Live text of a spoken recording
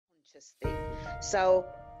consciously. So,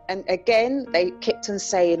 and again, they kept on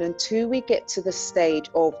saying, until we get to the stage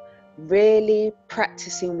of really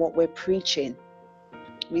practicing what we're preaching,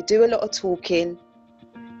 we do a lot of talking,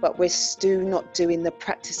 but we're still not doing the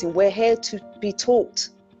practicing. We're here to be taught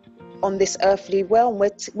on this earthly realm.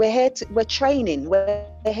 We're training. We're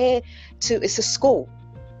here to. It's a school,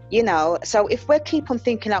 you know. So if we keep on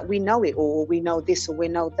thinking that we know it all, we know this or we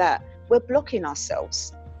know that, we're blocking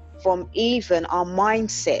ourselves from even our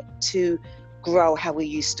mindset to grow how we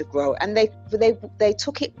used to grow. And they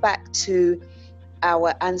took it back to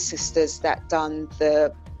our ancestors that done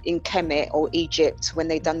in Kemet or Egypt, when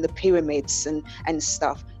they done the pyramids and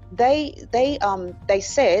stuff. They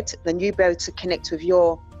said, and you be able to connect with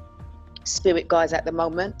your spirit guides at the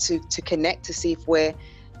moment to connect to see if we're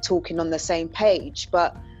talking on the same page.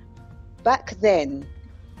 But back then,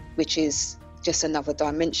 which is just another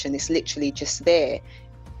dimension, it's literally just there,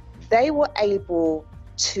 they were able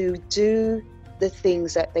to do the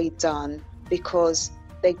things that they done because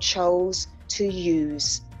they chose to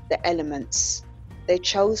use the elements. They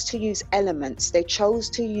chose to use elements. They chose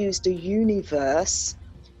to use the universe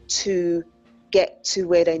to get to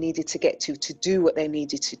where they needed to get to do what they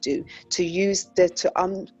needed to do, to use to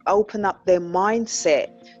open up their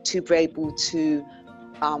mindset to be able to,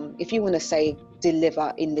 if you want to say,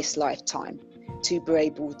 deliver in this lifetime, to be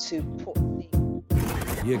able to put things.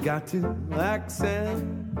 You got to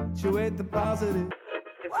accentuate the positive.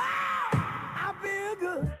 Wow, I feel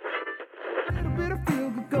good. A little bit of feel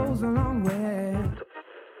good goes a long way.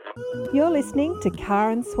 You're listening to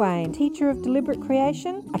Karen Swain, teacher of deliberate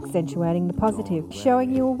creation, accentuating the positive,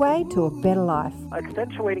 showing you a way to a better life.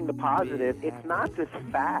 Accentuating the positive, it's not just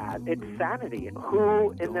fad, it's sanity.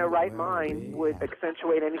 Who in their right mind would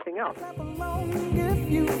accentuate anything else?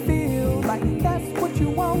 If you feel like that's what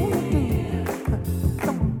you want to do.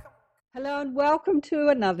 Hello and welcome to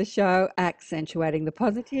another show, Accentuating the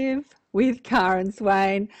Positive with Karen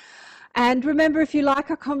Swain. And remember, if you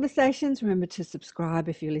like our conversations, remember to subscribe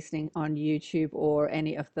if you're listening on YouTube or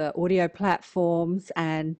any of the audio platforms,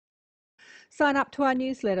 and sign up to our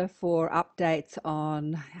newsletter for updates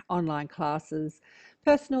on online classes,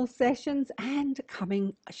 personal sessions, and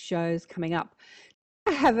shows coming up.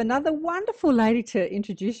 I have another wonderful lady to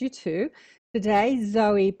introduce you to today,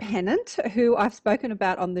 Zoe Pennant, who I've spoken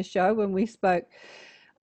about on the show when we spoke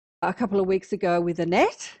a couple of weeks ago with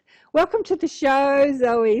Annette. Welcome to the show,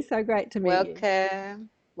 Zoe. So great to meet you.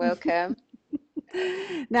 Welcome.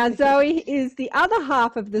 Now, Zoe is the other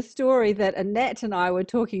half of the story that Annette and I were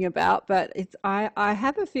talking about, but I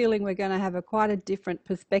have a feeling we're going to have quite a different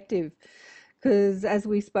perspective, because as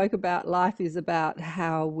we spoke about, life is about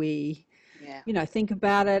how we think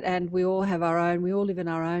about it, and we all live in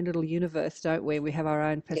our own little universe, don't we? We have our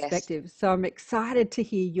own perspective. Yes. So I'm excited to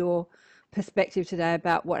hear your perspective today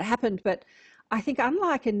about what happened. But I think,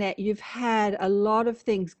 unlike Annette, you've had a lot of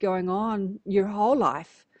things going on your whole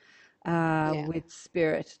life with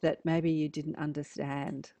spirit that maybe you didn't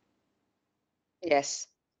understand. Yes,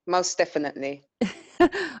 most definitely.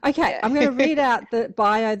 Okay, I'm going to read out the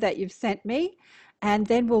bio that you've sent me, and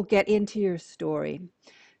then we'll get into your story.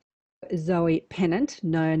 Zoe Pennant,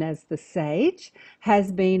 known as the Sage,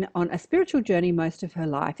 has been on a spiritual journey most of her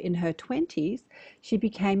life. In her 20s, she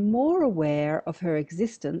became more aware of her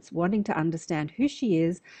existence, wanting to understand who she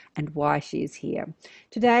is and why she is here.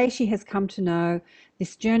 Today, she has come to know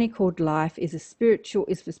this journey called life is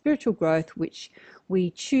for spiritual growth, which we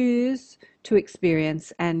choose to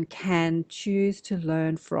experience and can choose to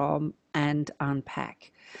learn from and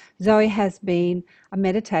unpack. Zoe has been a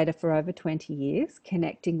meditator for over 20 years,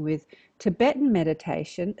 connecting with Tibetan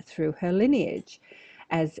meditation through her lineage,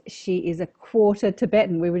 as she is a quarter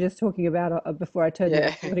Tibetan. We were just talking about before I turned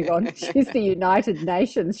the recording on. She's the United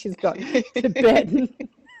Nations. She's got Tibetan.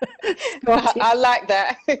 I like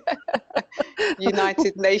that.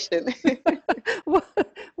 United Nation.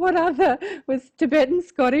 What other was Tibetan,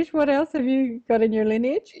 Scottish? What else have you got in your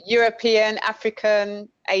lineage? European, African,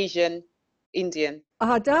 Asian, Indian.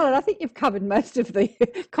 Oh, darling, I think you've covered most of the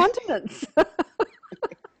continents.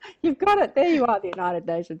 You've got it. There you are, the United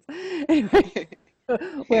Nations. Anyway,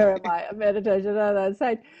 where am I? Meditation.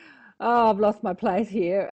 I've lost my place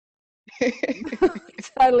here.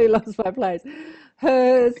 Totally lost my place.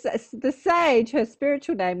 The Sage, her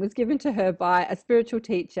spiritual name, was given to her by a spiritual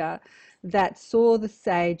teacher that saw the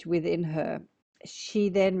Sage within her. She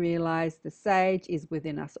then realized the Sage is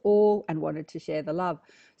within us all and wanted to share the love.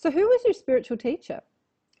 So who was your spiritual teacher?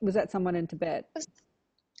 Was that someone in Tibet?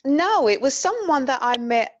 No, it was someone that I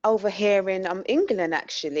met over here in England,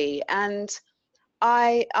 actually. And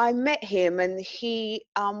I met him, and he,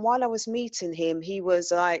 while I was meeting him, he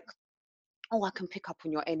was like oh, I can pick up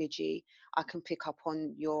on your energy, I can pick up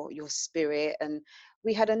on your spirit. And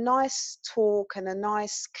we had a nice talk and a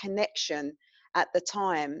nice connection at the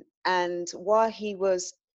time. And while he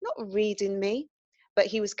was not reading me, but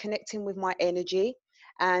he was connecting with my energy,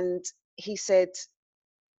 and he said,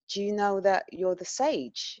 do you know that you're the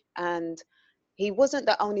sage? And he wasn't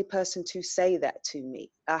the only person to say that to me.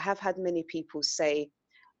 I have had many people say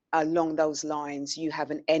along those lines, you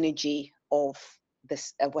have an energy of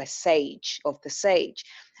this, a sage, of the sage.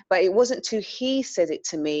 But it wasn't till he said it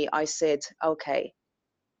to me, I said, okay,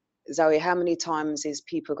 Zoe, how many times is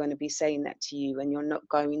people going to be saying that to you, and you're not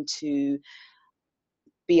going to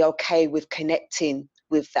be okay with connecting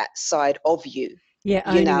with that side of you, Yeah,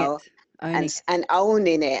 you owning know, it. Owning it. and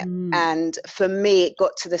owning it. Mm, And for me, it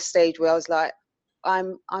got to the stage where I was like,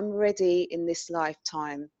 I'm ready in this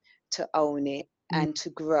lifetime to own it mm. and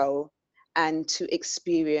to grow and to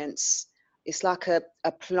experience. It's like a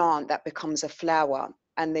plant that becomes a flower,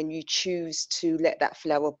 and then you choose to let that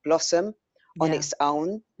flower blossom on Yeah. its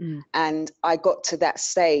own. Mm. And I got to that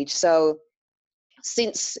stage. So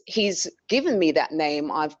since he's given me that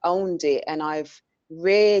name, I've owned it, and I've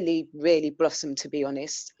really, really blossomed, to be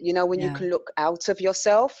honest. You know, when you Yeah. can look out of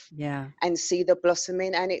yourself Yeah. and see the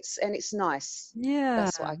blossoming, and it's nice. Yeah.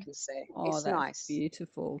 That's what I can say. Oh, It's that's nice.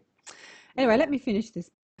 beautiful. Anyway, let Yeah. me finish this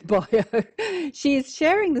bio. She is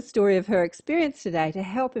sharing the story of her experience today to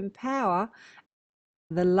help empower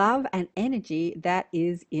the love and energy that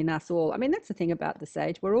is in us all. I mean, that's the thing about the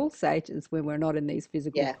sage. We're all sages when we're not in these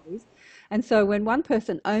physical Yeah. bodies. And so when one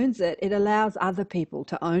person owns it, it allows other people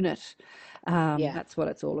to own it. Yeah. That's what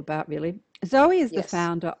it's all about, really. Zoe is the Yes.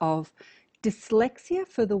 founder of Dyslexia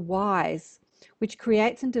for the Wise, which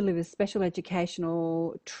creates and delivers special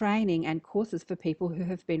educational training and courses for people who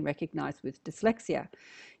have been recognized with dyslexia.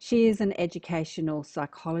 She is an educational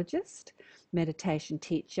psychologist, meditation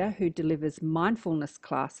teacher who delivers mindfulness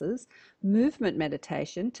classes, movement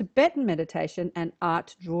meditation, Tibetan meditation, and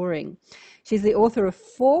art drawing. She's the author of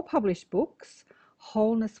 4 published books: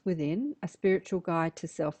 Wholeness Within, A Spiritual Guide to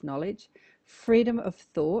Self-Knowledge, Freedom of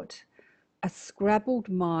Thought, A Scrabbled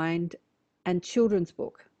Mind, and children's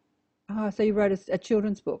book. Oh, so you wrote a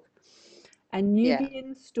children's book. A Yeah.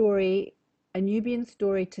 Nubian story, a Nubian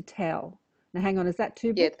story to tell. Now, hang on, is that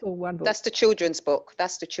 2 Yeah. books or 1 book? That's the children's book.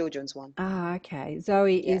 That's the children's one. Ah, okay.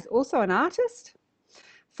 Zoe Yeah. is also an artist,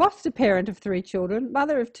 foster parent of 3 children,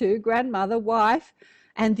 mother of 2, grandmother, wife,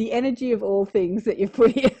 and the energy of all things that you've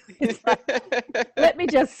put here. It's like, let me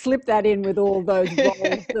just slip that in with all those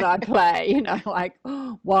roles that I play, you know, like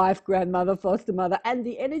wife, grandmother, foster mother, and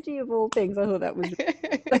the energy of all things. I thought that was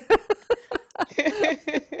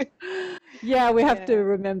yeah, we have to Yeah.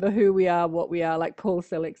 remember who we are, what we are. Like Paul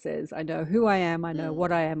Selig says, I know who I am, I know Mm.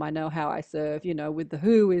 what I am, I know how I serve. You know, with the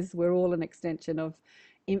who is, we're all an extension of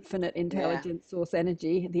infinite Yeah. intelligence, source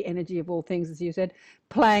energy, the energy of all things, as you said,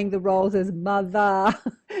 playing the Yeah. roles as mother,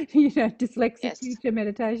 you know, dyslexic Yes. teacher,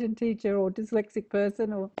 meditation teacher, or dyslexic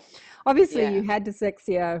person. Or obviously, Yeah. you had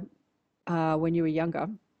dyslexia when you were younger.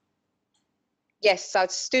 Yes, I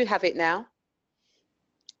still have it now.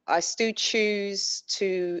 I still choose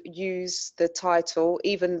to use the title,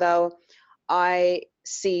 even though I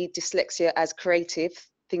see dyslexia as creative Mm,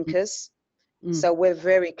 thinkers. mm. So we're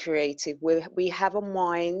very creative. We have a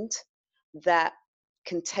mind that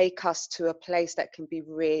can take us to a place that can be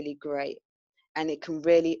really great, and it can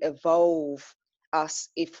really evolve us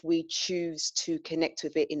if we choose to connect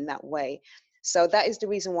with it in that way. So that is the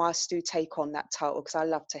reason why I still take on that title, because I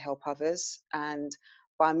love to help others. And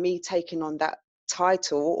by me taking on that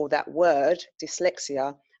title or that word,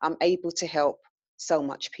 dyslexia, I'm able to help so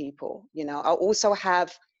much people. You know, I also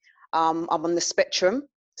have, I'm on the spectrum.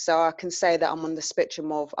 So I can say that I'm on the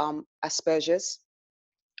spectrum of Asperger's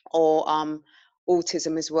or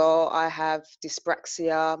autism as well. I have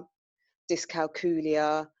dyspraxia,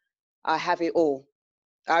 dyscalculia. I have it all.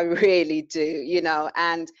 I really do, you know.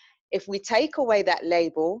 And if we take away that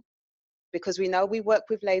label, because we know we work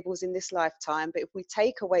with labels in this lifetime, but if we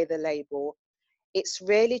take away the label, it's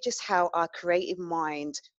really just how our creative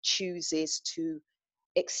mind chooses to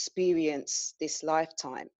experience this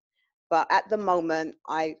lifetime. But at the moment,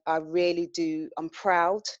 I really do, I'm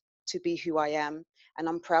proud to be who I am, and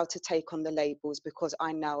I'm proud to take on the labels, because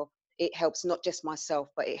I know it helps not just myself,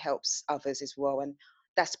 but it helps others as well. And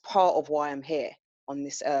that's part of why I'm here on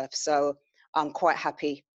this earth. So I'm quite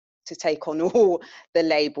happy to take on all the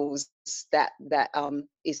labels that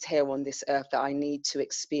is here on this earth that I need to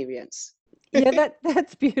experience. Yeah,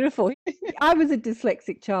 that's beautiful. I was a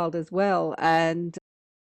dyslexic child as well, and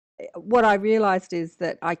what I realized is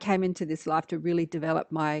that I came into this life to really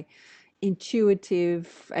develop my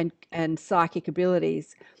intuitive and psychic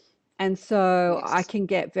abilities. And so I Yes. can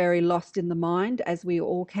get very lost in the mind, as we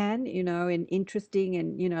all can, in interesting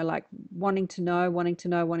and, like wanting to know, wanting to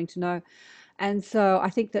know, wanting to know. And so I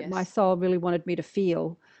think that my Yes. soul really wanted me to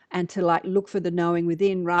feel and to like look for the knowing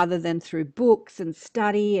within rather than through books and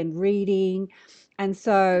study and reading. And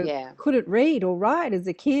so Yeah. couldn't read or write as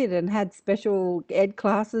a kid and had special ed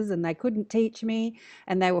classes and they couldn't teach me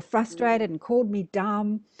and they were Mm, frustrated and called me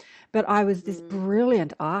dumb. But I was this mm,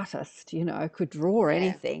 brilliant artist, could draw yeah.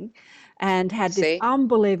 anything and had this See?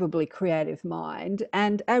 unbelievably creative mind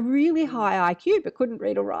and a really Mm, high IQ, but couldn't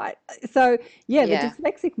read or write. So yeah, the yeah.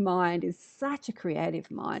 dyslexic mind is such a creative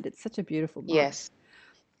mind. It's such a beautiful mind. Yes,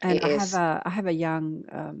 And it is. I have a young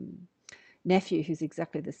nephew who's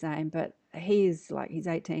exactly the same, but he's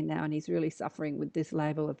 18 now and he's really suffering with this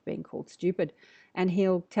label of being called stupid. And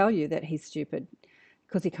he'll tell you that he's stupid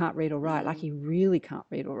because he can't read or write, like Mm, he really can't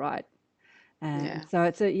read or write. And yeah. so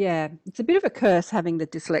it's a bit of a curse having the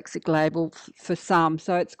dyslexic label for some.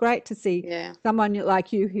 So it's great to see Yeah. someone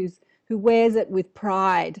like you who wears it with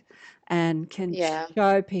pride and can Yeah.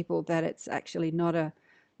 show people that it's actually not a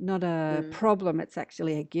Mm. problem. It's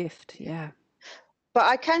actually a gift. Yeah. But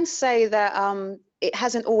I can say that it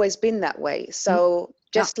hasn't always been that way. Mm, So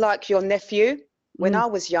yeah. just like your nephew, when Mm, I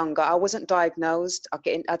was younger, I wasn't diagnosed. I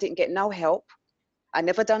didn't get no help. I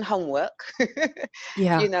never done homework,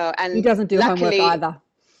 yeah. He and doesn't do homework luckily, either.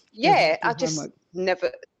 yeah, Doesn't do I just homework.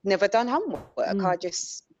 never done homework. Mm. I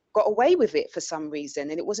just got away with it for some reason.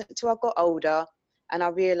 And it wasn't until I got older and I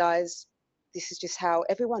realized this is just how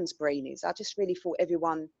everyone's brain is. I just really thought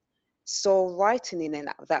everyone saw writing in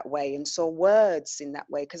that way and saw words in that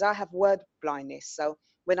way because I have word blindness. So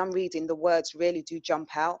when I'm reading, the words really do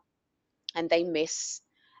jump out and they miss.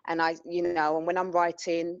 And and when I'm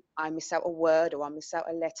writing, I miss out a word or I miss out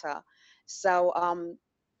a letter. So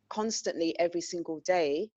constantly every single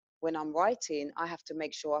day when I'm writing, I have to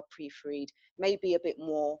make sure I proofread maybe a bit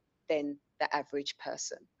more than the average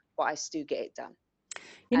person, but I still get it done.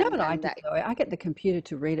 You know what I And do, that, Zoe? I get the computer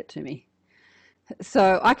to read it to me.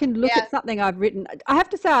 So I can look yeah, at something I've written. I have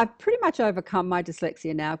to say I've pretty much overcome my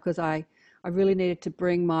dyslexia now because I really needed to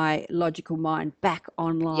bring my logical mind back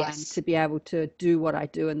online yes, to be able to do what I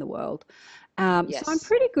do in the world. So I'm yes,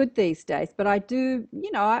 pretty good these days, but I do,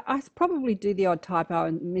 I probably do the odd typo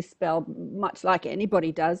and misspell much like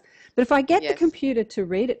anybody does. But if I get the yes, computer to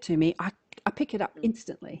read it to me, I pick it up mm,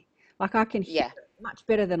 instantly. Like I can hear yeah, it much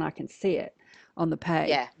better than I can see it on the page.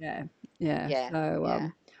 yeah, Yeah, yeah. yeah, So yeah.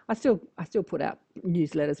 I still put out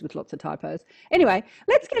newsletters with lots of typos. Anyway,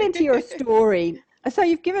 let's get into your story. So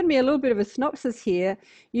you've given me a little bit of a synopsis here.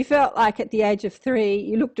 You felt like at the age of 3,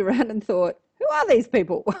 you looked around and thought, "Who are these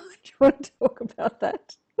people?" Do you want to talk about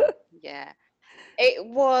that? Yeah. It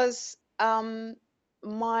was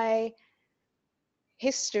my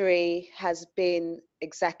history has been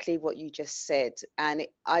exactly what you just said, and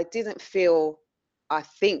I didn't feel, I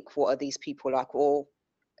think, what are these people like, or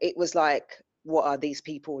it was like, what are these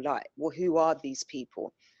people like? Well, who are these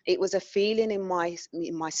people? It was a feeling in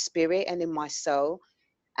my spirit and in my soul,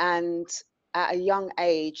 and at a young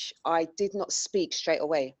age, I did not speak straight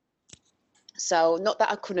away. So, not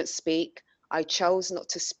that I couldn't speak, I chose not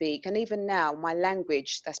to speak. And even now, my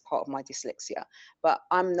language, that's part of my dyslexia, but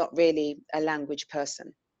I'm not really a language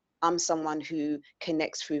person. I'm someone who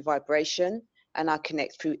connects through vibration and I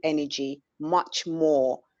connect through energy much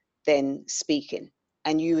more than speaking.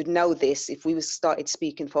 And you would know this if we started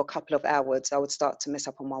speaking for a couple of hours, I would start to mess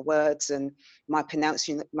up on my words and my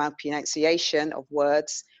pronunciation of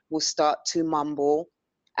words will start to mumble.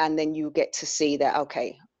 And then you get to see that,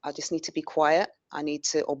 okay, I just need to be quiet. I need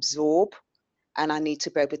to absorb and I need to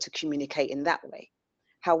be able to communicate in that way.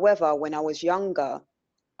 However, when I was younger,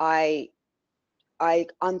 I I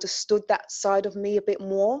understood that side of me a bit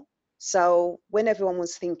more. So when everyone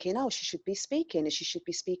was thinking, oh, she should be speaking and she should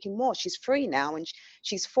be speaking more. She's 3 now and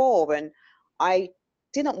she's 4. And I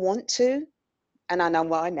didn't want to. And I know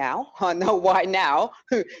why now. I know why now,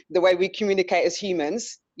 the way we communicate as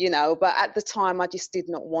humans, but at the time I just did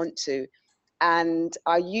not want to. And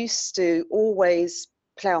I used to always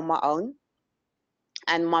play on my own.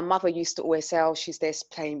 And my mother used to always say, oh, she's there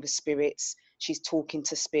playing with spirits. She's talking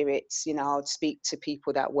to spirits. I'd speak to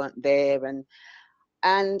people that weren't there.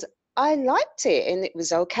 And I liked it and it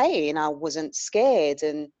was okay. And I wasn't scared.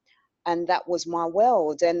 And that was my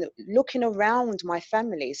world. And looking around my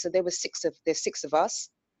family, so there's 6 of us,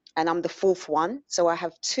 and I'm the 4th one. So I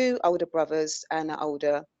have 2 older brothers and an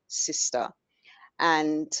older sister.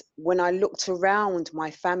 And when I looked around my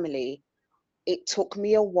family, it took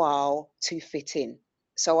me a while to fit in.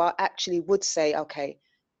 So I actually would say, okay,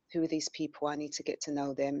 who are these people? I need to get to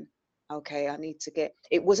know them. Okay,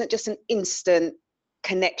 it wasn't just an instant,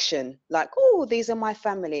 connection, like, oh, these are my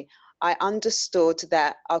family. I understood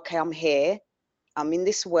that, okay, I'm here, I'm in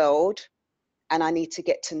this world, and I need to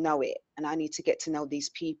get to know it, and I need to get to know these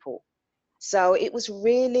people. So it was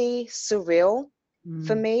really surreal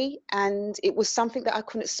for me, and it was something that I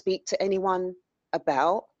couldn't speak to anyone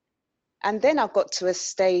about. And then I got to a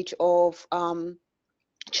stage of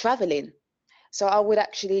traveling. So I would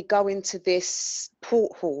actually go into this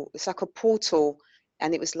porthole. It's like a portal,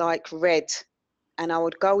 and it was like red, and I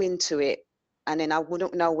would go into it, and then I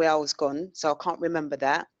wouldn't know where I was gone, so I can't remember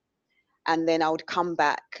that. And then I would come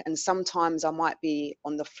back, and sometimes I might be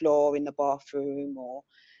on the floor in the bathroom, or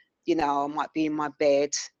I might be in my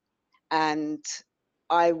bed, and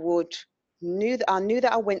I knew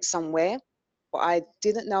that I went somewhere, but I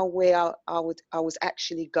didn't know where I was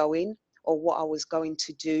actually going, or what I was going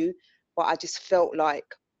to do. But I just felt like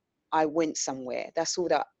I went somewhere. That's all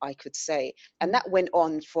that I could say. And that went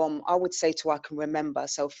on from, I would say, till I can remember.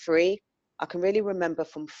 So 3, I can really remember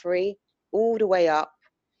from 3 all the way up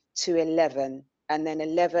to 11. And then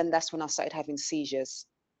 11, that's when I started having seizures,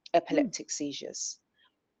 epileptic seizures.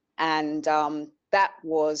 And that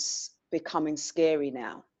was becoming scary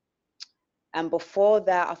now. And before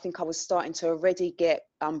that, I think I was starting to already get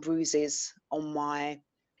bruises on my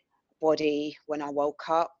body when I woke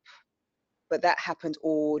up. But that happened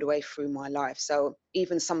all the way through my life. So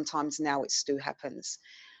even sometimes now it still happens.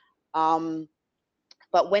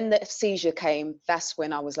 But when the seizure came, that's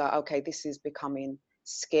when I was like, okay, this is becoming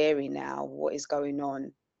scary now. What is going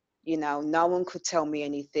on? No one could tell me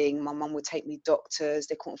anything. My mum would take me doctors.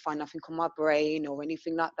 They couldn't find nothing on my brain or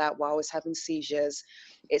anything like that while I was having seizures.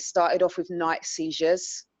 It started off with night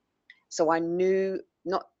seizures. So I knew,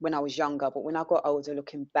 not when I was younger, but when I got older,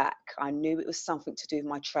 looking back, I knew it was something to do with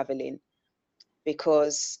my traveling,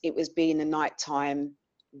 because it was being a nighttime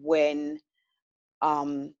when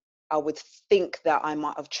I would think that I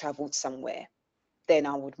might have traveled somewhere. Then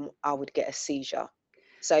I would get a seizure.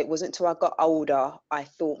 So it wasn't until I got older I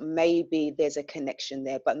thought maybe there's a connection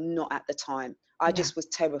there, but not at the time. I just was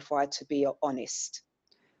terrified, to be honest.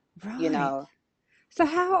 Right. So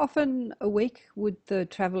how often a week would the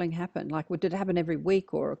traveling happen? Like, did it happen every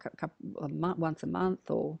week, or once a month,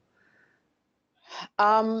 or?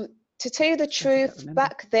 To tell you the If you don't truth, remember.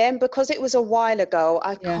 back then, because it was a while ago,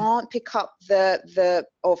 I Yeah. can't pick up the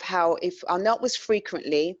of how, if I know it was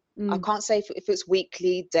frequently, I can't say if it's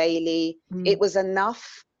weekly, daily. It was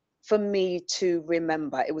enough for me to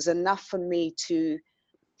remember. It was enough for me to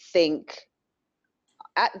think.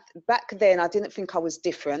 Back then, I didn't think I was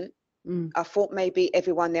different. I thought maybe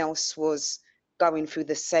everyone else was going through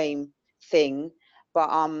the same thing, but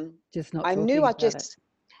Just not I knew talking I about it. just,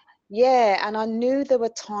 yeah, and I knew there were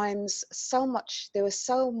times, there was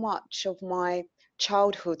so much of my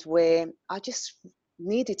childhood where I just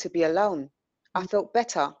needed to be alone. I felt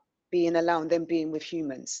better being alone than being with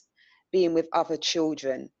humans, being with other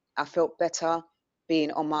children. I felt better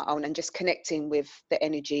being on my own and just connecting with the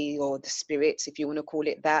energy, or the spirits, if you want to call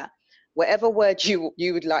it that. Whatever word you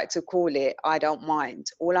would like to call it, I don't mind.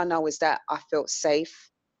 All I know is that I felt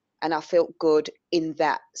safe and I felt good in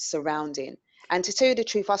that surrounding. And to tell you the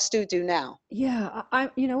truth, I still do now. Yeah,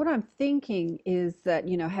 what I'm thinking is that,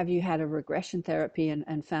 have you had a regression therapy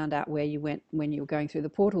and found out where you went when you were going through the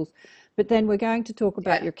portals? But then we're going to talk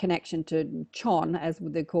about Yeah. your connection to Chon, as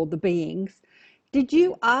they're called, the beings. Did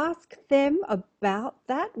you ask them about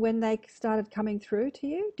that when they started coming through to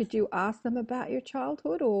you? Did you ask them about your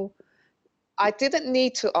childhood, or? I didn't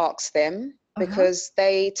need to ask them Uh-huh. because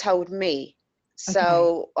they told me. Okay.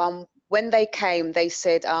 So when they came, they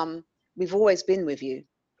said, we've always been with you.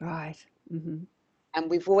 Right. Mm-hmm. And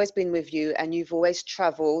we've always been with you, and you've always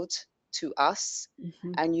traveled to us,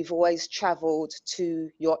 Mm-hmm. and you've always traveled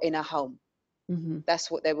to your inner home. Mm-hmm.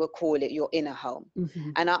 That's what they will call it, your inner home.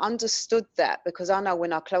 Mm-hmm. And I understood that because I know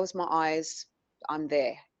when I close my eyes, I'm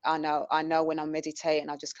there. I know when I meditate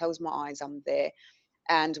and I just close my eyes, I'm there.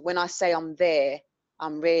 And when I say I'm there,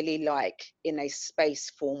 I'm really like in a space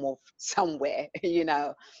form of somewhere,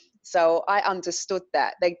 So I understood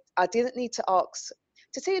that. I didn't need to ask.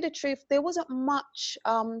 To tell you the truth, there wasn't much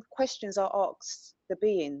questions I asked the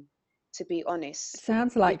being, to be honest,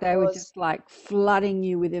 Sounds like they were because just like flooding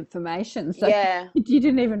you with information. So yeah, you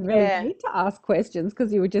didn't even really yeah, need to ask questions,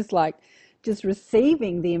 because you were just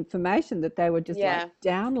receiving the information that they were just like yeah,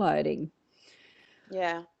 downloading.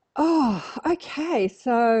 yeah. Oh, okay.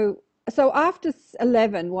 So after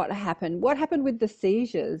 11, what happened? What happened with the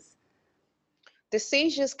seizures? The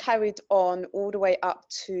seizures carried on all the way up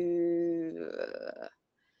to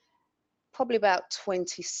probably about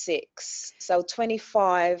 26. So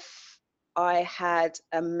 25, I had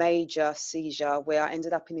a major seizure where I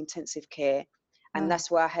ended up in intensive care. and Wow.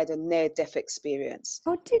 that's where I had a near-death experience.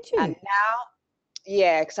 Oh, did you? And now,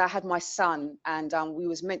 yeah, because I had my son, and we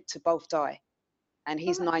was meant to both die, and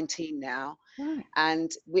he's Right. 19 now, Right.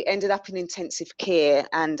 and we ended up in intensive care,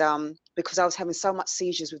 and because I was having so much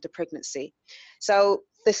seizures with the pregnancy. So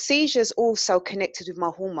the seizures also connected with my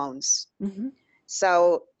hormones. Mm-hmm.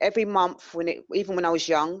 So every month, even when I was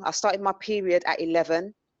young, I started my period at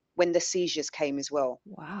 11 when the seizures came as well.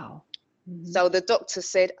 Wow. Mm-hmm. So the doctor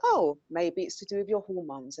said, oh, maybe it's to do with your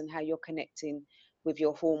hormones and how you're connecting with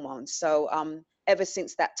your hormones. So ever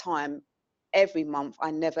since that time, every month,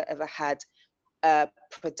 I never ever had a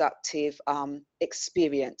productive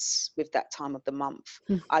experience with that time of the month.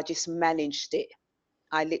 I just managed it.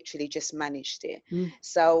 I literally just managed it. Mm.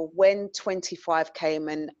 So when 25 came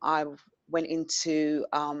and I went into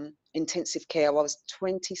intensive care, I was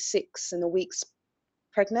 26 and a weeks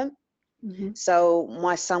pregnant. Mm-hmm. So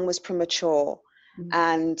my son was premature,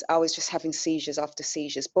 and I was just having seizures after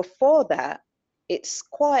seizures. Before that, it's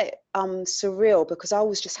quite surreal because I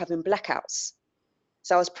was just having blackouts.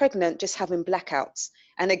 So I was pregnant, just having blackouts.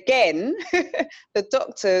 And again, the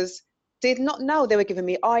doctors did not know. They were giving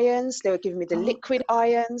me irons. They were giving me the Oh, liquid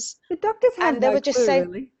irons. the doctors have And they no would just clue, say,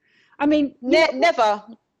 really. I mean, you know, never.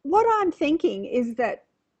 what I'm thinking is that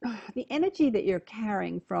the energy that you're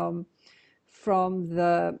carrying from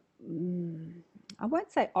the I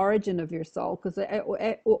won't say origin of your soul, because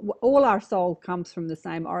all our soul comes from the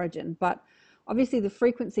same origin, but obviously the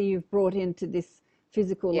frequency you've brought into this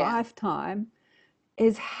physical Yeah. lifetime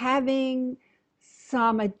is having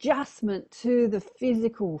some adjustment to the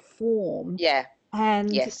physical form. Yeah.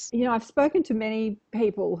 And Yes. you know, I've spoken to many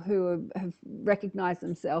people who have recognized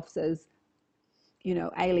themselves as, you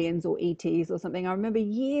know, aliens or ETs or something. I remember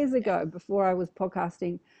years ago, before I was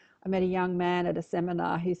podcasting, I met a young man at a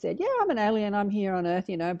seminar who said, yeah, I'm an alien, I'm here on Earth,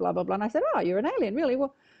 you know, blah, blah, blah. And I said, oh, you're an alien, really?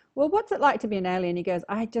 Well, what's it like to be an alien? He goes,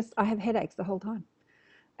 I have headaches the whole time.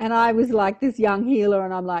 And I was like this young healer,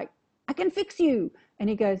 and I'm like, I can fix you. And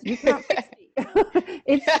he goes, you can't fix me.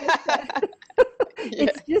 It's just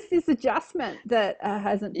it's just this adjustment that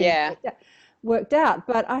hasn't been worked out.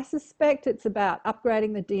 But I suspect it's about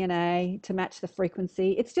upgrading the DNA to match the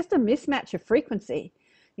frequency. It's just a mismatch of frequency,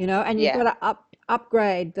 you know, and you've got to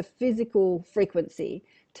upgrade the physical frequency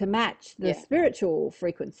to match the spiritual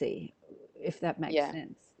frequency, if that makes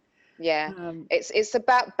sense. Yeah. It's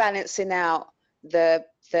about balancing out the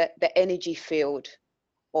energy field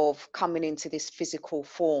of coming into this physical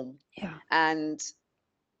form. Yeah. And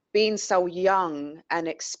being so young and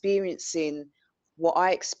experiencing what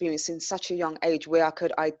I experienced in such a young age, where I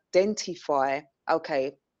could identify,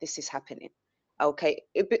 okay, this is happening. Okay,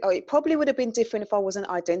 it probably would have been different if I wasn't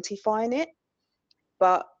identifying it,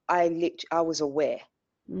 but I was aware.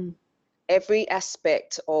 Every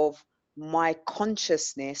aspect of my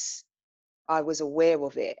consciousness, I was aware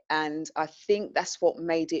of it. And I think that's what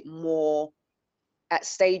made it more, at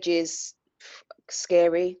stages,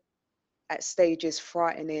 scary, at stages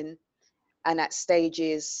frightening, and at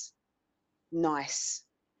stages nice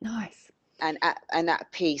and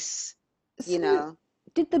at peace, you know.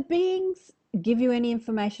 Did the beings give you any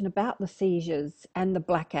information about the seizures and the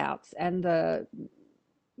blackouts and the,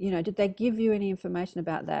 you know, did they give you any information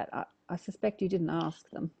about that? I suspect you didn't ask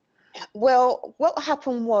them. Well, what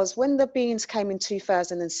happened was, when the beings came in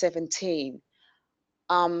 2017,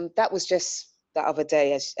 that was just the other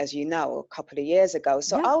day, as you know, a couple of years ago.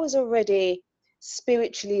 So I was already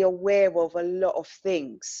spiritually aware of a lot of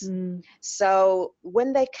things. So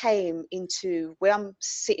when they came into where I'm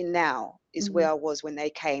sitting now is where I was when they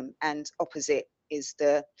came, and opposite is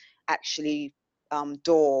the actually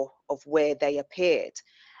door of where they appeared.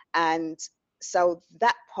 And so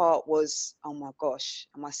that part was, oh my gosh,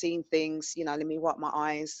 am I seeing things? You know, let me wipe my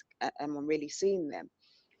eyes. Am I really seeing them?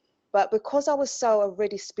 But because I was so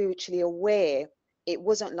already spiritually aware, it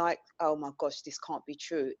wasn't like, oh my gosh, this can't be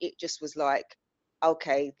true. It just was like,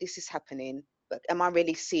 okay, this is happening, but am I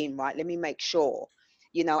really seeing right? Let me make sure,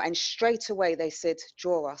 you know. And straight away they said,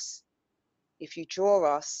 draw us. If you draw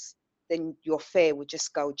us, then your fear would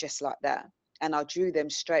just go just like that. And I drew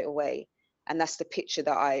them straight away. And that's the picture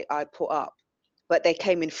that I put up. But they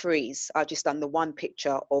came in threes. I just done the one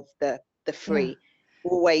picture of the three,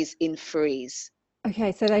 always in threes.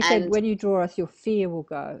 Okay, so they said when you draw us, your fear will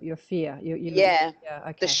go. Your fear,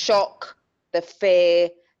 okay. The shock, the fear,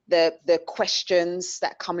 the questions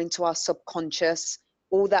that come into our subconscious,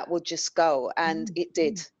 all that will just go. And it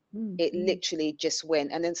did. It literally just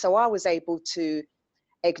went. And then so I was able to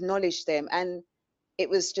acknowledge them. And it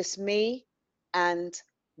was just me, and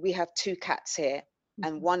we have two cats here.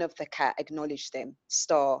 And one of the cat acknowledged them,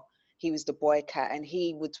 Star. He was the boy cat, and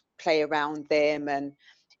he would play around them, and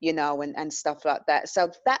you know, and stuff like that.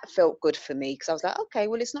 So that felt good for me, because I was like, okay,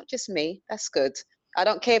 well, it's not just me. That's good. I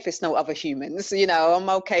don't care if it's no other humans, you know. I'm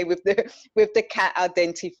okay with the cat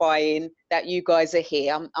identifying that you guys are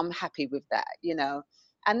here. I'm happy with that, you know.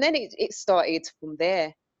 And then it started from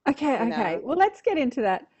there, Okay, you okay. know. Well, let's get into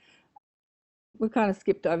that. We kind of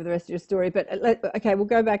skipped over the rest of your story, but okay, we'll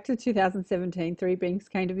go back to 2017. Three beings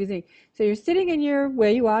came to visit. So you're sitting in your where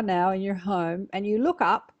you are now in your home, and you look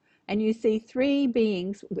up and you see three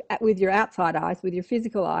beings with your outside eyes, with your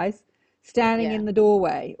physical eyes, standing Yeah, in the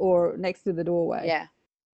doorway or next to the doorway. yeah,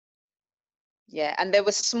 yeah. And they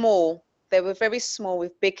were small. They were very small,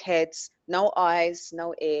 with big heads, no eyes,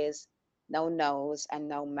 no ears, no nose, and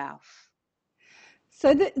no mouth.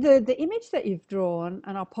 So the image that you've drawn,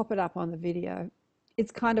 and I'll pop it up on the video,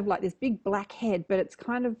 it's kind of like this big black head, but it's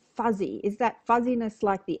kind of fuzzy. Is that fuzziness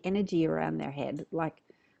like the energy around their head? Like,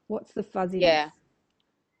 what's the fuzziness? Yeah.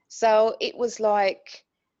 So it was like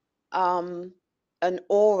um, an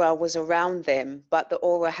aura was around them, but the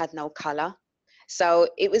aura had no color. So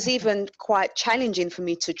it was Okay. even quite challenging for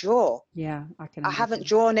me to draw. Yeah, I can I haven't imagine.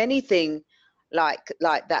 drawn anything like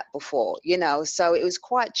that before, you know. So it was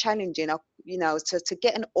quite challenging, you know, to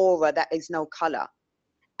get an aura that is no color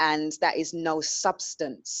and that is no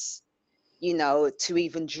substance, you know, to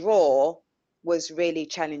even draw was really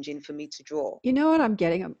challenging for me to draw. You know what I'm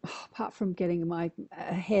getting? Apart from getting my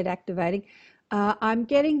head activating, I'm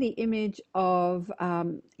getting the image of,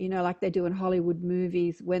 you know, like they do in Hollywood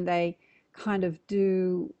movies when they kind of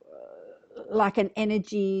do like an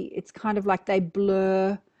energy. It's kind of like they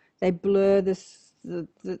blur this.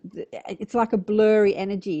 It's like a blurry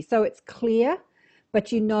energy. So it's clear,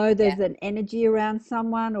 but you know Yeah, there's an energy around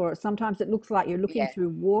someone, or sometimes it looks like you're looking yeah, through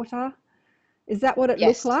water. Is that what it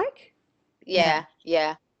looked yes, like? Yeah. yeah,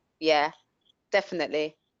 yeah, yeah,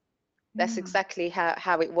 definitely. That's Yeah. exactly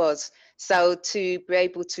how it was. So to be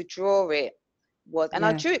able to draw it was, and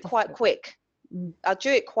I Yeah. drew it quite Possible. quick. Mm. I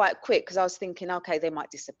drew it quite quick because I was thinking, okay, they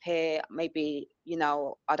might disappear. Maybe, you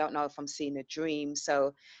know, I don't know if I'm seeing a dream.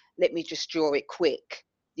 So let me just draw it quick,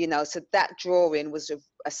 you know. So that drawing was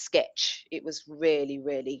a sketch. It was really,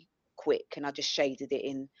 really quick. And I just shaded it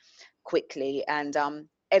in quickly. And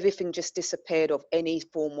everything just disappeared of any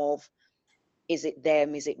form of, is it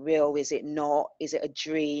them? Is it real? Is it not? Is it a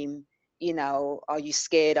dream? You know, are you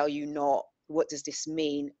scared? Are you not? What does this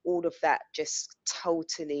mean? All of that just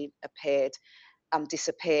totally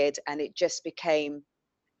disappeared, and it just became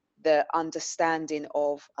the understanding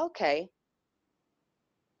of, okay,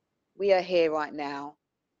 we are here right now.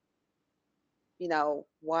 You know,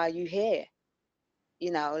 why are you here?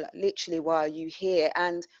 You know, like, literally, why are you here?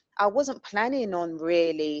 And I wasn't planning on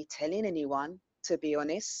really telling anyone, to be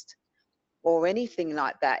honest, or anything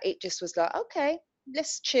like that. It just was like, okay,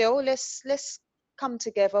 let's chill, let's come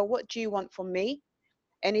together. What do you want from me?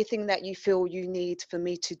 Anything that you feel you need for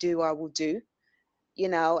me to do, I will do, you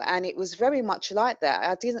know. And it was very much like that.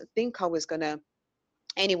 I didn't think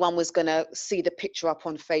anyone was gonna see the picture up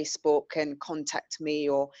on Facebook and contact me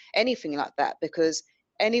or anything like that, because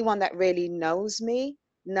anyone that really knows me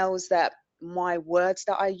knows that my words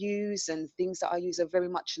that I use and things that I use are very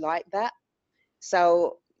much like that.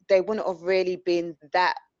 So they wouldn't have really been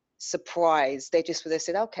that surprised. They just would have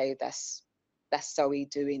said, okay, that's Zoe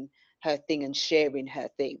doing her thing and sharing her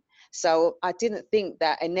thing. So I didn't think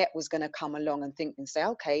that Annette was going to come along and think and say,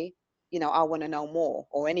 okay, you know, I want to know more,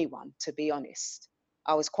 or anyone, to be honest.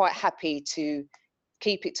 I was quite happy to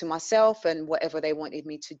keep it to myself, and whatever they wanted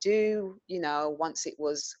me to do, you know, once it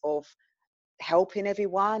was of helping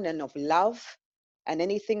everyone and of love and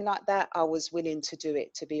anything like that, I was willing to do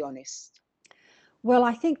it, to be honest. Well,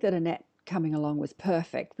 I think that Annette coming along was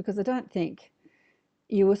perfect because I don't think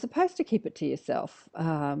you were supposed to keep it to yourself.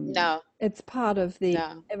 No, It's part of the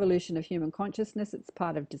no, evolution of human consciousness. It's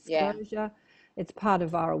part of yeah, disclosure. It's part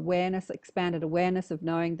of our awareness, expanded awareness of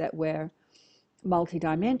knowing that we're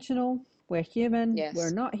mm, multidimensional, we're human, we're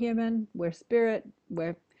yes, not human, we're spirit,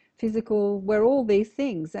 we're physical, we're all these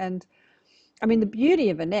things. And I mean, the beauty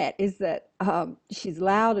of Annette is that she's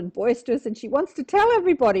loud and boisterous and she wants to tell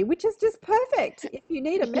everybody, which is just perfect. If you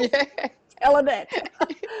need a message, yeah, tell Annette.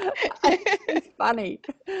 And she's funny.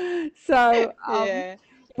 So, yeah,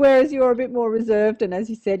 whereas you're a bit more reserved, and as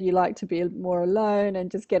you said, you like to be more alone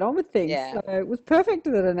and just get on with things. yeah, So, it was perfect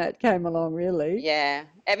that Annette came along, really. yeah.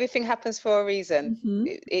 Everything happens for a reason. Hmm.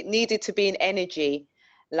 It needed to be an energy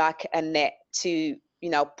like Annette to, you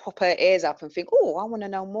know, pop her ears up and think, oh, I want to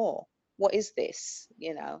know more. What is this?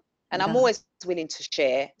 You know, and I'm Yeah. always willing to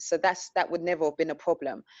share. So that would never have been a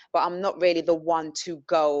problem. But I'm not really the one to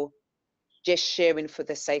go just sharing for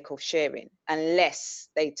the sake of sharing, unless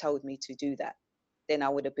they told me to do that. Then I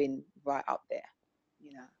would have been right up there.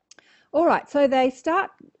 you know. All right, so they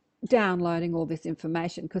start downloading all this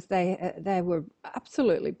information because they were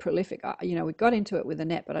absolutely prolific. You know, we got into it with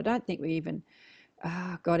Annette, but I don't think we even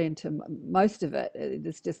got into most of it.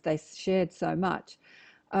 It's just they shared so much.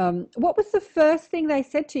 What was the first thing they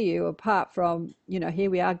said to you apart from, you know, here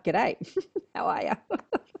we are, g'day, how are you?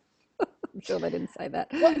 I'm sure they didn't say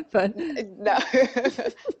that, Well, but no.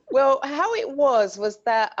 Well, how it was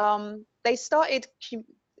that they started.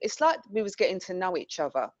 It's like we was getting to know each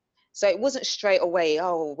other. So it wasn't straight away,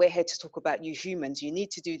 oh, we're here to talk about you humans. You need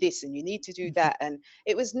to do this and you need to do that. And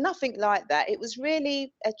it was nothing like that. It was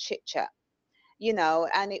really a chit chat, you know,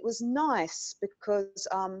 and it was nice because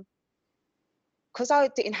I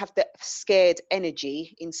didn't have that scared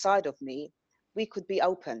energy inside of me, we could be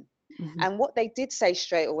open. Mhm, And what they did say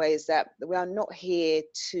straight away is that we are not here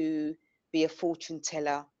to be a fortune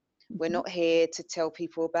teller. We're mhm, not here to tell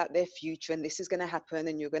people about their future and this is going to happen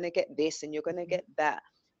and you're going to get this and you're going to mhm, get that.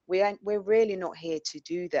 We're really not here to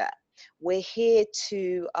do that. We're here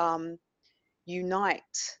to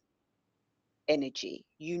unite energy,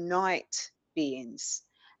 unite beings,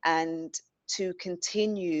 and to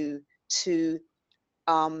continue to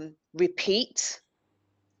repeat,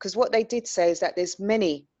 because what they did say is that there's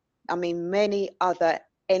many other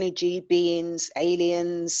energy beings,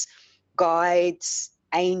 aliens, guides,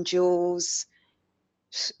 angels,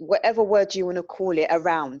 whatever word you want to call it,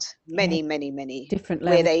 around, yeah, many, different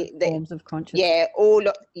where levels and they forms of consciousness.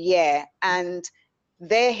 yeah, yeah, and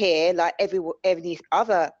they're here like every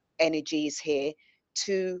other energy is here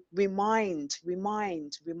to remind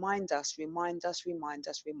us.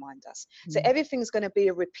 So Mm. everything's going to be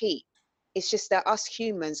a repeat. It's just that us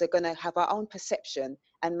humans are going to have our own perception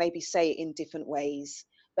and maybe say it in different ways,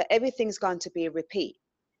 but everything's going to be a repeat,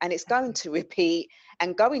 and it's going to repeat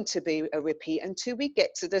and going to be a repeat until we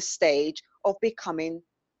get to the stage of becoming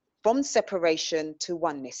from separation to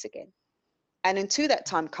oneness again. And until that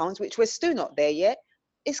time comes, which we're still not there yet,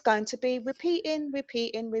 it's going to be repeating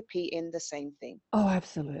the same thing. Oh,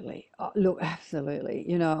 absolutely. Look, absolutely.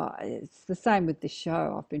 You know, it's the same with this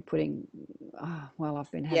show. I've been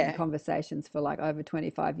having Yeah. conversations for like over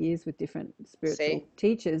 25 years with different spiritual See?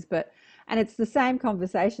 teachers, and it's the same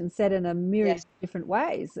conversation said in a myriad Yes. of different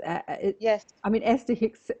ways. Yes. I mean, Esther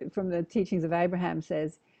Hicks from the Teachings of Abraham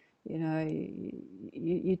says, you know,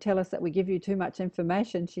 you tell us that we give you too much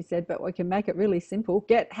information, she said, but we can make it really simple.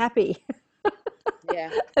 Get happy.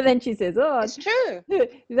 Yeah. And then she says, oh, It's true.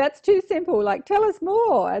 that's too simple. Like, tell us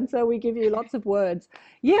more. And so we give you lots of words.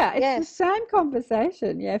 Yeah, it's the Yes. same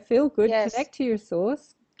conversation. Yeah, feel good, Yes. connect to your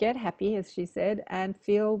source, get happy, as she said, and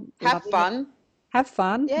feel Have loving. fun. Have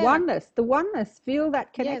fun. Yeah. The oneness, feel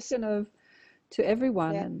that Yes. connection of to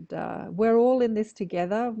everyone. Yeah. And we're all in this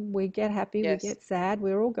together. We get happy, we Yes. get sad.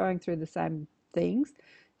 We're all going through the same things,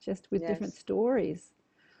 just with different Yes. stories.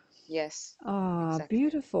 Yes. Ah, Exactly.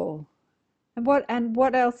 beautiful. And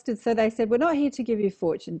what else did so they said we're not here to give you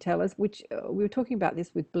fortune tellers, which we were talking about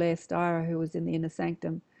this with Blair Styra, who was in the Inner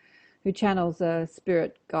Sanctum, who channels a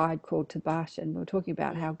spirit guide called Tabash, and we were talking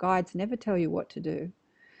about how Mm. guides never tell you what to do.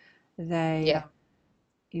 They Yeah.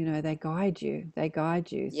 they guide you. They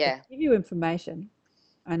guide you. So Yeah. they give you information,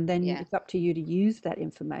 and then Yeah. it's up to you to use that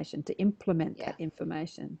information, to implement that Yeah.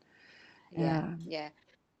 information. Yeah. Yeah.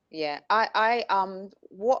 Yeah. Yeah.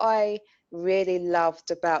 What I really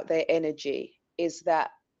loved about their energy is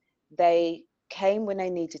that they came when they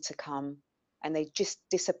needed to come and they just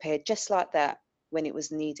disappeared just like that when it was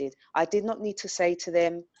needed. I did not need to say to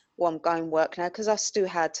them, well, I'm going work now, because I still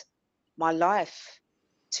had my life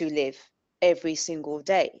to live every single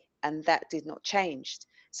day, and that did not change.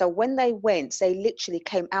 So when they went, they literally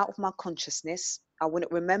came out of my consciousness. I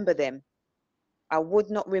wouldn't remember them. I would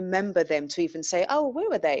not remember them to even say, oh, where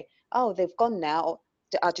were they? Oh, they've gone now.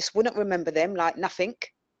 I just wouldn't remember them, like nothing,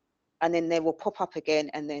 and then they will pop up again,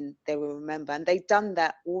 and then they will remember. And they've done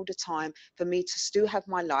that all the time for me to still have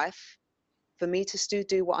my life, for me to still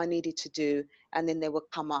do what I needed to do, and then they will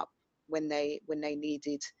come up when they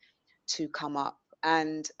needed to come up.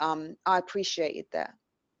 And I appreciated that,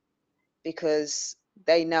 because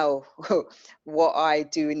they know what I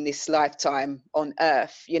do in this lifetime on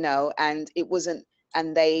earth, and it wasn't,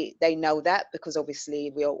 and they know that, because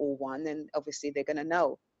obviously we are all one, and obviously they're going to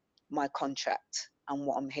know my contract and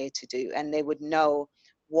what I'm here to do, and they would know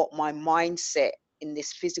what my mindset in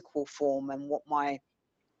this physical form, and what my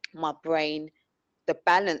brain, the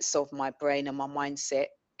balance of my brain and my mindset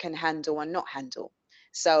can handle and not handle.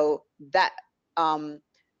 So that um,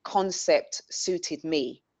 concept suited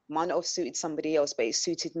me. Might not have suited somebody else, but it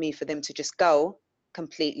suited me for them to just go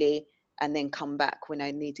completely and then come back when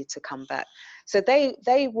I needed to come back. So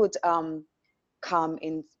they would come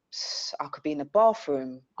in I could be in the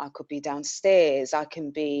bathroom, I could be downstairs,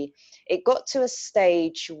 it got to a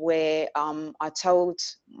stage where I told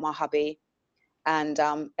my hubby, and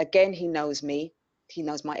again, he knows me, he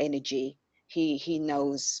knows my energy, he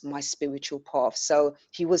knows my spiritual path. So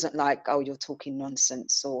he wasn't like, oh, you're talking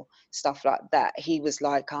nonsense or stuff like that. He was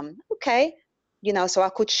like, okay, so I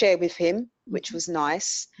could share with him, which was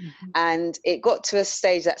nice. And it got to a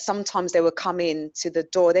stage that sometimes they would come in to the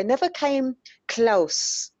door. They never came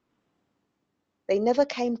close. They never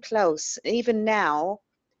came close. Even now,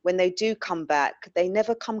 when they do come back, they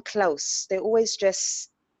never come close. They're always just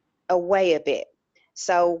away a bit.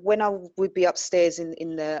 So when I would be upstairs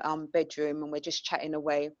in the bedroom and we're just chatting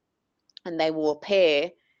away and they will appear,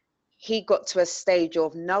 he got to a stage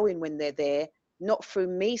of knowing when they're there, not through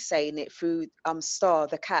me saying it, through Star,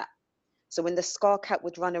 the cat. So when the Scar cat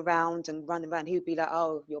would run around, he would be like,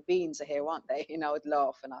 oh, your beans are here, aren't they? I would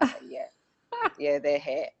laugh and I'd say, yeah, they're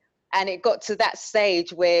here. And it got to that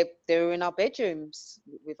stage where they were in our bedrooms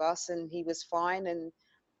with us and he was fine. And,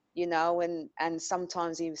 and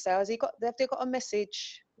sometimes he would say, have they got a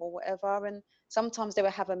message or whatever? And sometimes they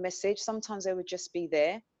would have a message. Sometimes they would just be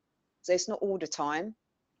there. So it's not all the time.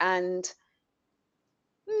 And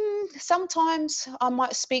sometimes I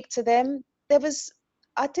might speak to them.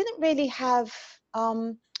 I didn't really have,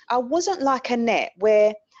 I wasn't like Annette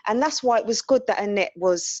and that's why it was good that Annette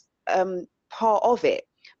was part of it,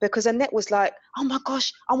 because Annette was like, oh my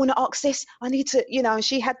gosh, I want to ask this, I need to, and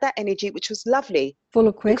she had that energy, which was lovely. Full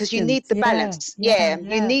of questions. Because you need the balance.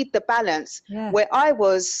 You need the balance. Where I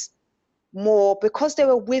was more, because they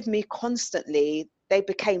were with me constantly, they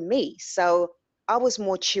became me. So I was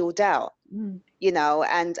more chilled out,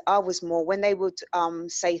 and I was more, when they would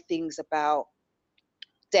say things about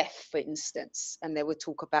death, for instance, and they would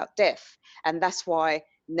talk about death. And that's why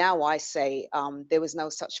now I say there was no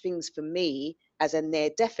such things for me as a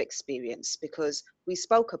near-death experience, because we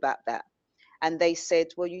spoke about that. And they said,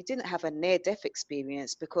 well, you didn't have a near-death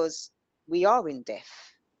experience because we are in death.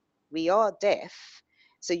 We are death.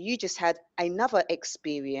 So you just had another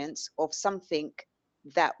experience of something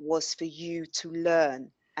that was for you to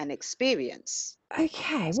learn and experience.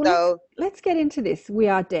 Okay, well, let's get into this. We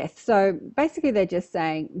are death. So basically they're just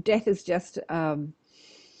saying death is just a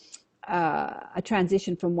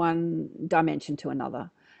transition from one dimension to another.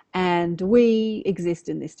 And we exist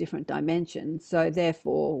in this different dimension. So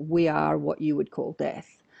therefore we are what you would call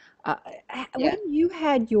death. When you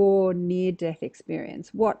had your near-death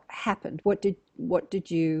experience, what happened? What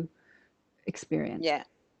did you experience? Yeah.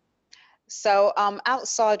 So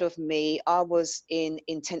outside of me, I was in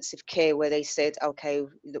intensive care where they said, okay, it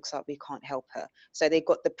looks like we can't help her. So they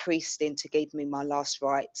got the priest in to give me my last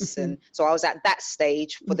rites. And so I was at that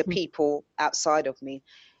stage for the people outside of me.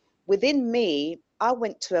 Within me, I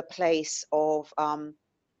went to a place of,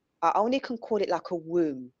 I only can call it like a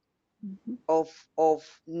womb of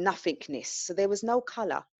nothingness. So there was no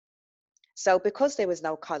color. So because there was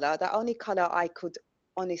no color, the only color I could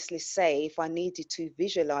honestly say, if I needed to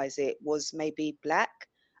visualize it, was maybe black,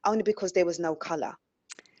 only because there was no color.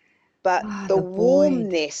 But the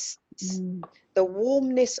warmness, the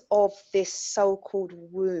warmness of this so-called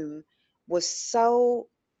womb was so,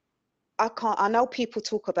 I know people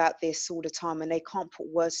talk about this all the time and they can't put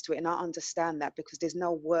words to it. And I understand that, because there's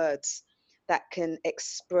no words that can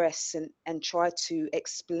express and try to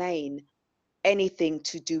explain anything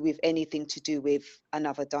to do with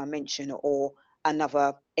another dimension or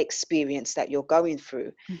another experience that you're going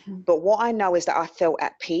through. But what I know is that I felt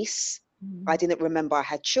at peace. I didn't remember I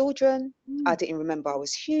had children. I didn't remember I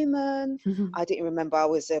was human. I didn't remember I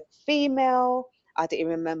was a female. I didn't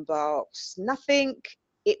remember nothing.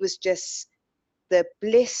 It was just the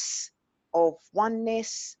bliss of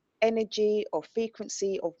oneness, energy or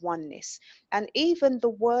frequency of oneness. And even the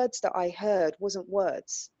words that I heard wasn't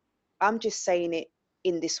words. I'm just saying it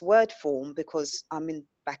in this word form because I'm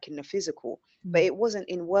back in the physical, but it wasn't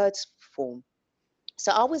in words form.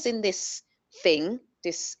 So I was in this thing,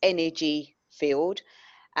 this energy field,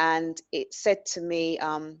 and it said to me,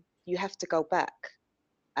 you have to go back.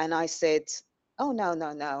 And I said, oh, no,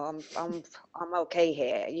 I'm okay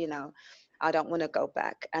here. I don't want to go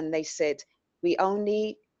back. And they said, you're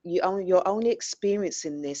only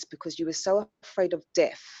experiencing this because you were so afraid of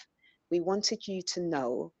death. We wanted you to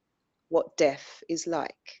know what death is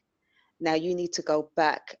like. Now you need to go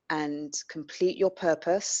back and complete your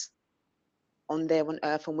purpose on there on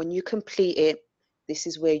earth. And when you complete it, this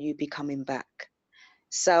is where you be coming back.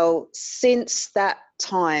 So since that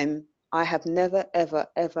time, I have never, ever,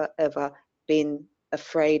 ever, ever been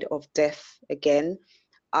afraid of death again.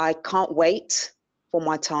 I can't wait for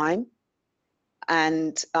my time.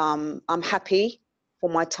 And I'm happy for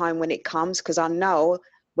my time when it comes, because I know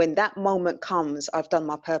when that moment comes, I've done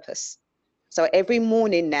my purpose. So every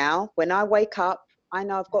morning now, when I wake up, I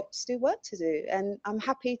know I've got still work to do, and I'm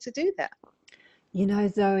happy to do that. You know,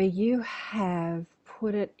 Zoe, you have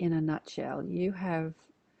put it in a nutshell. You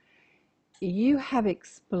have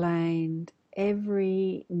explained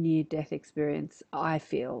every near-death experience, I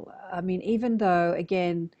feel. I mean, even though,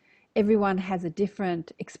 again, everyone has a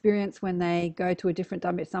different experience when they go to a different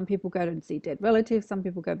dimension. Some people go to see dead relatives, some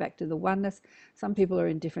people go back to the oneness, some people are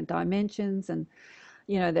in different dimensions, and,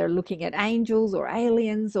 you know, they're looking at angels or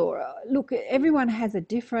aliens, or look, everyone has a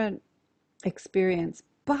different experience,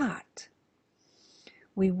 but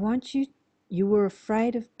we want you were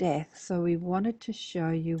afraid of death, so we wanted to show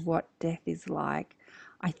you what death is like.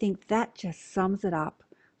 I think that just sums it up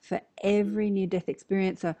for every near-death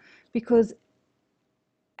experiencer, because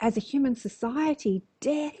as a human society,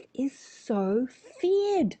 death is so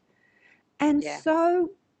feared. And Yeah.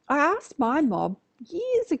 so I asked my mob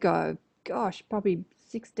years ago, gosh, probably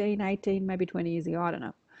 16, 18, maybe 20 years ago, I don't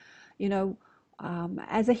know, you know,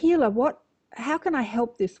 as a healer, how can I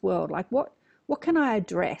help this world? Like, what can I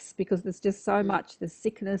address? Because there's just so much, there's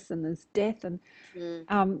sickness and there's death. And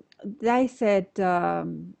they said, I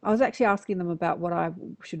was actually asking them about what I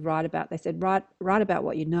should write about. They said, write about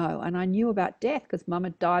what you know. And I knew about death because Mum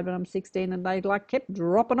had died when I'm 16, and they like kept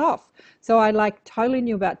dropping off. So I like totally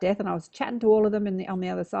knew about death, and I was chatting to all of them on the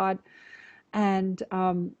other side. And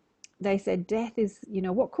they said, death is, you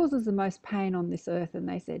know, what causes the most pain on this earth? And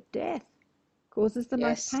they said, death causes the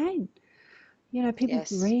most Yes. pain. You know, people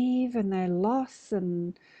Yes. grieve and they loss,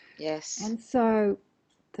 and Yes. so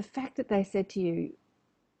the fact that they said to you,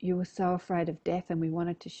 you were so afraid of death and we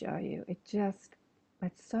wanted to show you, it's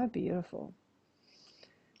so beautiful.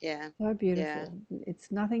 Yeah. So beautiful. It's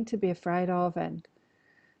nothing to be afraid of, and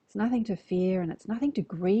it's nothing to fear, and it's nothing to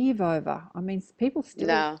grieve over. I mean, people still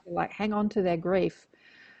No. like hang on to their grief.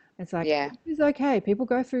 It's like, Yeah. it's okay. People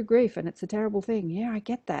go through grief and it's a terrible thing. Yeah, I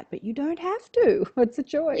get that, but you don't have to. It's a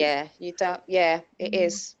choice. Yeah. You don't. Yeah. It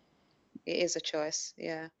is. It is a choice.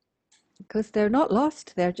 Yeah. Because they're not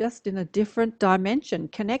lost. They're just in a different dimension.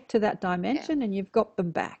 Connect to that Yeah. dimension and you've got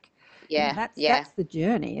them back. You know, Yeah. Yeah. that's the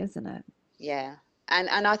journey, isn't it? Yeah.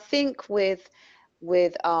 And I think with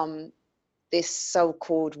this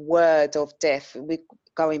so-called word of death, we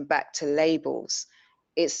going back to labels,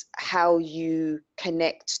 it's how you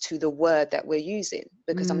connect to the word that we're using.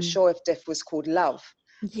 Because I'm sure if death was called love,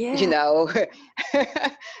 you Yeah. know,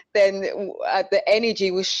 then the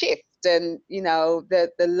energy will shift, and you know,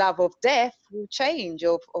 the love of death will change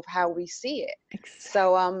of how we see it. Exactly.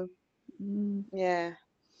 So yeah.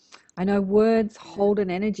 I know words hold an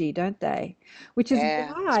energy, don't they? Which is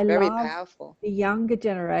Yeah, why it's I very love powerful. the younger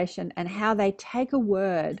generation and how they take a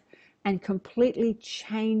word and completely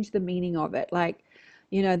change the meaning of it. Like,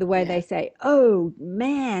 you know, the way they Yeah. say, oh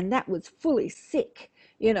man, that was fully sick,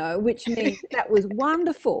 you know, which means that was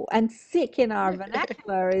wonderful. And sick in our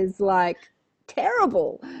vernacular is like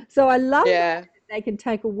terrible. So I love the way Yeah. that they can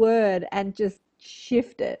take a word and just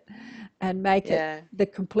shift it and make it Yeah. the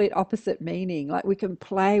complete opposite meaning. Like, we can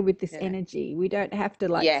play with this Yeah. energy. We don't have to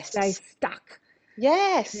like stay Yes. stuck.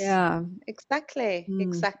 Yes. Yeah. Exactly.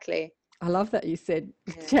 Exactly. I love that you said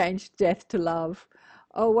Yeah. change death to love.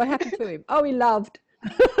 Oh, what happened to him? Oh, he loved.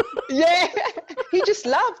 Yeah. He just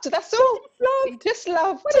loved. That's He all. just He loved. just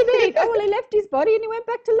loved. What do you mean? Oh, well, he left his body and he went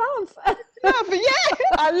back to love. Love. Yeah.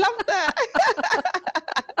 I love that.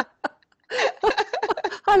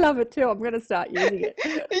 I love it too. I'm going to start using it.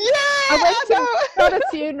 Yeah. I went I to know. not a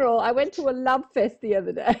funeral. I went to a love fest the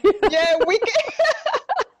other day. Yeah.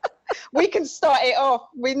 We can start it off.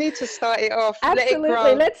 We need to start it off. Let it Absolutely.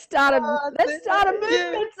 grow. Let's start a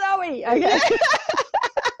Yeah. movement, Zoe. Okay. Yeah.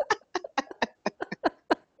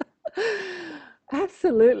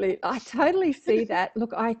 Absolutely. I totally see that.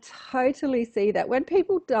 Look, I totally see that. When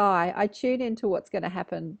people die, I tune into what's going to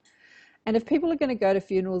happen. And if people are going to go to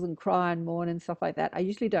funerals and cry and mourn and stuff like that, I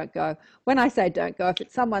usually don't go. When I say don't go, if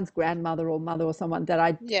it's someone's grandmother or mother or someone that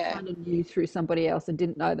I Yeah. kind of knew through somebody else and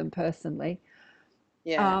didn't know them personally.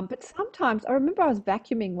 Yeah. But sometimes I remember I was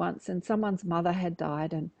vacuuming once and someone's mother had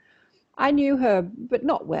died, and I knew her, but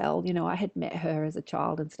not well. You know, I had met her as a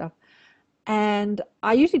child and stuff. And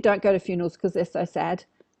I usually don't go to funerals because they're so sad.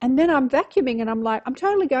 And then I'm vacuuming and I'm like, I'm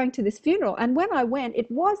totally going to this funeral. And when I went, it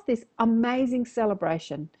was this amazing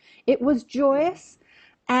celebration. It was joyous.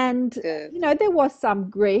 And, Good. you know, there was some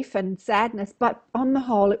grief and sadness, but on the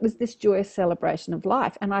whole, it was this joyous celebration of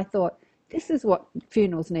life. And I thought, this is what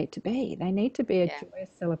funerals need to be. They need to be a Yeah. joyous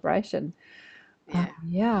celebration. Yeah.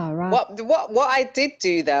 Yeah, right. What I did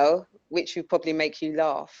do though, which would probably make you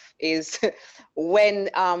laugh, is when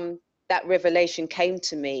that revelation came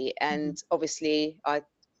to me, and obviously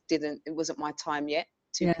it wasn't my time yet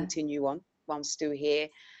to Yeah. continue on while I'm still here.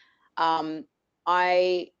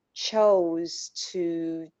 I chose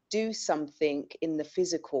to do something in the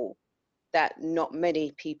physical that not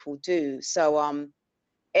many people do. So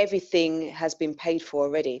everything has been paid for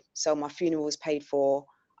already. So my funeral was paid for.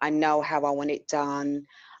 I know how I want it done.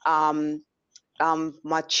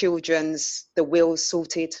 My children's, the will's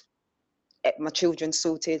sorted. My children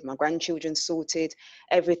sorted, my grandchildren sorted,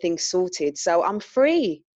 everything sorted. So I'm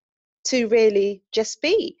free to really just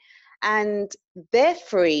be. And they're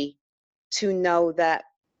free to know that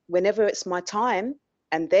whenever it's my time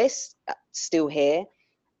and they're still here,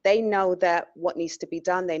 they know that what needs to be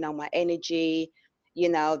done. They know my energy,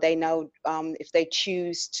 they know if they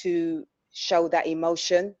choose to show that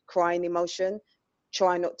emotion, crying emotion,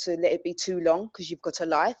 try not to let it be too long, because you've got a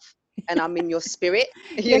life and I'm in your spirit,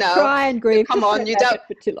 Yeah, cry and grieve. come Just on, don't you make don't, it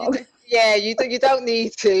for too long. you don't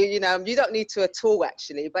need to, you don't need to at all,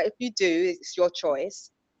 actually. But if you do, it's your choice.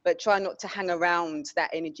 But try not to hang around that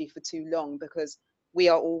energy for too long, because we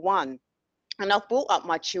are all one. And I've brought up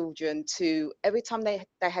my children to, every time they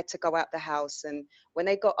had to go out the house, and when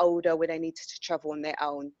they got older, when they needed to travel on their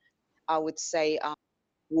own, I would say,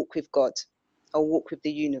 walk with God or walk with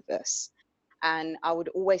the universe. And I would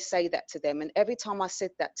always say that to them. And every time I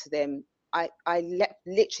said that to them, I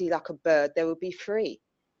literally, like a bird, they would be free.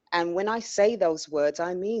 And when I say those words,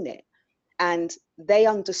 I mean it. And they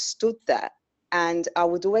understood that. And I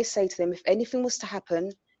would always say to them, if anything was to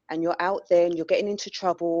happen and you're out there and you're getting into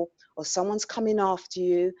trouble, or someone's coming after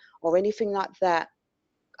you or anything like that,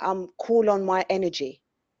 call on my energy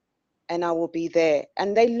and I will be there.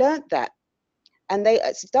 And they learned that. And they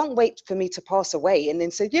don't wait for me to pass away and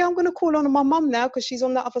then say, yeah, I'm going to call on my mum now because she's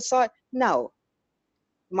on the other side. No,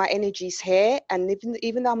 my energy's here. And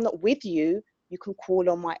even though I'm not with you, you can call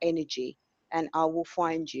on my energy and I will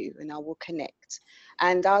find you and I will connect.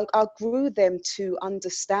 And I grew them to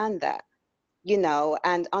understand that,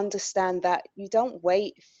 and understand that you don't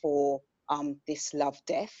wait for this love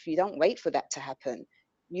death. You don't wait for that to happen.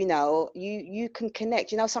 You can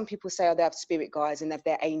connect. Some people say, oh, they have spirit guides and they have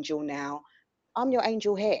their angel now. I'm your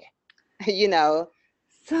angel here, you know.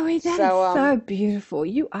 Zoe, that is So so beautiful.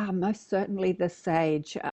 You are most certainly the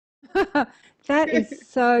sage. That is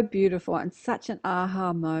so beautiful and such an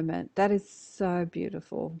aha moment. That is so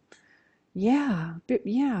beautiful. Yeah,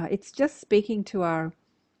 yeah, it's just speaking to our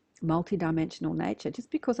multidimensional nature. Just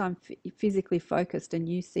because I'm physically focused and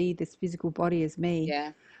you see this physical body as me,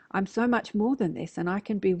 yeah, I'm so much more than this, and I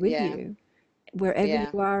can be with yeah, you wherever you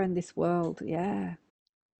yeah, are in this world. Yeah,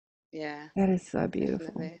 yeah, that is so beautiful.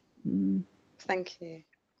 definitely. Mm. Thank you.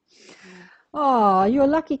 Yeah. Oh, you're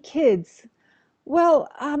lucky kids. Well,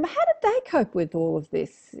 how did they cope with all of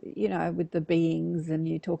this, with the beings and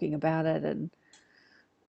you talking about it and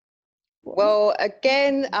what? Well,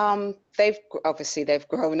 again, they've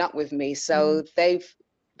grown up with me, Mm. so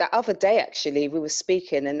that other day actually we were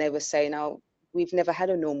speaking and they were saying, "Oh, we've never had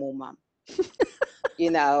a normal mum,"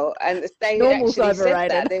 and they Normal's actually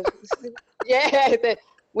said overrated. that. Yeah,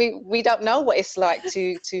 we don't know what it's like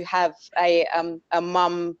to have a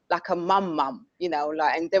mum, like a mum,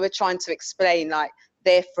 like, and they were trying to explain like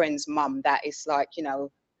their friend's mum, that it's like,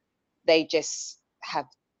 they just have,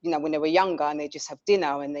 when they were younger and they just have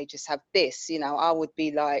dinner and they just have this, I would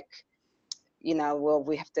be like, well,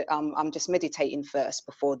 we have to, I'm just meditating first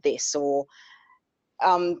before this. Or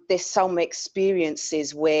there's some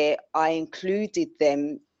experiences where I included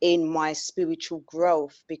them in my spiritual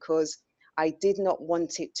growth because I did not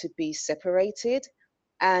want it to be separated.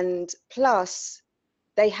 And plus,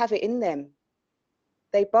 they have it in them.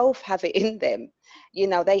 They both have it in them.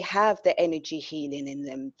 They have the energy healing in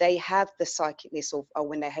them. They have the psychicness of, oh,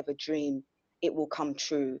 when they have a dream, it will come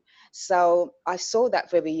true. So I saw that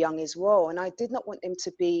very young as well. And I did not want them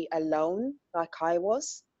to be alone like I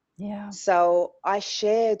was. Yeah. So I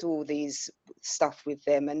shared all these stuff with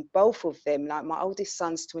them, and both of them, like my oldest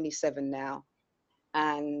son's 27 now,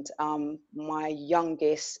 and my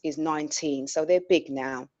youngest is 19. So they're big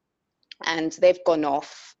now, and they've gone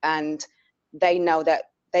off, and they know that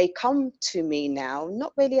they come to me now,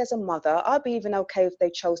 not really as a mother. I'd be even okay if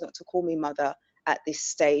they chose not to call me mother at this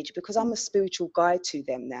stage, because I'm a spiritual guide to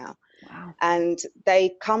them now. Wow. And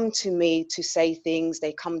they come to me to say things.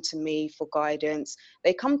 They come to me for guidance.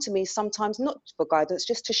 They come to me sometimes not for guidance,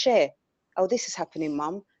 just to share. Oh, this is happening,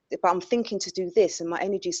 mum, but I'm thinking to do this and my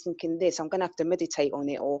energy's thinking this. I'm going to have to meditate on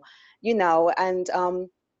it, or, and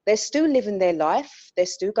they're still living their life. They're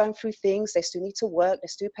still going through things. They still need to work. They're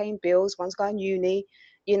still paying bills. One's going uni,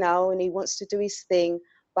 and he wants to do his thing,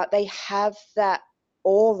 but they have that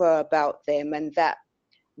aura about them and that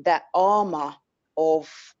that armor of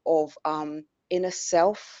inner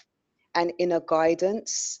self and inner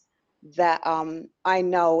guidance that I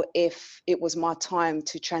know if it was my time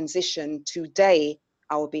to transition today,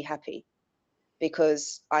 I would be happy,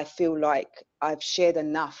 because I feel like I've shared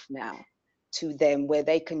enough now to them where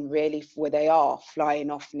they can really, where they are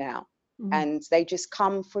flying off now. And they just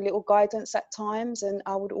come for little guidance at times, and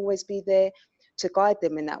I would always be there to guide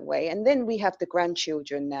them in that way. And then we have the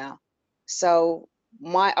grandchildren now. So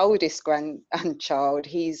my oldest grandchild,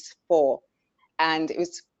 he's 4, and it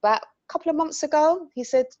was about a couple of months ago, he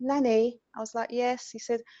said, Nanny, I was like, yes. He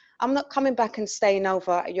said, I'm not coming back and staying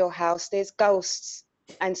over at your house. There's ghosts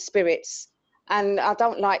and spirits, and I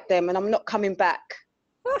don't like them, and I'm not coming back.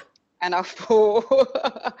 And I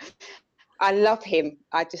thought, I love him.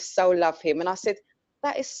 I just so love him. And I said,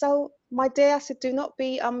 that is so, my dear, I said, do not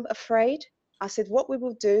be afraid. I said, what we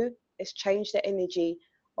will do is change the energy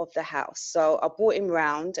of the house. So I brought him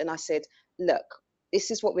round and I said, look, this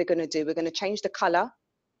is what we're going to do. We're going to change the color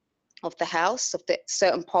of the house, of the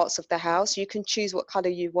certain parts of the house. You can choose what color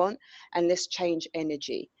you want, and let's change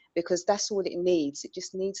energy, because that's all it needs. It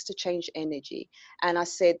just needs to change energy. And I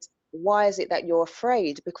said, why is it that you're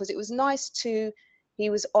afraid? Because it was nice to, he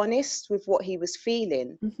was honest with what he was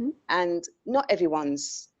feeling. And not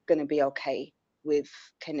everyone's going to be okay with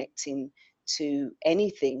connecting to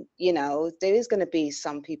anything. You know, there is going to be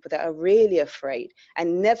some people that are really afraid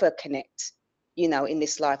and never connect, you know, in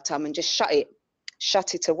this lifetime, and just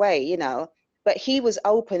shut it away, you know. But he was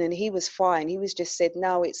open and he was fine. He was just said,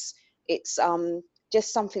 no, it's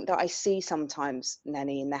just something that I see sometimes,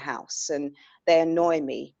 Nanny, in the house, and they annoy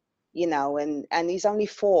me, you know. And he's only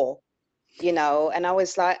 4, you know. And I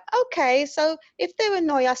was like, okay, so if they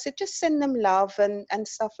annoy, I said, just send them love and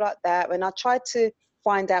stuff like that. And I tried to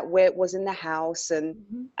find out where it was in the house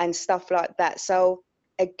and stuff like that. So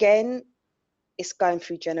again, it's going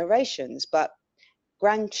through generations, but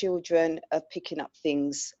grandchildren are picking up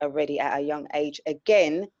things already at a young age.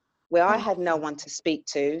 Again, where I had no one to speak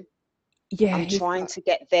to, I'm trying to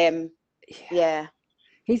get them. Yeah.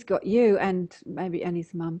 He's got you, and maybe and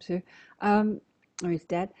his mum too, or his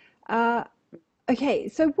dad. Okay,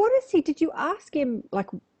 so what is he? Did you ask him, like,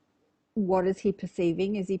 what is he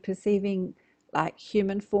perceiving? Is he perceiving like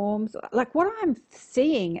human forms? Like, what I'm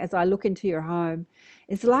seeing as I look into your home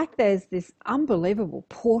is like there's this unbelievable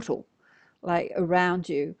portal like around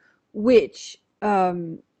you, which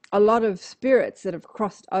a lot of spirits that have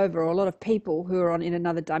crossed over, or a lot of people who are in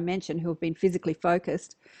another dimension who have been physically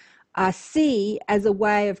focused, see as a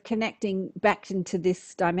way of connecting back into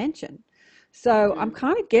this dimension. So I'm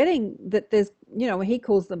kind of getting that there's, you know, he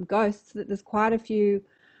calls them ghosts, that there's quite a few,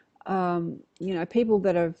 you know, people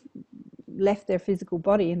that have left their physical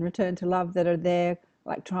body and returned to love, that are there,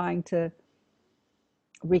 like trying to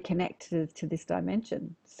reconnect to this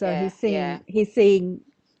dimension. So he's seeing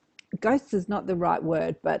ghosts is not the right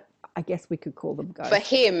word, but I guess we could call them ghosts.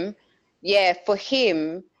 For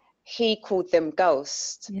him, he called them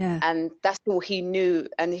ghosts. Yeah. And that's all he knew.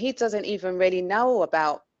 And he doesn't even really know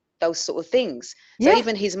about those sort of things. So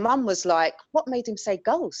even his mum was like, what made him say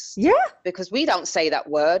ghost? Yeah. Because we don't say that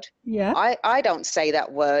word. Yeah. I don't say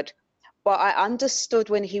that word. But I understood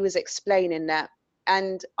when he was explaining that.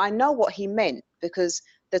 And I know what he meant, because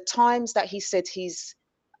the times that he said he's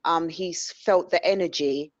felt the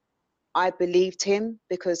energy, I believed him,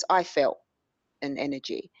 because I felt an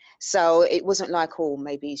energy. So it wasn't like, oh,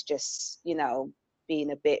 maybe he's just, you know,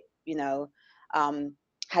 being a bit, you know,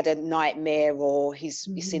 had a nightmare, or he's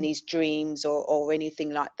in his dreams, or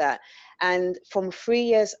anything like that. And from 3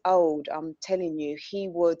 years old, I'm telling you, he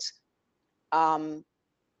would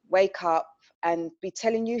wake up and be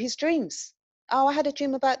telling you his dreams. Oh, I had a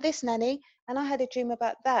dream about this, Nanny, and I had a dream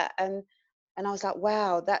about that. And I was like,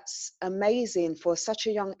 wow, that's amazing for such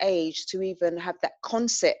a young age to even have that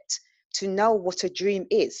concept, to know what a dream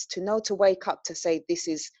is, to know, to wake up to say, this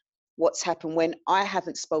is what's happened, when I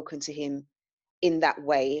haven't spoken to him in that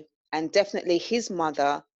way. And definitely his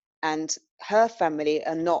mother and her family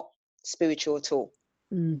are not spiritual at all.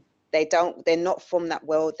 They're not from that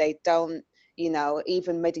world. They don't, you know,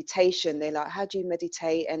 even meditation, they're like, how do you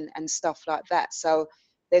meditate and stuff like that. So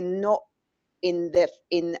they're not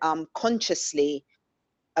consciously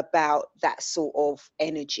about that sort of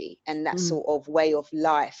energy and that sort of way of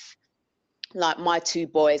life, like my 2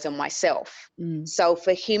 boys and myself. So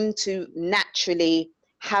for him to naturally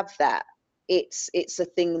have that, it's a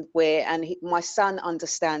thing where, and my son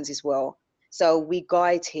understands as well, so we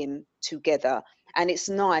guide him together. And it's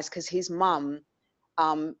nice because his mum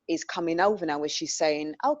is coming over now, where she's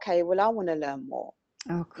saying, okay, well, I want to learn more.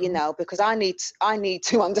 Oh, cool. You know, because I need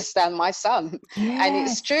to understand my son. And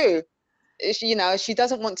it's true. you know, she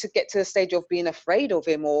doesn't want to get to the stage of being afraid of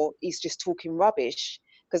him or he's just talking rubbish.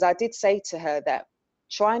 Because I did say to her that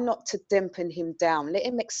try not to dampen him down. Let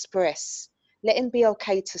him express. Let him be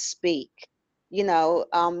okay to speak. You know,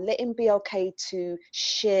 let him be okay to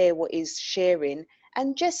share what he's sharing,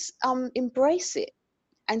 and just embrace it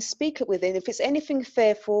and speak it with him. If it's anything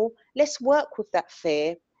fearful, let's work with that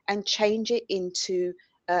fear and change it into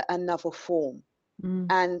another form.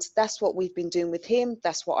 And that's what we've been doing with him.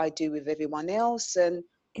 That's what I do with everyone else. And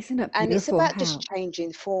Isn't it it's beautiful about just how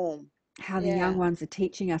changing form. the young Yeah. ones are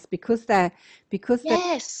teaching us, because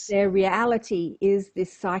Yes. their reality is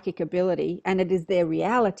this psychic ability, and it is their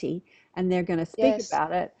reality, and they're going to speak Yes.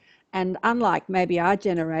 about it. And unlike maybe our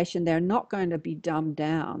generation, they're not going to be dumbed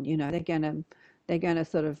down. You know, they're going to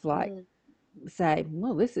sort of like Mm, say,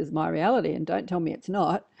 well, this is my reality, and don't tell me it's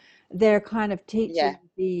not. They're kind of yeah. teaching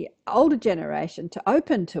the older generation to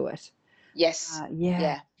open to it. Yes. Yeah.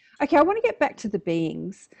 Yeah. Okay, I want to get back to the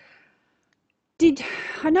beings. Did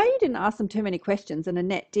I know you didn't ask them too many questions, and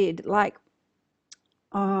Annette did. Like,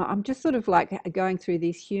 I'm just sort of like going through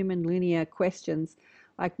these human linear questions.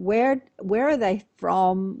 Like, where are they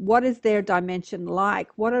from? What is their dimension like?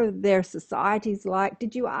 What are their societies like?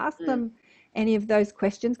 Did you ask Mm, them any of those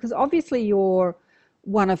questions? Because obviously you're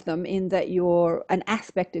one of them, in that you're an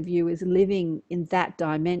aspect of you is living in that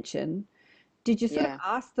dimension. Did you sort of yeah.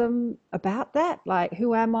 ask them about that? Like,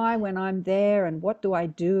 who am I when I'm there, and what do I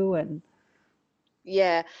do? And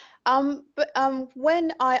Yeah. But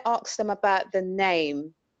when I asked them about the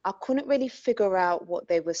name, I couldn't really figure out what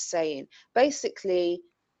they were saying. Basically,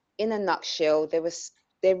 in a nutshell,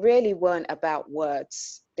 they really weren't about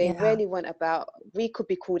words. They yeah. really weren't about, we could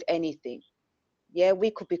be called anything. Yeah,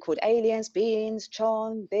 we could be called aliens, beings,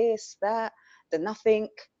 charm, this, that, the nothing,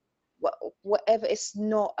 whatever. It's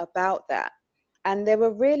not about that. And they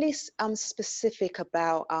were really specific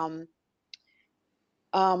about um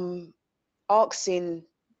asking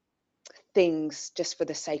things just for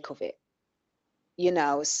the sake of it, you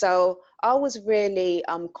know. So I was really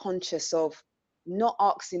conscious of not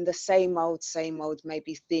asking the same old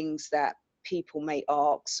maybe things that people may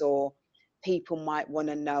ask or people might want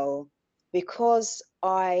to know, because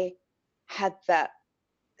I had that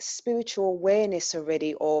spiritual awareness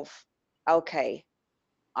already of, okay,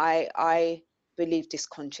 I believe this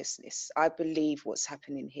consciousness, I believe what's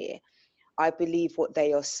happening here, I believe what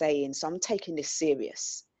they are saying, so I'm taking this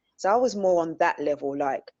serious. So I was more on that level,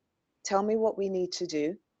 like, tell me what we need to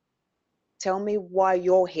do, tell me why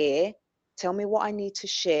you're here, tell me what I need to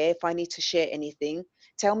share, if I need to share anything,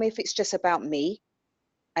 tell me if it's just about me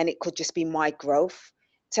and it could just be my growth,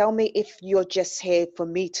 tell me if you're just here for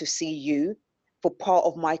me to see you, for part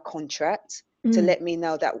of my contract, to Mm, let me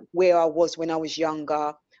know that where I was when I was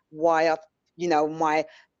younger, why I've, you know, my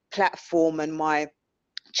platform and my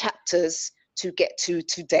chapters to get to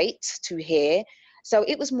date to here. So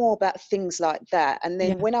it was more about things like that. And then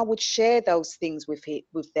yeah. when I would share those things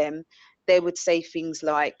with them, they would say things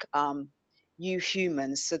like, you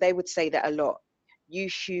humans, so they would say that a lot, you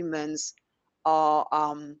humans are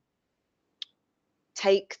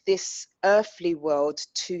take this earthly world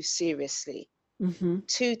too seriously, Mm-hmm.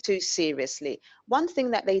 too seriously. One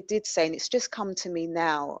thing that they did say, and it's just come to me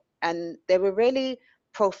now, and they were really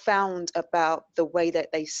profound about the way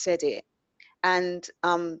that they said it. And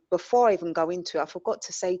before I even go into it, I forgot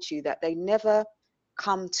to say to you that they never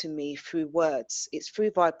come to me through words. It's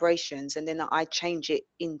through vibrations, and then I change it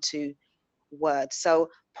into words. So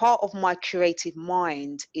part of my creative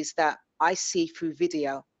mind is that I see through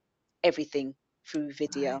video, everything through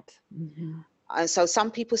video. Right. Mm-hmm. And so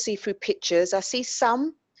some people see through pictures. I see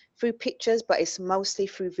some through pictures, but it's mostly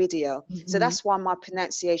through video. So Mm-hmm. that's why my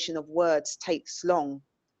pronunciation of words takes long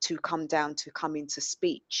to come down, to come into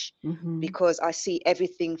speech, Mm-hmm. because I see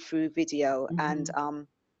everything through video. And Mm-hmm.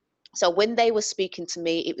 so when they were speaking to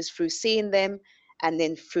me, it was through seeing them, and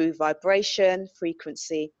then through vibration,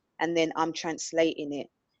 frequency, and then I'm translating it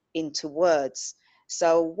into words.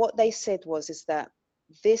 So what they said is that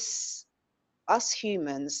this, us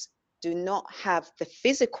humans do not have the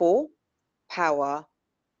physical power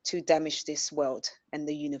to damage this world and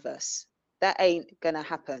the universe. That ain't gonna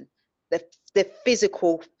happen. The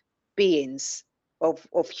physical beings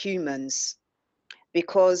of humans,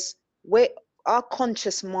 because we're, our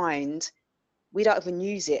conscious mind, we don't even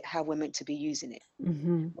use it how we're meant to be using it.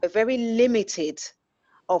 Mm-hmm. We're very limited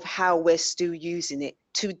of how we're still using it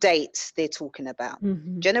to date. They're talking about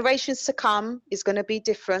Mm-hmm. generations to come is going to be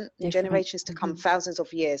different, and Different. generations to come, Mm-hmm. thousands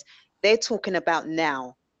of years. They're talking about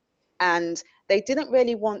now. And they didn't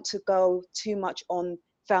really want to go too much on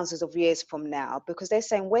thousands of years from now, because they're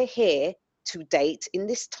saying we're here to date in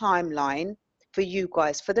this timeline for you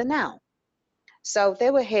guys, for the now. So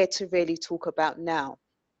they were here to really talk about now.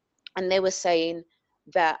 And they were saying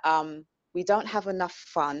that we don't have enough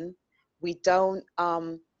fun. We don't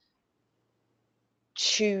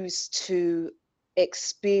choose to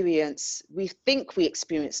experience, we think we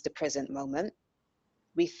experience the present moment.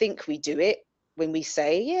 We think we do it when we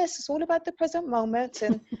say, yes, it's all about the present moment.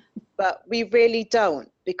 But we really don't,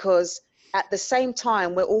 because at the same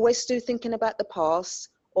time, we're always still thinking about the past,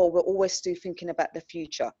 or we're always still thinking about the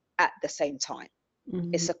future at the same time.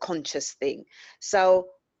 It's a conscious thing. So,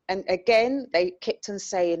 and again, they kept on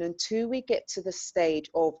saying, until we get to the stage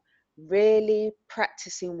of really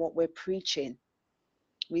practicing what we're preaching,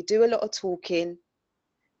 we do a lot of talking,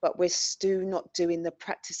 but we're still not doing the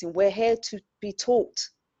practicing. We're here to be taught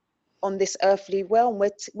on this earthly realm.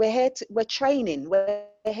 We're here to, we're training. We're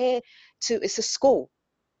here to, it's a school,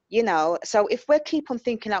 you know. So if we keep on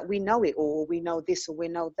thinking that we know it all, we know this or we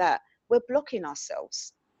know that, we're blocking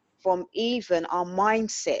ourselves from even our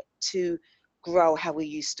mindset to grow how we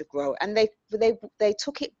used to grow. And they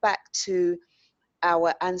took it back to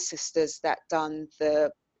our ancestors that done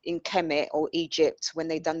the, in Kemet or Egypt, when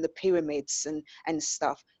they done the pyramids and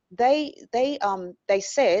stuff. They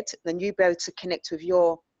said, and you be able to connect with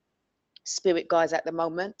your spirit guides at the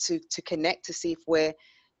moment to connect to see if we're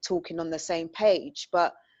talking on the same page.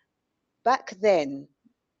 But back then,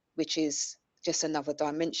 which is just another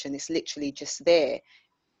dimension, it's literally just there,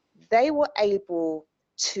 they were able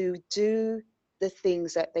to do the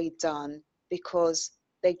things that they done because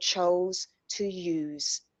they chose to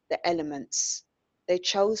use the elements. They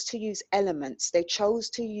chose to use elements. They chose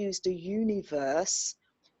to use the universe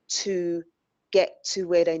to get to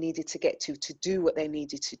where they needed to get to do what they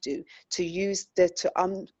needed to do, to use to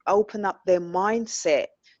open up their mindset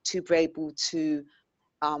to be able to,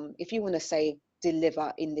 if you want to say,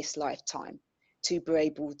 deliver in this lifetime, to be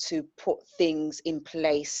able to put things in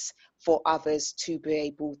place for others to be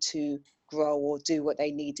able to grow or do what they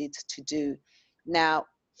needed to do. Now,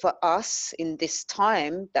 for us in this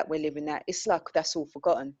time that we're living at, it's like that's all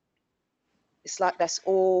forgotten. It's like that's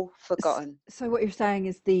all forgotten. So what you're saying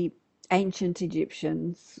is the ancient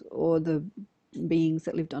Egyptians, or the beings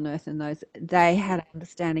that lived on Earth, and those, they had an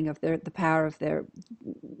understanding of the power of their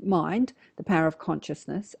mind, the power of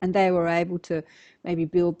consciousness, and they were able to maybe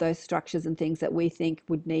build those structures and things that we think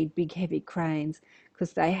would need big heavy cranes,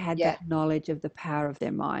 because they had Yeah, that knowledge of the power of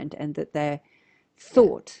their mind, and that their yeah,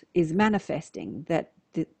 thought is manifesting, that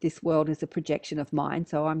this world is a projection of mind,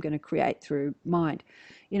 so I'm going to create through mind.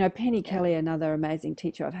 You know, Penny yeah, Kelly, another amazing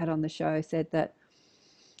teacher I've had on the show, said that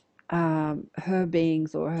her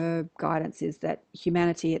beings, or her guidance, is that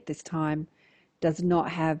humanity at this time does not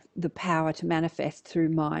have the power to manifest through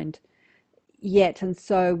mind yet. And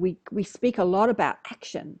so we speak a lot about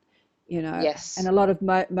action, you know, and yes, a lot of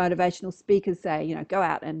motivational speakers say, you know, go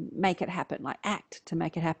out and make it happen, like act to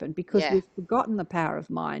make it happen, because yeah, we've forgotten the power of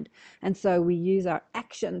mind. And so we use our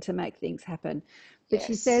action to make things happen. But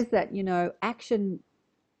she yes, says that, you know, action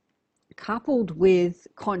coupled with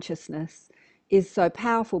consciousness is so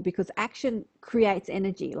powerful, because action creates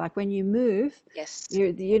energy. Like when you move, yes,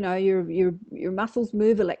 you know, your muscles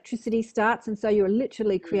move, electricity starts, and so you're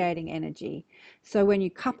literally mm, creating energy. So when you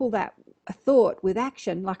couple that, a thought, with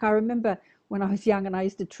action, like I remember when I was young and I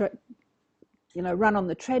used to run on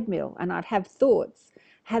the treadmill, and I'd have thoughts,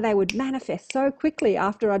 how they would manifest so quickly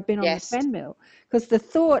after I'd been on the yes, treadmill, because the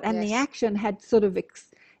thought and the yes, action had sort of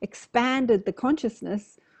expanded the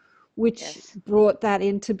consciousness, which yes. brought that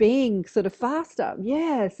into being sort of faster.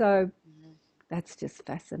 Yeah, so Mhm. that's just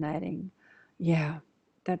fascinating. Yeah,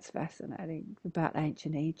 that's fascinating about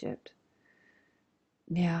ancient Egypt.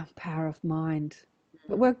 Yeah, power of mind.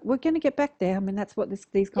 But we're going to get back there. I mean, that's what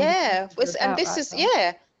these Yeah, conversations are and about, this right, is, Tom?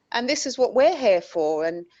 yeah, and this is what we're here for,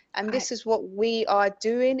 and Right. this is what we are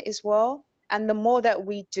doing as well. And the more that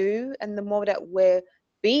we do, and the more that we're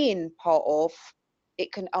being part of,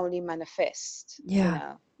 it can only manifest, you Yeah,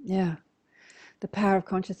 know. yeah. The power of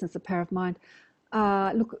consciousness, the power of mind.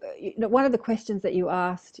 Look, you know, one of the questions that you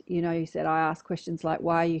asked, you know, you said, I ask questions like,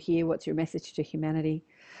 why are you here? What's your message to humanity?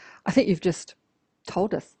 I think you've just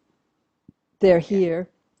told us. They're Yeah, here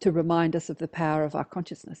to remind us of the power of our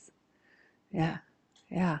consciousness. yeah, Yeah,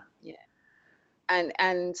 yeah, yeah.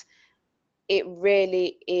 And it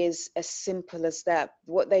really is as simple as that.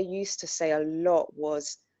 What they used to say a lot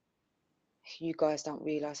was, you guys don't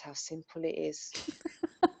realize how simple it is.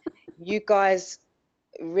 You guys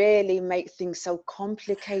really make things so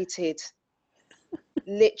complicated,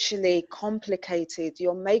 literally complicated.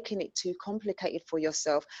 You're making it too complicated for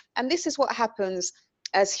yourself. And this is what happens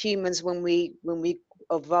as humans when we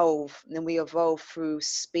evolve, and we evolve through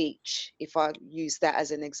speech, if I use that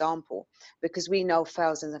as an example, because we know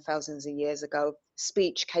thousands and thousands of years ago,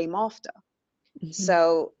 speech came after.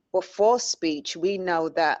 So before speech, we know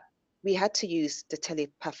that we had to use the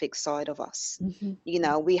telepathic side of us. You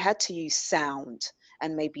know, we had to use sound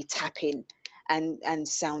and maybe tapping and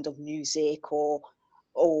sound of music or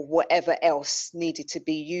whatever else needed to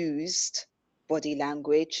be used, body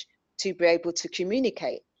language, to be able to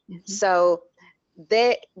communicate. So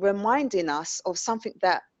they're reminding us of something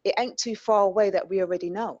that it ain't too far away that we already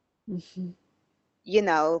know. You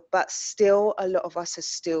know, but still a lot of us are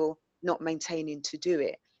still not maintaining to do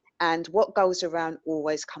it. And what goes around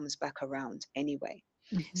always comes back around anyway.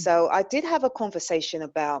 So I did have a conversation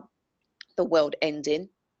about the world ending.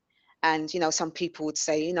 And, you know, some people would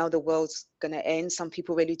say, you know, the world's going to end. Some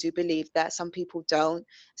people really do believe that. Some people don't.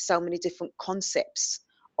 So many different concepts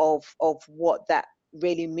of what that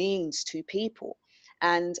really means to people.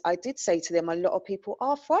 And I did say to them, a lot of people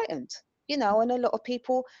are frightened, you know, and a lot of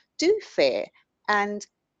people do fear. And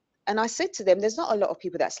I said to them, there's not a lot of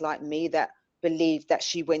people that's like me that believe that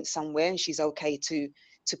she went somewhere and she's okay to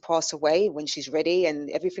pass away when she's ready and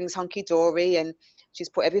everything's hunky-dory and she's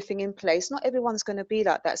put everything in place. Not everyone's going to be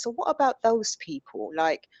like that. So what about those people?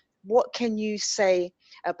 Like, what can you say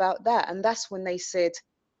about that? And that's when they said,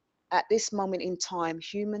 at this moment in time,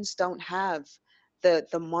 humans don't have the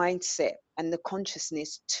mindset and the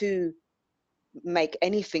consciousness to make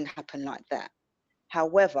anything happen like that.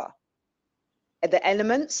 However, the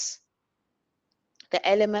elements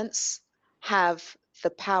have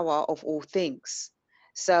the power of all things.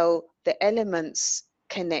 So the elements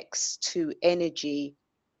connects to energy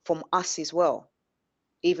from us as well,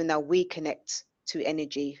 even though we connect to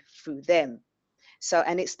energy through them. So,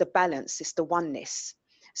 and it's the balance, it's the oneness.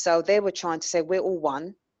 So they were trying to say we're all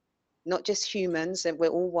one, not just humans, and we're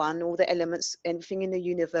all one, all the elements, everything in the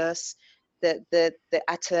universe, the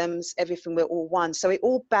atoms, everything, we're all one. So it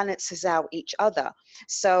all balances out each other.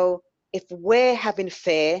 So if we're having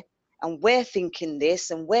fear and we're thinking this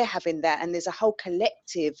and we're having that, and there's a whole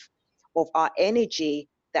collective of our energy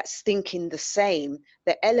that's thinking the same,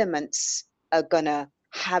 the elements are gonna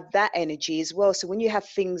have that energy as well. So when you have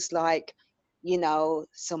things like, you know,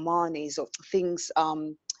 tsunamis or things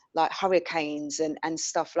like hurricanes and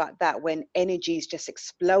stuff like that, when energy's just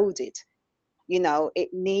exploded, you know, it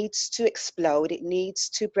needs to explode, it needs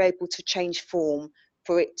to be able to change form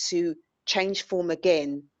for it to change form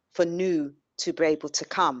again, for new to be able to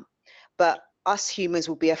come. But us humans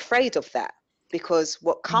will be afraid of that, because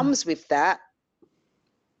what comes with that,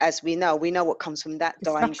 as we know what comes from that.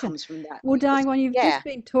 Dying comes from that. Well, Diane, when you've just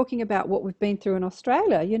been talking about what we've been through in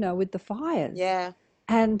Australia, you know, with the fires. Yeah.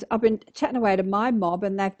 And I've been chatting away to my mob,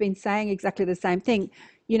 and they've been saying exactly the same thing.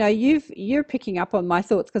 You know, you're picking up on my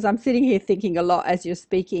thoughts, because I'm sitting here thinking a lot as you're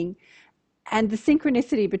speaking. And the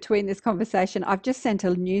synchronicity between this conversation, I've just sent a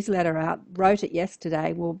newsletter out, wrote it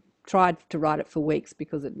yesterday. Well, tried to write it for weeks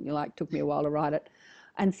because it took me a while to write it,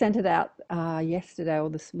 and sent it out yesterday or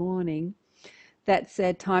this morning, that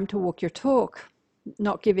said, time to walk your talk.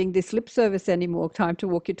 Not giving this lip service anymore, time to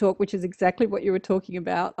walk your talk, which is exactly what you were talking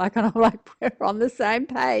about. I kind of like, we're on the same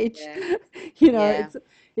page. Yeah. You know,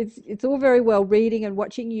 it's all very well reading and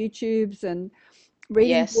watching YouTubes and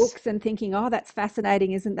reading books and thinking, oh, that's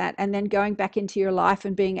fascinating, isn't that? And then going back into your life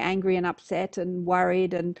and being angry and upset and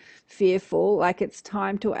worried and fearful. Like, it's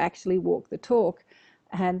time to actually walk the talk.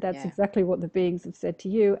 And that's exactly what the beings have said to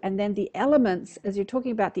you. And then the elements, as you're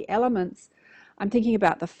talking about the elements, I'm thinking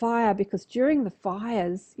about the fire, because during the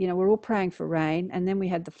fires, you know, we're all praying for rain, and then we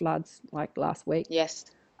had the floods like last week. Yes.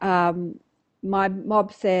 My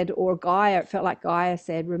mob said, or Gaia, it felt like Gaia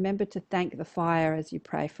said, remember to thank the fire as you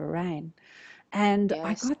pray for rain. And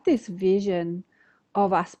I got this vision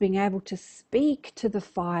of us being able to speak to the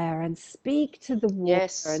fire and speak to the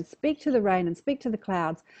water and speak to the rain and speak to the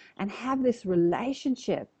clouds and have this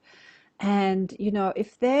relationship. And, you know,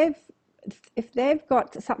 if they've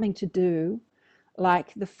got something to do,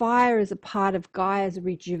 like the fire is a part of Gaia's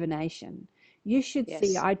rejuvenation. You should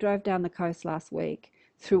see, I drove down the coast last week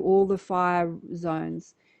through all the fire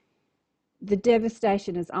zones. The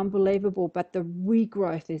devastation is unbelievable, but the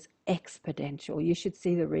regrowth is exponential. You should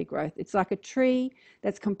see the regrowth. It's like a tree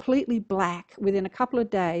that's completely black within a couple of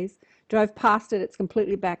days. Drove past it, it's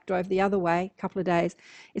completely black. Drove the other way, a couple of days.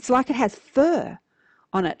 It's like it has fur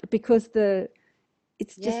on it, because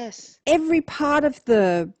it's just every part of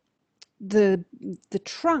the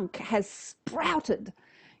trunk has sprouted,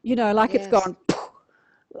 you know, like it's gone.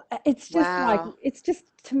 It's just like, it's just,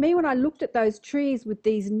 to me, when I looked at those trees with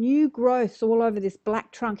these new growths all over this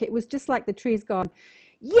black trunk, it was just like the tree's gone,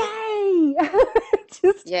 yay!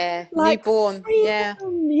 Just Yeah, like newborn. Yeah,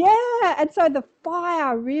 freedom. Yeah. And so the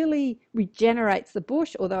fire really regenerates the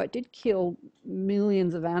bush, although it did kill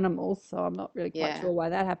millions of animals. So I'm not really quite yeah, sure why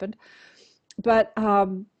that happened. But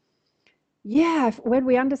yeah, when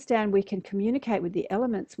we understand we can communicate with the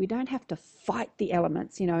elements, we don't have to fight the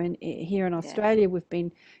elements. You know, here in yeah. Australia, we've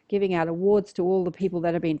been giving out awards to all the people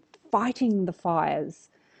that have been fighting the fires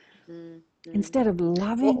Mm, mm. instead of Well,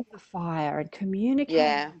 loving the fire and communicating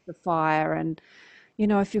yeah, with the fire. And, you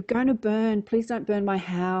know, if you're going to burn, please don't burn my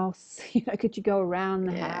house. You know, could you go around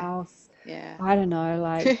the yeah, house? yeah. I don't know.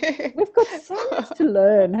 Like, we've got so much to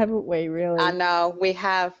learn, haven't we, I really? know we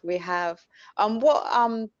have.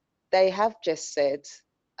 What they have just said,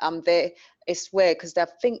 they it's weird because I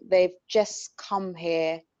think they've just come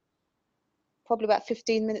here probably about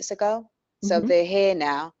 15 minutes ago. So Hmm. they're here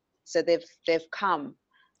now. So they've come,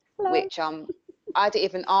 Hello. which I didn't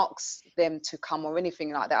even ask them to come or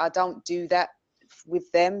anything like that. I don't do that with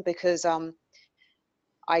them because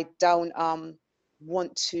I don't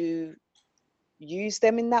want to use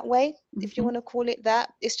them in that way, if you Hmm. want to call it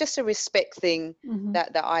that. It's just a respect thing Hmm.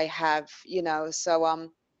 that I have, you know. So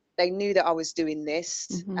they knew that I was doing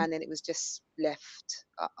this, Hmm. and then it was just left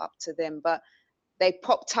up to them. But they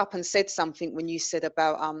popped up and said something when you said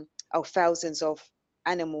about oh, thousands of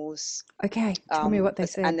animals, Okay, tell me what they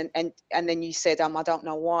and said. then you said I don't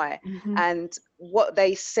know why. Hmm. And what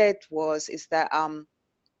they said is that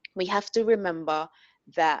we have to remember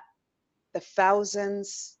that the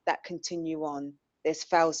thousands that continue on, there's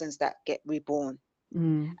thousands that get reborn.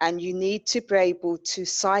 Mm. And you need to be able to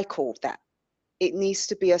cycle that. It needs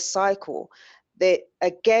to be a cycle. That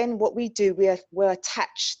again, what we do, we're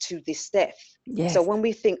attached to this death. So Yes. when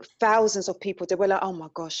we think thousands of people, we're like, oh my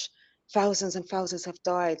gosh, thousands and thousands have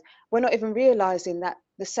died. We're not even realizing that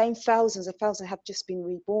the same thousands and thousands have just been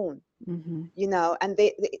reborn, Hmm. you know, and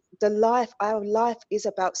our life is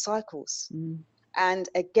about cycles. Mm. And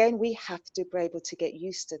again, we have to be able to get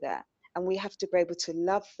used to that. And we have to be able to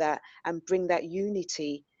love that and bring that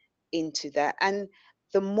unity into that. And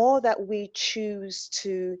the more that we choose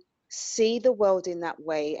to see the world in that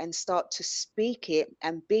way and start to speak it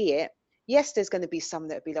and be it, yes, there's going to be some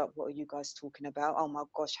that will be like, what are you guys talking about? Oh my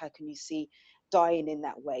gosh, how can you see dying in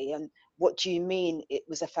that way? And what do you mean it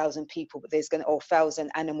was 1,000 people, but there's going to, or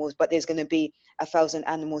 1,000 animals, but there's going to be 1,000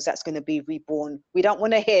 animals that's going to be reborn? We don't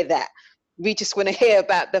want to hear that. We just want to hear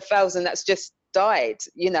about the 1,000 that's just died,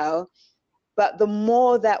 you know. But the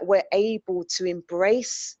more that we're able to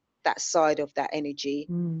embrace that side of that energy,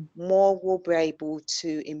 Mm. more we'll be able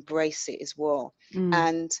to embrace it as well. Mm.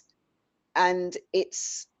 And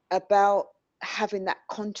it's about having that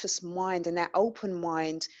conscious mind and that open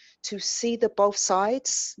mind to see the both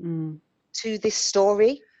sides Mm. to this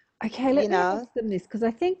story, Okay, you let me know. ask them this because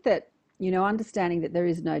I think that, you know, understanding that there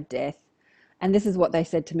is no death, and this is what they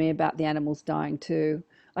said to me about the animals dying too.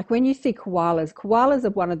 Like when you see koalas, koalas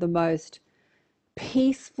are one of the most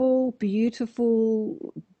peaceful,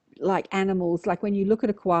 beautiful, like animals. Like when you look at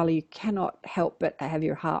a koala, you cannot help but have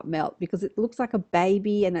your heart melt because it looks like a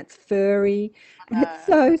baby and it's furry and it's uh,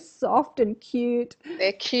 so soft and cute.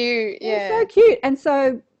 they're cute, They're so yeah. cute. And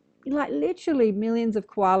so, like, literally millions of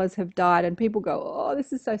koalas have died, and people go, oh,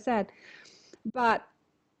 this is so sad. But,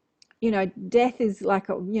 you know, death is like,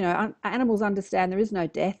 you know, animals understand there is no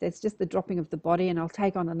death. It's just the dropping of the body, and I'll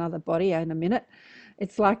take on another body in a minute.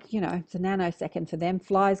 It's like, you know, it's a nanosecond for them.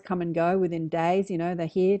 Flies come and go within days. You know, they're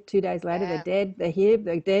here. 2 days later, they're Yeah, dead. They're here.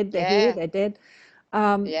 They're dead. They're here. yeah, They're dead.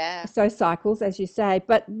 Um, yeah, so cycles, as you say.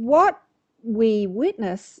 But what we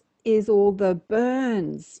witness is all the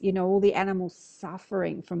burns, you know, all the animals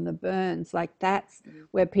suffering from the burns. Like that's mm,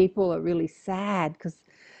 where people are really sad because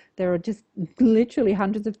there are just literally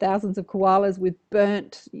hundreds of thousands of koalas with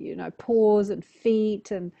burnt, you know, paws and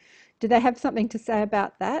feet. And do they have something to say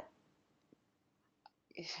about that?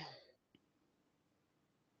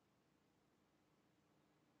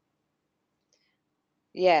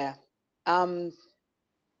 yeah. um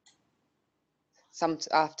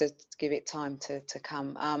I have to give it time to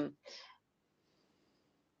come.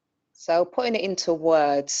 So putting it into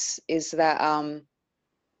words is that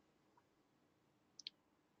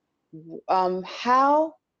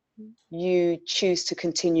how you choose to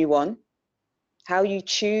continue on, how you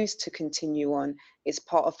choose to continue on is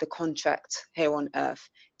part of the contract here on earth.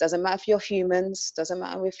 Doesn't matter if you're humans, doesn't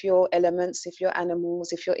matter if you're elements, if you're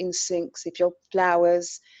animals, if you're insects, if you're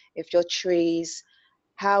flowers, if you're trees.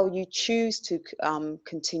 How you choose to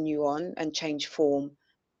continue on and change form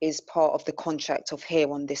is part of the contract of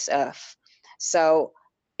here on this earth. So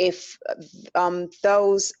if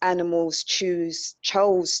those animals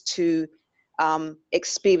chose to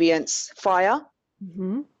experience fire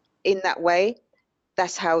Hmm. in that way,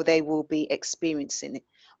 that's how they will be experiencing it.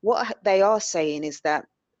 What they are saying is that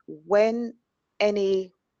when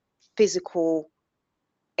any physical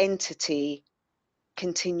entity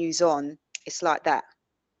continues on, it's like that.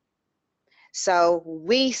 So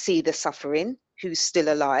we see the suffering, who's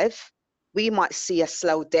still alive. We might see a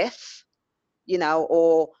slow death, you know,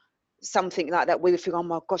 or something like that. We would think, oh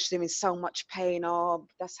my gosh, they're in so much pain. Oh,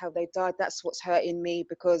 that's how they died. That's what's hurting me,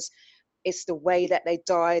 because it's the way that they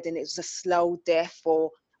died and it was a slow death, or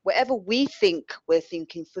whatever we think we're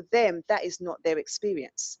thinking. For them, that is not their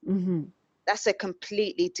experience. Mm-hmm. That's a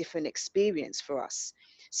completely different experience for us.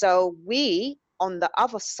 So we, on the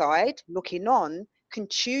other side, looking on, can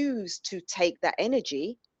choose to take that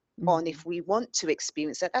energy on if we want to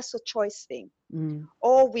experience that. That's a choice thing.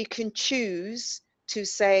 Or we can choose to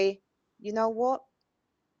say, you know what,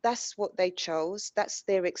 that's what they chose, that's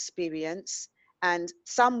their experience, and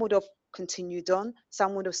some would have continued on,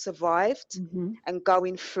 some would have survived and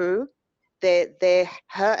going through their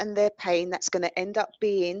hurt and their pain. That's going to end up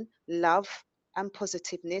being love and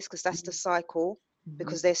positiveness, because that's the cycle,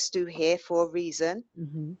 because they're still here for a reason.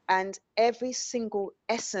 And every single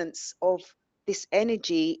essence of this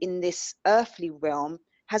energy in this earthly realm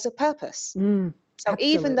has a purpose. So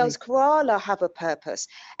even those koala have a purpose.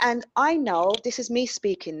 And I know, this is me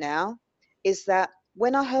speaking now, is that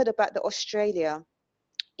when I heard about the Australia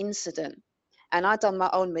incident, and I done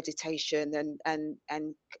my own meditation and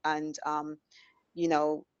you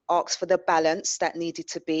know, asked for the balance that needed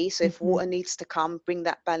to be. So if water needs to come, bring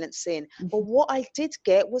that balance in. But what I did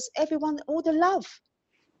get was everyone, all the love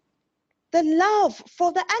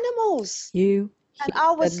for the animals. You And hit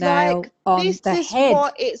I the was nail like, on this the is head.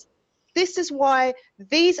 what it's, this is why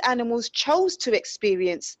these animals chose to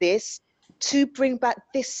experience this, to bring back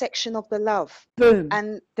this section of the love. Boom.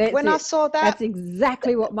 And That's when I it. saw that, That's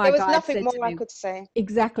exactly what my there was guide nothing said more to I me. could say.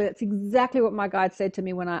 Exactly. That's exactly what my guide said to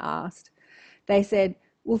me when I asked. They said,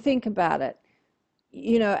 well, think about it.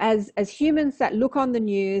 You know, as humans that look on the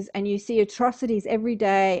news and you see atrocities every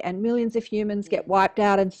day and millions of humans get wiped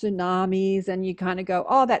out in tsunamis, and you kind of go,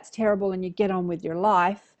 oh, that's terrible, and you get on with your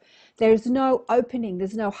life. There's no opening.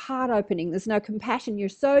 There's no heart opening. There's no compassion. You're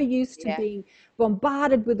so used to being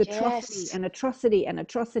bombarded with atrocity Yes. and atrocity and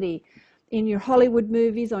atrocity in your Hollywood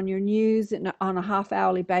movies, on your news, and on a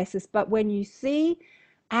half-hourly basis. But when you see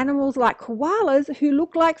animals like koalas who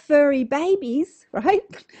look like furry babies, right?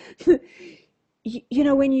 You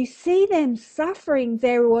know, when you see them suffering,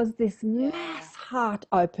 there was this mass heart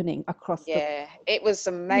opening across the world. It was This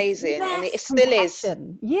amazing, and mass it still is.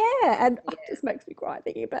 compassion. Yeah, and it just makes me cry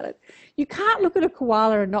thinking about it. You can't look at a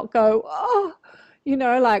koala and not go, oh, you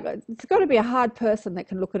know, like it's got to be a hard person that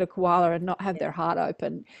can look at a koala and not have their heart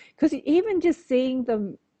open. Because even just seeing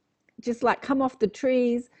them just like come off the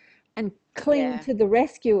trees and cling to the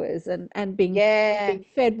rescuers and being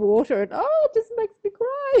fed water, and oh, it just makes me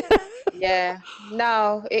cry.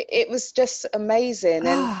 No, it was just amazing.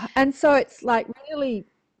 And so it's like really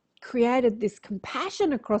created this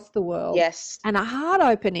compassion across the world and a heart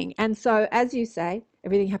opening. And so, as you say,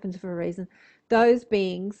 everything happens for a reason. Those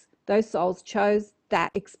beings, those souls chose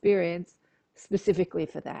that experience specifically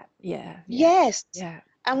for that. Yes.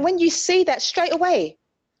 And when you see that straight away,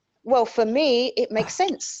 well, for me, it makes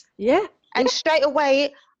sense. And straight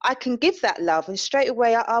away, I can give that love, and straight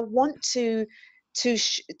away, I want to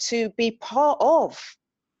be part of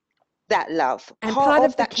that love, and part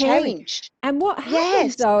of the that caring. change. And what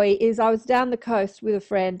happened, Zoe, is I was down the coast with a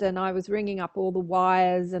friend, and I was ringing up all the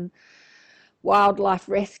wires and wildlife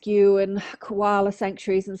rescue and koala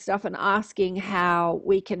sanctuaries and stuff, and asking how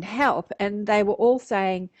we can help. And they were all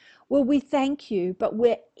saying, well, we thank you, but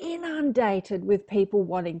we're inundated with people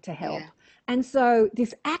wanting to help. And so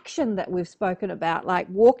this action that we've spoken about, like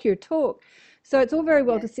walk your talk. So it's all very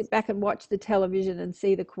well to sit back and watch the television and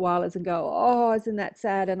see the koalas and go, oh, isn't that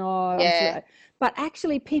sad? And oh, I'm so... But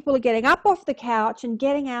actually people are getting up off the couch and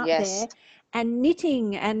getting out there and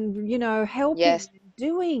knitting and, you know, helping and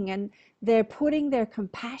doing, and they're putting their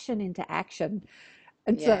compassion into action.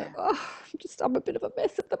 And so, I'm a bit of a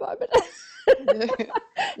mess at the moment.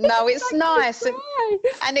 No, it's nice,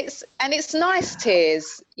 and it's nice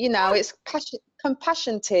tears. You know, it's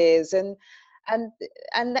compassion tears, and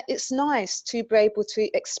it's nice to be able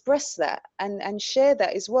to express that and share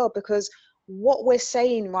that as well, because what we're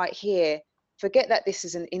saying right here, forget that this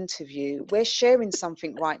is an interview. We're sharing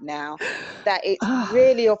something right now that it's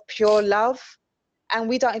really of pure love, and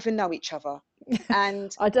we don't even know each other.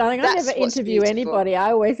 And darling, I never interview anybody.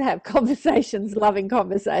 I always have conversations, loving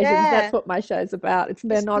conversations. That's what my show's about. It's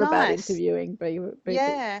not about interviewing people.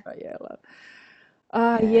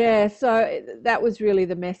 Yeah, so that was really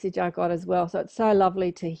the message I got as well. So it's so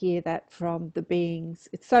lovely to hear that from the beings.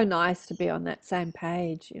 It's so nice to be on that same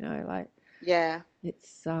page, like Yeah.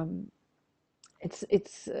 it's with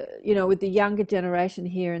the younger generation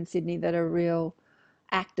here in Sydney that are real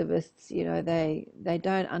activists, they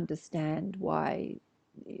don't understand why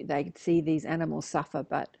they see these animals suffer,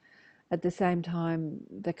 but at the same time,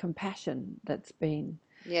 the compassion that's been,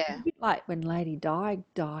 it's Yeah. a bit like when Lady Di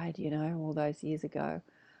died, all those years ago,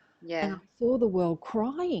 and I Yeah. saw the world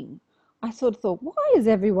crying. I sort of thought, why is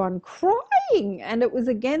everyone crying? And it was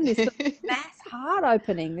again this sort of mass heart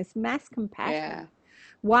opening, this mass compassion. Yeah.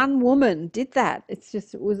 One woman did that. It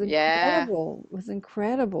was Yeah. incredible. It was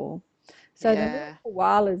incredible. So the little Yeah.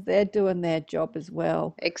 koalas, they're doing their job as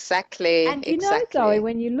well. Exactly. And Zoe, Exactly.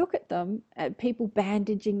 when you look at them, people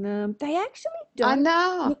bandaging them, they actually I don't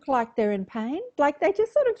know. look like they're in pain. Like they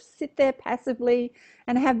just sort of sit there passively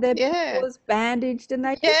and have their Yeah. paws bandaged, and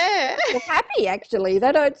they just Yeah. look happy actually.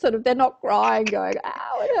 They don't they're not crying, going,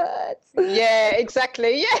 "Ow, it hurts." Yeah,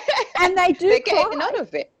 exactly. Yeah. And they do They're getting cry. on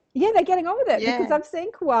with it. Yeah, they're getting on with it because Yeah. I've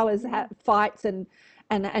seen koalas Yeah. have fights and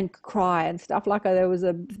cry and stuff. Like there was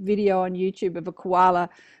a video on YouTube of a koala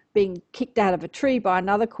being kicked out of a tree by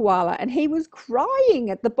another koala, and he was crying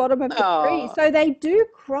at the bottom of the tree. Oh, So they do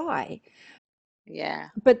cry, yeah.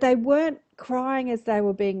 but they weren't crying as they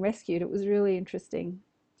were being rescued. It was really interesting.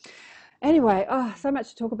 Anyway, so much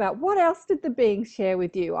to talk about. What else did the beings share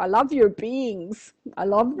with you? I love your beings. I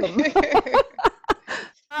love them.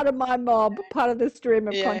 Part of my mob, part of the stream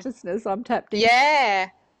of Yeah. consciousness. I'm tapped into Yeah.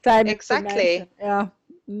 same information. Exactly. Yeah.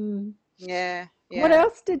 Mm. Yeah. What Yeah.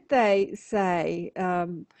 else did they say?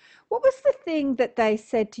 What was the thing that they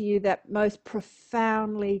said to you that most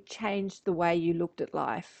profoundly changed the way you looked at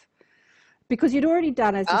life? Because you'd already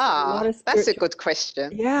done, as you said, a lot Ah, of that's a spiritual, good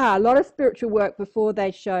question. yeah, a lot of spiritual work before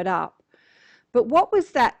they showed up. But what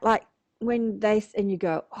was that like when and you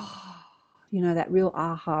go, oh, that real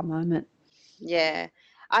aha moment? Yeah.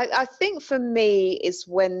 I think for me is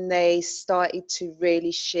when they started to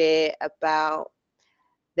really share about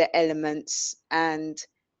the elements and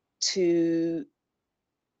to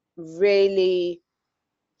really,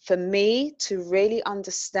 for me, to really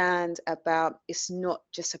understand about it's not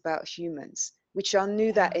just about humans, which I knew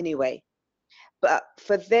Yeah. that anyway. But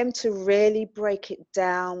for them to really break it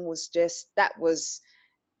down that was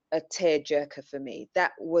a tearjerker for me.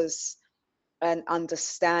 That was an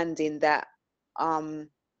understanding that um,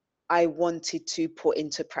 I wanted to put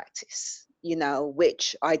into practice,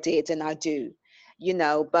 which I did and I do,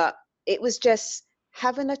 but it was just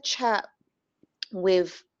having a chat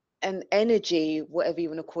with an energy, whatever you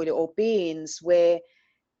want to call it, or beings where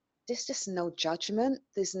there's just no judgment.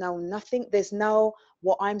 There's no nothing. There's no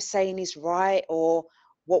what I'm saying is right or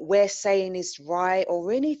what we're saying is right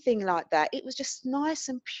or anything like that. It was just nice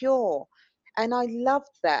and pure. And I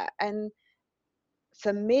loved that. And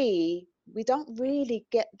for me, we don't really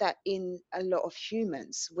get that in a lot of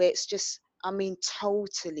humans where it's just, I mean,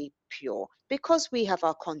 totally pure because we have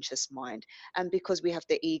our conscious mind and because we have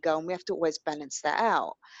the ego and we have to always balance that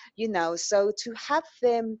out, So to have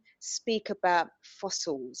them speak about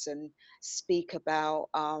fossils and speak about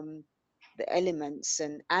the elements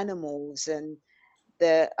and animals and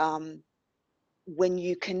the when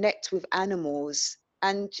you connect with animals.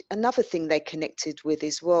 And another thing they connected with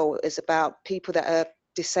as well is about people that are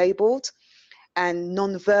disabled and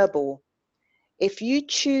non-verbal. If you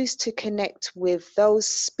choose to connect with those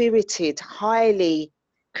spirited, highly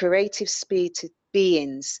creative spirited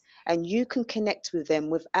beings, and you can connect with them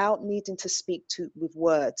without needing to speak with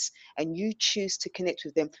words, and you choose to connect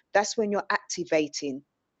with them, that's when you're activating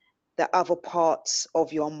the other parts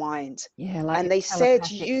of your mind. Yeah, like And your they said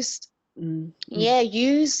telepathic. use Mm, mm. yeah,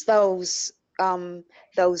 use those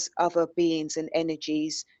other beings and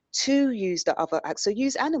energies to use the other acts. So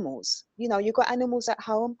use animals. You've got animals at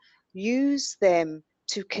home, use them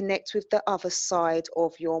to connect with the other side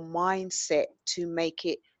of your mindset to make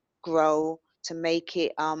it grow, to make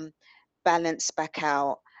it balance back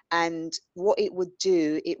out. And what it would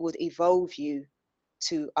do, it would evolve you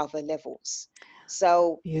to other levels.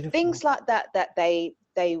 So Beautiful. things like that they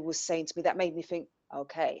were saying to me that made me think,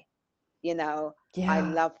 okay, you know, I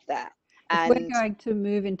Yeah. love that. If we're And going to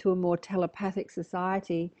move into a more telepathic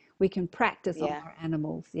society, we can practice on yeah, our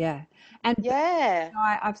animals. Yeah. And yeah,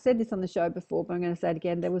 I've said this on the show before, but I'm going to say it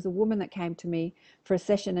again. There was a woman that came to me for a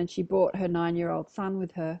session and she brought her 9-year-old son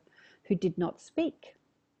with her who did not speak.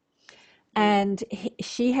 mm, And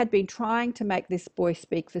she had been trying to make this boy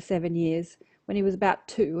speak for 7 years. When he was about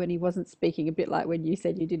 2 and he wasn't speaking, a bit like when you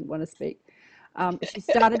said you didn't want to speak, she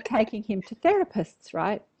started taking him to therapists,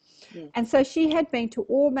 right? Yeah. And so she had been to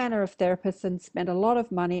all manner of therapists and spent a lot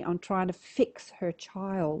of money on trying to fix her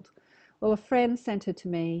child. Well, a friend sent her to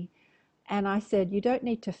me, and I said, you don't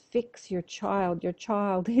need to fix your child. Your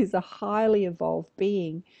child is a highly evolved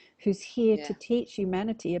being who's here to Yeah. teach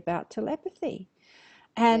humanity about telepathy.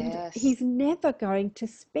 And Yes. he's never going to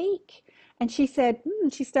speak. And she said,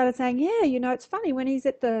 she started saying, yeah, it's funny when he's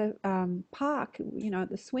at the park,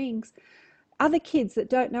 the swings, other kids that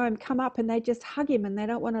don't know him come up and they just hug him and they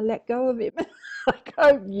don't want to let go of him. I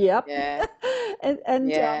go, yep. Yeah. And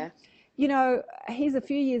Yeah. he's a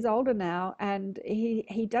few years older now, and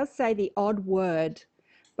he does say the odd word,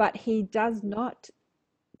 but he does not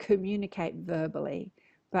communicate verbally.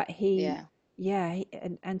 But Yeah.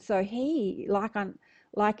 and so he,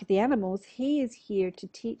 like the animals, he is here to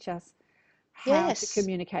teach us how to Yes.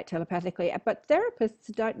 communicate telepathically. But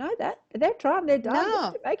therapists don't know that. They're trying their darndest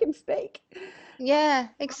No. to make him speak. Yeah,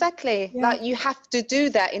 exactly. Yeah. Like you have to do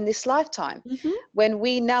that in this lifetime. Hmm. When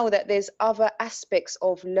we know that there's other aspects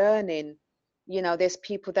of learning, there's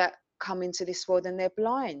people that come into this world and they're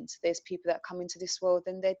blind. There's people that come into this world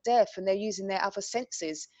and they're deaf, and they're using their other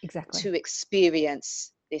senses Exactly. to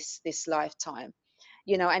experience this lifetime.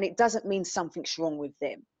 And it doesn't mean something's wrong with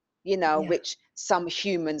them, Yeah. which some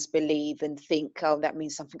humans believe and think, oh, that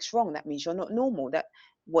means something's wrong. That means you're not normal. That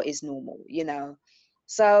what is normal.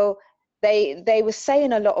 So they were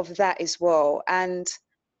saying a lot of that as well, and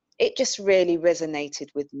it just really resonated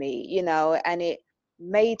with me, and it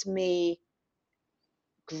made me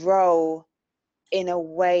grow in a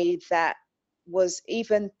way that was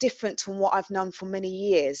even different from what I've known for many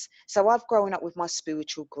years. So I've grown up with my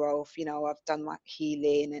spiritual growth, I've done my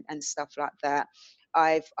healing and stuff like that.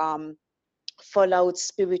 I've followed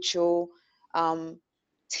spiritual um,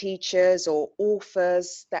 teachers or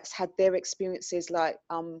authors that's had their experiences, like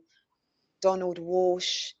Donald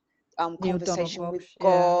Walsh, Neil Donald Conversation with Walsh.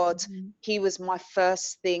 Yeah. God. Hmm. He was my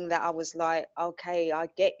first thing that I was like, okay, I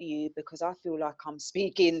get you, because I feel like I'm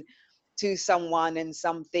speaking to someone and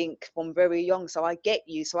something from very young. So I get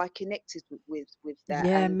you. So I connected with that.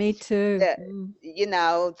 Yeah, And me too. the,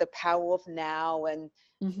 the Power of Now, and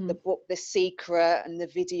Mm-hmm. the book The Secret, and the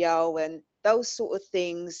video, and those sort of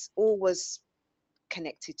things always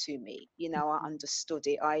connected to me. I understood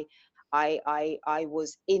it. I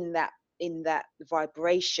was in that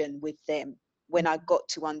vibration with them. When I got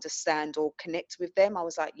to understand or connect with them, I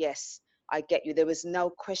was like, yes, I get you. There was no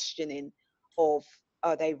questioning of,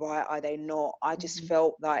 are they right, are they not. I just Mm-hmm.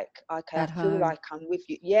 felt like, okay, I At feel home. like I'm with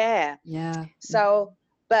you. Yeah. Yeah. So,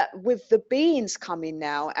 but with the beings coming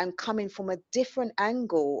now and coming from a different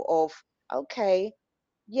angle of, okay,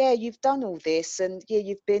 yeah, you've done all this, and yeah,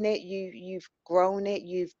 you've been it, you've grown it,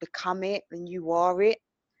 you've become it, and you are it.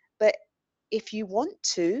 But if you want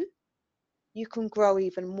to, you can grow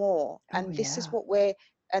even more. Oh, And this is yeah.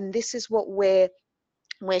 what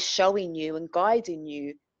we're showing you and guiding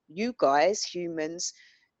you guys, humans,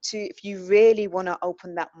 to, if you really want to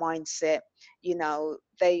open that mindset.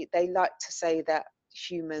 They like to say that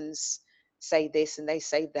humans say this and they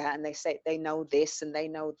say that, and they say they know this and they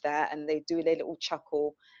know that, and they do their little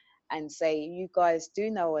chuckle and say, you guys do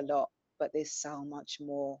know a lot, but there's so much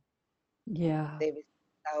more. Yeah. There is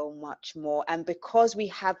so much more. And because we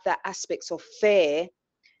have that aspects of fear,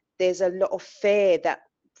 there's a lot of fear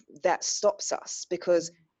that stops us,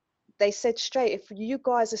 because they said straight, if you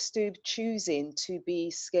guys are still choosing to be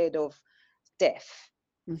scared of death,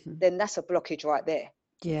 Mm-hmm. then that's a blockage right there.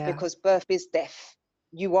 Yeah. Because birth is death.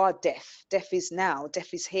 You are death. Death is now.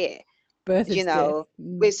 Death is here. Birth You is death. know,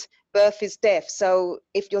 with birth is death. So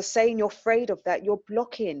if you're saying you're afraid of that, you're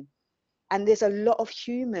blocking. And there's a lot of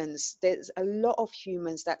humans. There's a lot of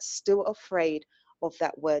humans that's still afraid of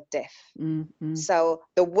that word death. Mm-hmm. So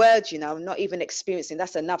the word, not even experiencing,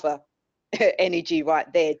 that's another energy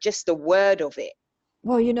right there. Just the word of it,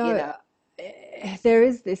 Well, you know. there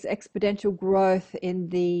is this exponential growth in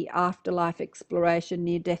the afterlife exploration,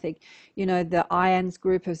 near death. The IANS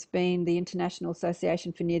group has been, the International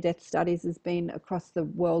Association for Near Death Studies has been across the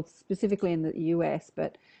world, specifically in the US,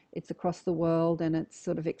 but it's across the world, and it's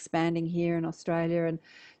sort of expanding here in Australia. And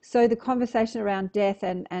so the conversation around death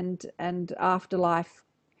and afterlife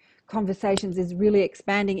conversations is really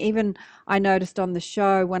expanding. Even I noticed on the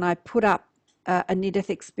show, when I put up a near death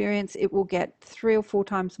experience, it will get 3 or 4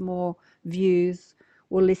 times more views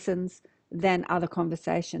or listens than other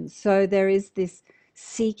conversations. So there is this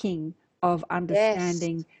seeking of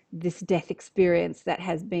Yes, understanding this death experience that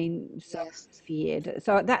has been so yes, feared.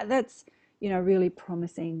 So that's really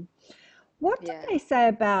promising. What do yeah. they say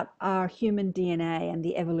about our human DNA and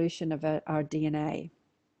the evolution of our DNA?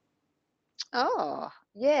 Oh,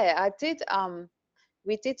 yeah, I did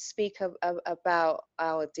we did speak about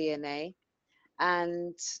our DNA,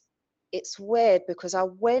 and it's weird because I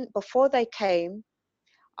went before they came.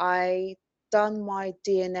 I done my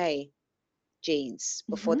DNA genes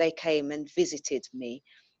before Mm-hmm. they came and visited me,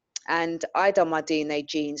 and I done my DNA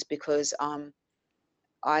genes because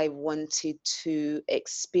I wanted to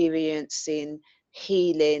experience in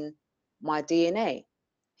healing my DNA,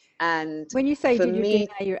 and When you say for did your me,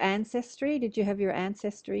 DNA, your ancestry, did you have your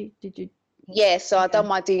ancestry? Did you? yeah, so I Yeah. done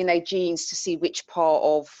my DNA genes to see which part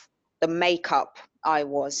of the makeup I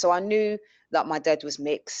was. So I knew that my dad was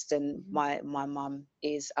mixed and Mm-hmm. my mum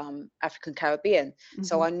is African Caribbean.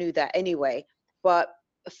 So Mm-hmm. I knew that anyway. But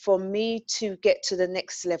for me to get to the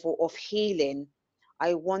next level of healing,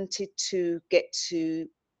 I wanted to get to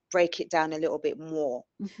break it down a little bit more.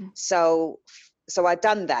 Mm-hmm. So I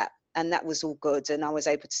done that, and that was all good, and I was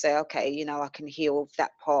able to say, okay, you know, I can heal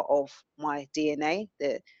that part of my DNA,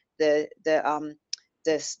 the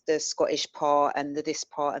the Scottish part and the this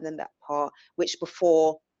part and then that part, which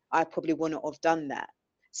before I probably wouldn't have done that.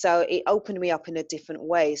 So it opened me up in a different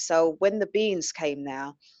way. So when the beings came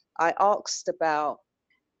now, I asked about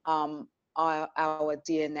our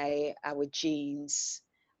DNA, our genes,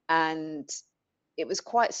 and it was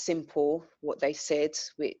quite simple what they said,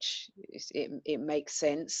 which it makes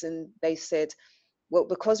sense. And they said, well,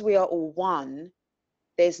 because we are all one,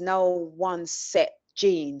 there's no one set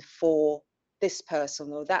gene for this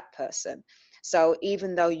person or that person. So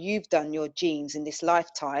even though you've done your genes in this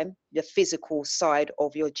lifetime, the physical side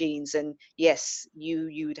of your genes, and yes,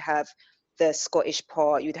 you'd have the Scottish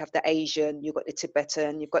part, you'd have the Asian, you've got the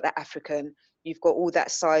Tibetan, you've got the African, you've got all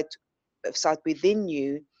that side within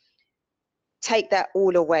you. Take that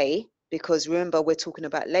all away, because remember, we're talking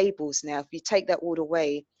about labels now. If you take that all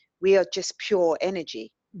away, we are just pure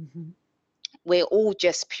energy. Mm-hmm. We're all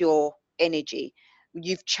just pure energy.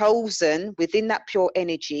 You've chosen within that pure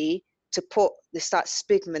energy to put the such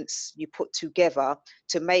pigments you put together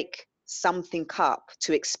to make something up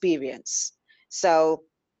to experience. So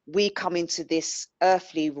we come into this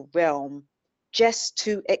earthly realm just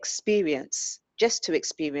to experience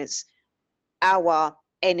our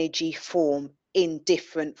energy form in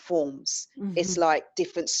different forms. Mm-hmm. It's like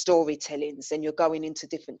different storytellings, and you're going into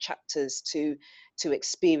different chapters to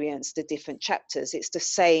experience the different chapters. It's the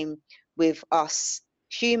same with us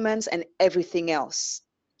humans and everything else,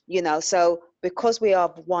 you know. So because we are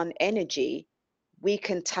one energy, we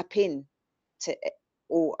can tap in to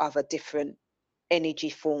all other different energy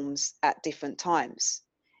forms at different times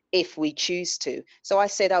if we choose to. So I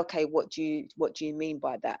said, okay, what do you mean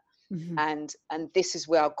by that? Mm-hmm. And this is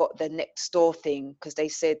where I got the next door thing, because they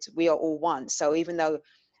said we are all one. So even though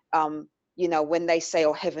you know, when they say,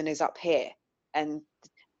 oh, heaven is up here and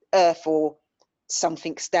earth or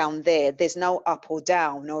something's down there, there's no up or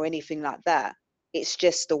down or anything like that. It's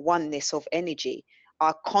just the oneness of energy.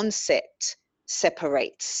 Our concept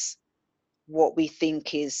separates what we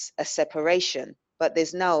think is a separation, but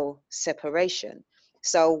there's no separation.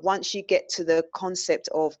 So once you get to the concept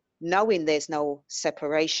of knowing there's no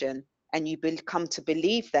separation, and you come to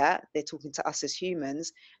believe that, they're talking to us as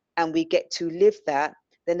humans, and we get to live that,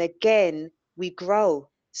 then again we grow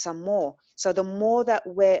some more. So the more that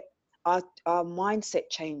our mindset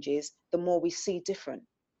changes, the more we see different.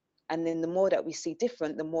 And then the more that we see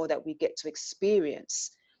different, the more that we get to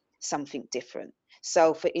experience something different.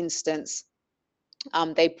 So for instance,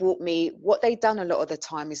 they brought me, what they done a lot of the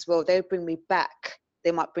time as well, they bring me back,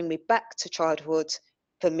 they might bring me back to childhood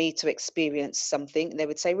for me to experience something. And they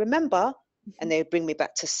would say, remember, and they would bring me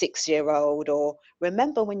back to 6-year-old, or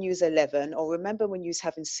remember when you was 11, or remember when you was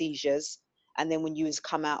having seizures, and then when you was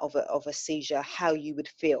come out of a seizure, how you would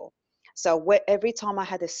feel. So every time I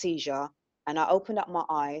had a seizure and I opened up my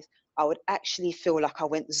eyes, I would actually feel like I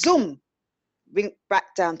went zoom,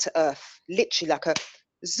 back down to earth, literally like a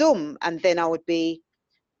zoom. And then I would be,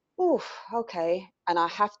 oh, okay. And I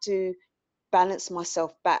have to balance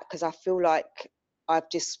myself back, because I feel like I've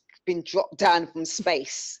just been dropped down from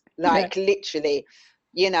space, Yeah. like literally,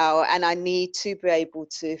 you know, and I need to be able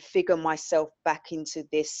to figure myself back into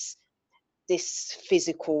this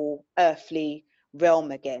physical earthly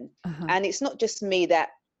realm again. Uh-huh. And it's not just me that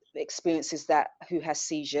experiences that, who has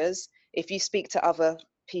seizures. If you speak to other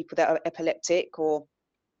people that are epileptic or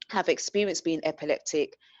have experienced being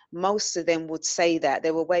epileptic, most of them would say that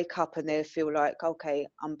they will wake up and they'll feel like, okay,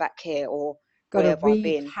 I'm back here, or Got where to have I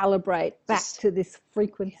been? recalibrate back Just to this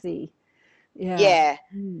frequency. Yeah. yeah.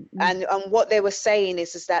 Mm-hmm. And what they were saying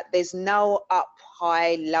is that there's no up,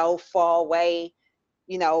 high, low, far away,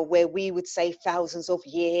 you know, where we would say thousands of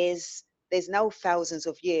years. There's no thousands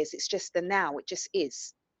of years. It's just the now. It just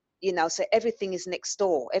is, you know. So everything is next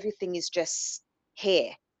door. Everything is just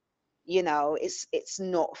here. It's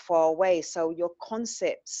not far away. So your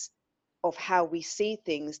concepts of how we see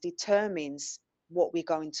things determines what we're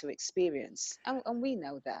going to experience, and we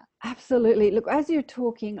know that. Absolutely. Look, as you're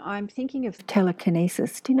talking, I'm thinking of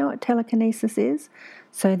telekinesis. Do you know what telekinesis is?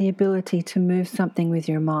 So, the ability to move something with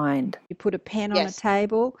your mind. You put a pen on a Yes.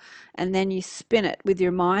 table and then you spin it with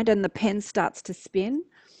your mind, and the pen starts to spin.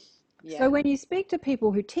 So, when you speak to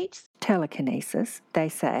people who teach telekinesis, they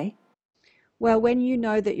say, well, when you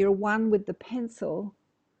know that you're one with the pencil,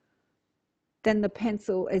 then the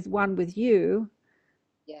pencil is one with you.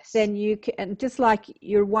 Yes. Then you can, and just like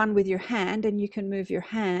you're one with your hand and you can move your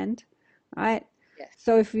hand, right? Yes.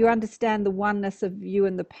 So if you understand the oneness of you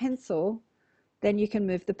and the pencil, then you can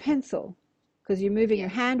move the pencil, because you're moving your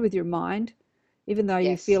hand with your mind, even though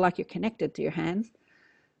you feel like you're connected to your hands,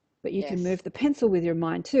 but you can move the pencil with your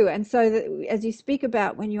mind too. And so that, as you speak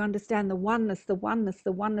about, when you understand the oneness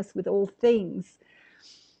with all things,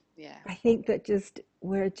 I think that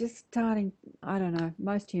we're just starting, I don't know,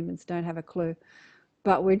 most humans don't have a clue,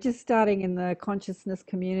 but we're just starting in the consciousness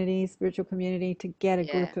community, spiritual community, to get a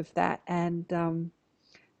grip of that. And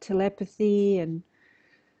telepathy and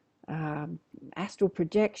astral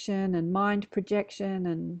projection and mind projection,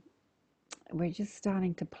 and we're just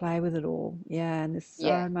starting to play with it all. And there's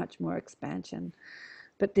so much more expansion.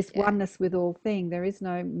 But this oneness with all thing, there is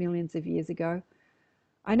no millions of years ago.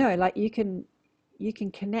 I know, like you can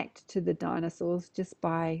connect to the dinosaurs just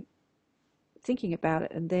by thinking about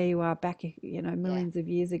it, and there you are back, millions of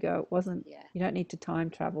years ago. It wasn't, you don't need to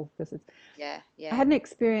time travel, because it's, I had an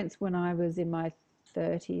experience when I was in my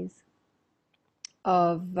 30s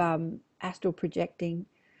of astral projecting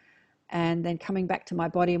and then coming back to my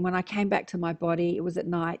body. And when I came back to my body, it was at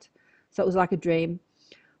night, so it was like a dream.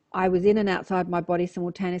 I was in and outside my body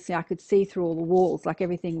simultaneously. I could see through all the walls, like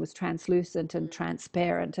everything was translucent and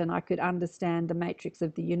transparent, and I could understand the matrix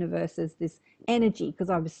of the universe as this energy,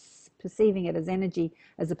 because I was perceiving it as energy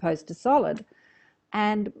as opposed to solid.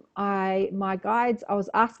 And my guides, I was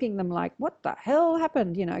asking them, like, what the hell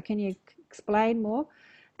happened? Can you explain more?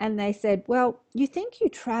 And they said, well, you think you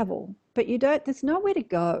travel, but you don't, there's nowhere to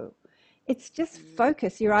go. It's just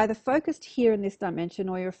focus. You're either focused here in this dimension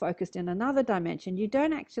or you're focused in another dimension. You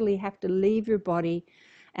don't actually have to leave your body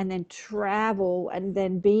and then travel and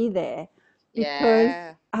then be there,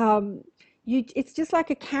 because it's just like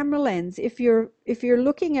a camera lens. If you're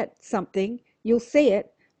looking at something, you'll see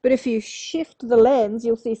it, but if you shift the lens,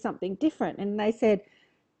 you'll see something different. And they said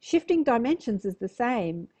shifting dimensions is the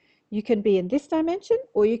same. You can be in this dimension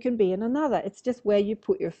or you can be in another. It's just where you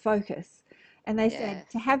put your focus. And they said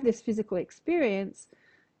to have this physical experience,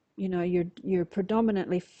 you're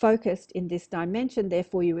predominantly focused in this dimension,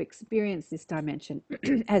 therefore you experience this dimension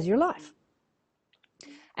as your life.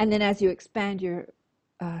 And then as you expand your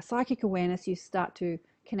psychic awareness, you start to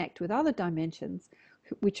connect with other dimensions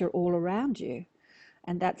which are all around you.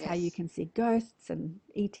 And that's how you can see ghosts and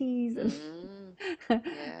ETs and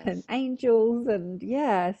and angels, and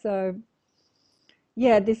this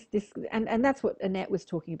and that's what Annette was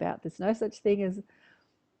talking about. There's no such thing as,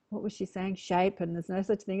 what was she saying, shape, and there's no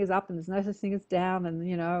such thing as up and there's no such thing as down,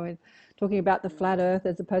 and talking about the flat earth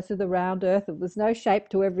as opposed to the round earth. There's no shape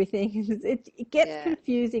to everything. It gets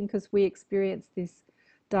confusing because we experience this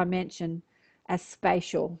dimension as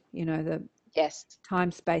spatial, the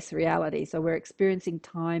time space reality. So we're experiencing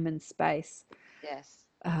time and space.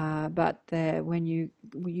 But when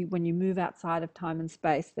you move outside of time and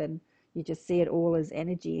space, then you just see it all as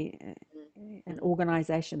energy, an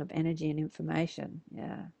organization of energy and information.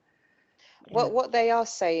 What they are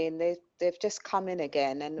saying, they've just come in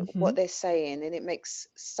again, and what they're saying, and it makes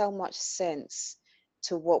so much sense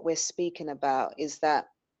to what we're speaking about, is that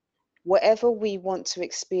whatever we want to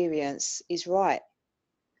experience is right.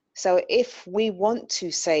 So if we want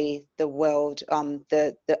to say the world,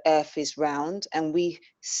 the earth is round, and we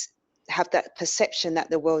have that perception that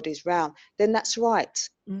the world is round, then that's right.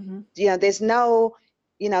 There's no,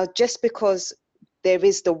 just because there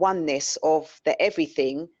is the oneness of the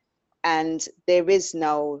everything, and there is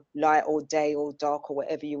no light or day or dark or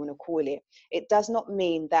whatever you want to call it, it does not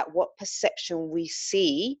mean that what perception we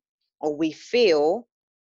see or we feel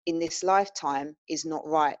in this lifetime is not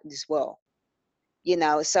right as well.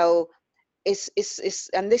 So it's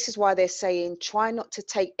and this is why they're saying try not to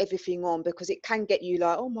take everything on, because it can get you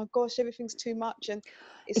like, oh my gosh, everything's too much, and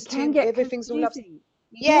it can get everything's confusing.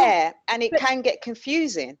 And it can get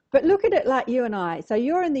confusing. But look at it like you and I. So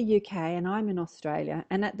you're in the UK and I'm in Australia,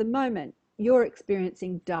 and at the moment you're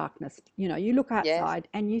experiencing darkness. You look outside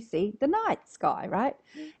and you see the night sky, right?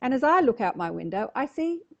 And as I look out my window, I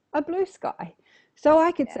see a blue sky. So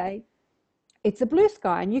I could say it's a blue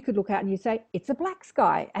sky, and you could look out and you say it's a black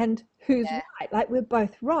sky, and who's Yeah. right? Like, we're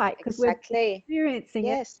both right because we're Exactly. experiencing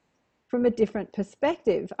it Yes. from a different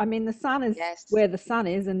perspective. I mean, the sun is Yes. where the sun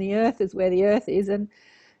is, and the earth is where the earth is,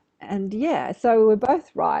 and yeah, so we're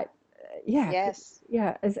both right. Yeah, Yes.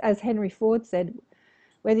 yeah. As Henry Ford said,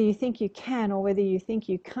 whether you think you can or whether you think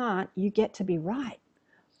you can't, you get to be right.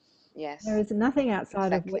 There Yes. is nothing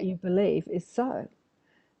outside of what Exactly. you believe is so.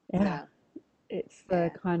 Yeah. No. It's the Yeah.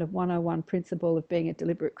 kind of 101 principle of being a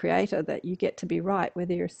deliberate creator, that you get to be right,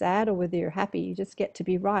 whether you're sad or whether you're happy, you just get to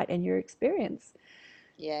be right in your experience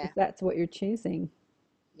Yeah. if that's what you're choosing.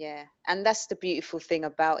 Yeah. And that's the beautiful thing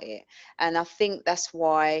about it. And I think that's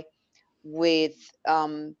why with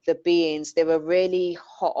the beings, they were really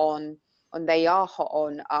hot on, and they are hot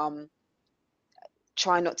on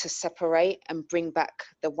try not to separate and bring back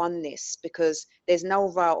the oneness, because there's no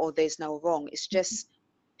right or there's no wrong. It's just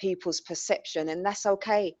people's perception, and that's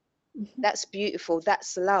okay. Mhm, That's beautiful.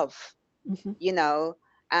 That's love, mhm, you know.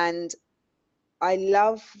 And I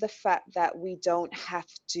love the fact that we don't have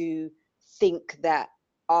to think that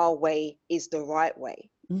our way is the right way,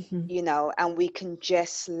 mhm, you know, and we can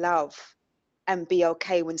just love and be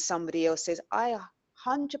okay when somebody else says, I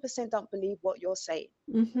 100% don't believe what you're saying.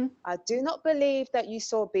 mhm, I do not believe that you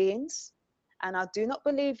saw beings, and I do not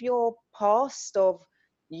believe your past of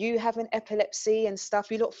you having epilepsy and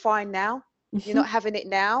stuff. You look fine now. You're mhm, not having it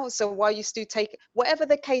now. So why you still take, whatever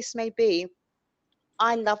the case may be,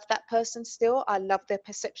 I love that person still. I love their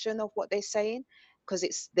perception of what they're saying, because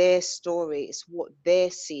it's their story, it's what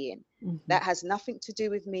they're seeing. mhm, That has nothing to do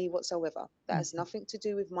with me whatsoever. That has mhm. nothing to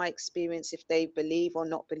do with my experience, if they believe or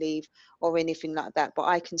not believe or anything like that. But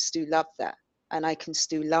I can still love that, and I can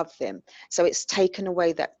still love them. So it's taken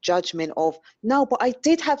away that judgment of, no, but I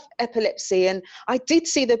did have epilepsy and I did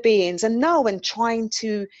see the beings, and no, and trying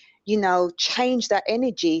to, you know, change that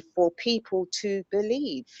energy for people to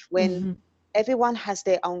believe, when Mhm, everyone has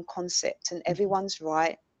their own concept and mhm, everyone's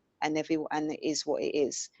right, and and it is what it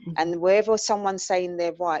is. mhm. And wherever someone's saying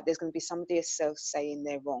they're right, there's going to be somebody else saying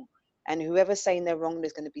they're wrong, and whoever's saying they're wrong,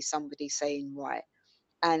 there's going to be somebody saying right.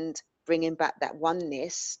 And bringing back that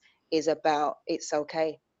oneness is about, it's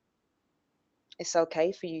okay. It's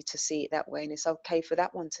okay for you to see it that way, and it's okay for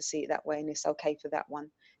that one to see it that way, and it's okay for that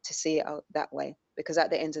one to see it that way, because at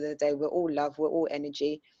the end of the day, we're all love, we're all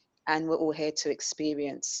energy, and we're all here to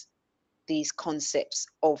experience these concepts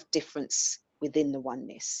of difference within the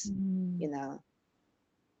oneness, Mm. you know.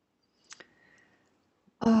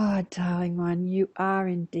 Oh, darling one, you are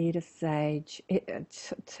indeed a sage.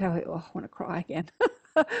 Tell you, oh, I want to cry again.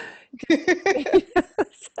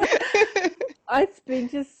 It's been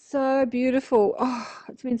just so beautiful. Oh,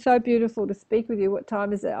 it's been so beautiful to speak with you. What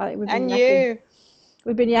time is it? I think we've been And yakking. you,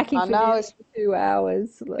 We've been yakking I for know nearly it's 2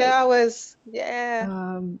 hours. Like, hours, yeah.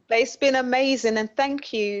 um, But it's been amazing, and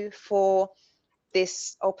thank you for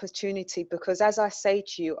this opportunity, because as I say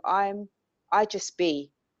to you, I just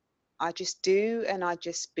be. I just do, and I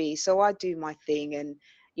just be. So I do my thing, and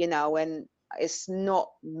you know, and it's not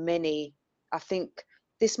many. I think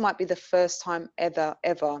this might be the first time ever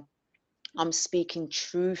I'm speaking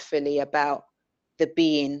truthfully about the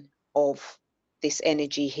being of this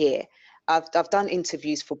energy here. I've done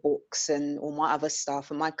interviews for books and all my other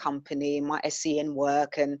stuff and my company and my SEN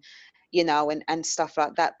work, and you know, and stuff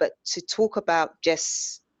like that. But to talk about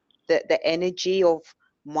just the energy of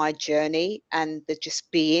my journey and the just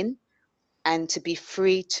being, and to be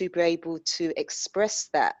free to be able to express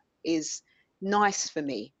that, is nice for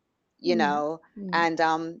me, you mm, know. mm.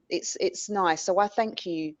 And it's nice. So I thank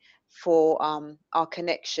you for our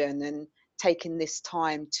connection and taking this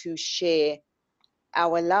time to share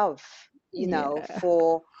our love, you know, Yeah.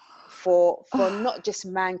 for Oh, not just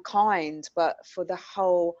mankind, but for the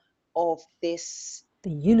whole of this the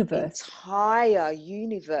universe, entire the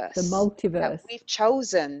universe that multiverse. we've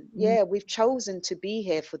chosen. Mm, Yeah, we've chosen to be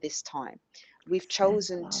here for this time. We've stand for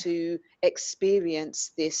chosen love. to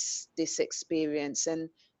experience this experience, and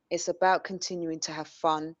it's about continuing to have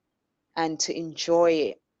fun and to enjoy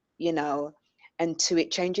it, you know, until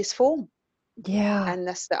it changes form. Yeah. And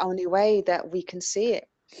that's the only way that we can see it.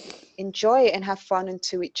 Enjoy it and have fun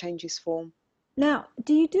until it changes form. Now,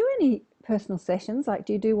 do you do any personal sessions? Like,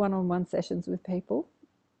 do you do one-on-one sessions with people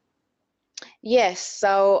Yes.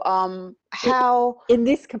 So I- how in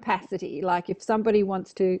this capacity? Like, if somebody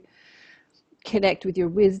wants to connect with your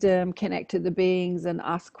wisdom, connect to the beings, and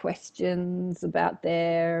ask questions about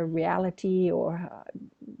their reality, or I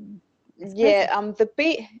suppose,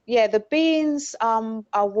 Yeah, the beans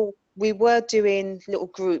we were doing little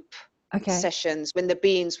group okay. sessions when the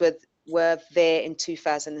beans were there in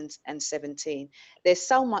 2017. There's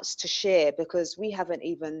so much to share, because we haven't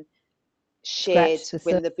even shared Scratch the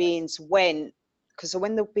when the surface. beings went, because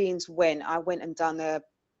when the beings went, I went and done a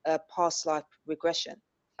past life regression.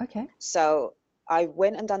 Okay. So I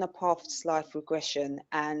went and done a past life regression,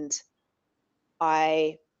 and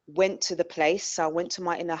I went to the place. So I went to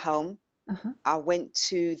my inner home. Uh-huh. I went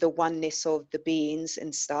to the oneness of the beings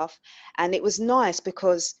and stuff. And it was nice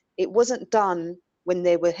because it wasn't done when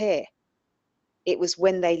they were here. It was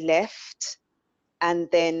when they left. And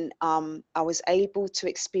then I was able to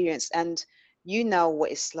experience, and you know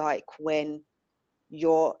what it's like when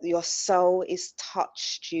your soul is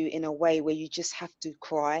touched you in a way where you just have to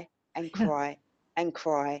cry and Yeah. cry and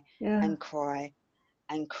cry Yeah. and cry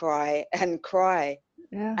and cry and cry.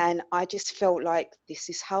 Yeah. And I just felt like this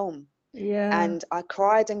is home. Yeah. And I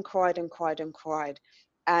cried and cried and cried and cried.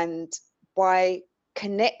 And by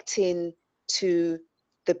connecting to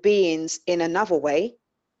the beings in another way,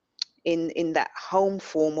 in that home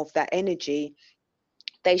form of that energy,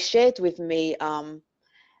 they shared with me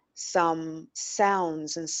some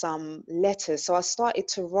sounds and some letters. So I started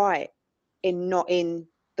to write not in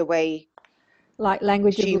the way Like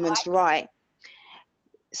language of humans light. write.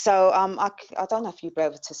 So I don't know if you'll be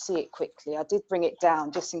able to see it quickly. I did bring it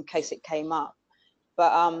down just in case it came up.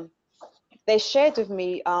 But they shared with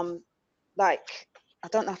me like, I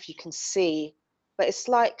don't know if you can see, but it's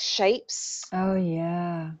like shapes Oh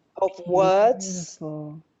yeah. of words.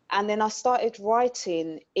 Beautiful. And then I started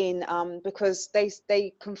writing in because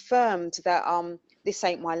they confirmed that this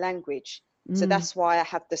ain't my language. So Mm. that's why I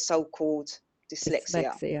have the so-called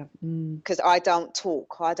dyslexia, Dyslexia. Mm. because I don't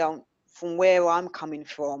talk. I don't, from where I'm coming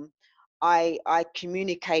from, I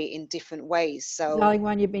communicate in different ways. So, Darling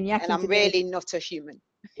one, you've been and yakking for I'm nearly really not a human.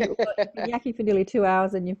 well, you've been yakking for nearly 2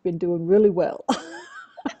 hours and you've been doing really well.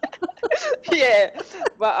 Yeah,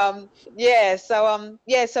 but yeah, so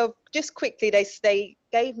yeah, so just quickly they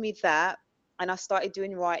gave me that, and I started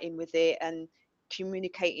doing writing with it and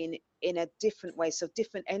communicating in a different way. So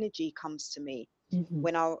different energy comes to me Mhm.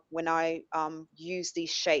 when I use these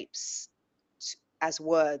shapes as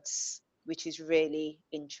words, which is really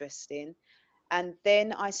interesting. And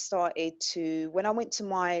then I started to, when I went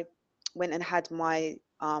and had my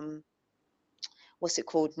what's it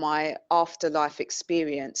called, my afterlife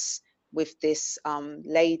experience with this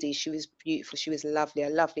lady. She was beautiful, she was lovely, a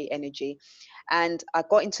lovely energy. And I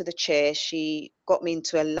got into the chair, she got me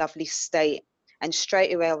into a lovely state, and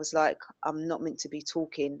straight away I was like, I'm not meant to be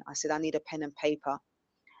talking. I said, I need a pen and paper.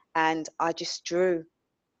 And I just drew,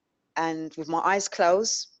 and with my eyes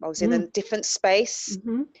closed, I was in a Mm. different space,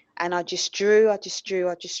 Mhm. and I just drew, I just drew,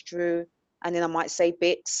 I just drew, and then I might say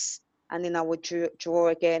bits, and then I would draw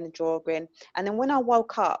again, draw again. And then when I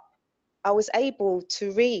woke up, I was able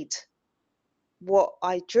to read what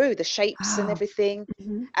I drew, the shapes and Wow. everything.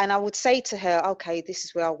 Mhm. And I would say to her, okay, this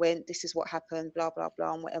is where I went, this is what happened, blah, blah,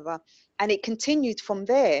 blah, and whatever. And it continued from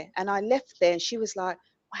there. And I left there, and she was like,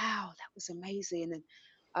 wow, that was amazing. And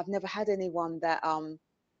I've never had anyone that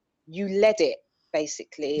you led it,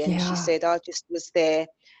 basically. And she Yeah. said, I just was there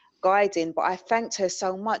guiding. But I thanked her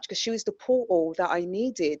so much because she was the portal that I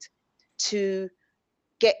needed to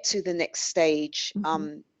get to the next stage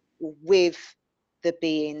Mhm. with the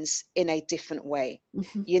beings in a different way,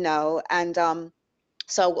 Mhm. you know. And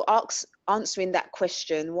so answering that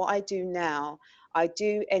question, what I do now, I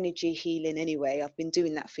do energy healing anyway. I've been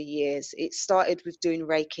doing that for years. It started with doing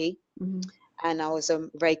Reiki, Mhm. and I was a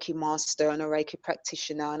Reiki master and a Reiki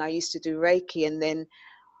practitioner, and I used to do Reiki. And then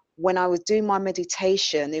when I was doing my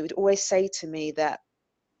meditation, it would always say to me that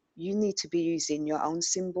you need to be using your own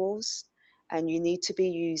symbols, and you need to be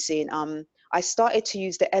using I started to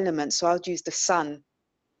use the elements. So I'd use the sun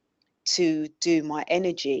to do my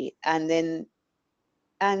energy.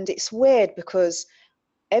 And it's weird because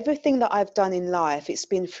everything that I've done in life, it's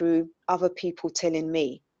been through other people telling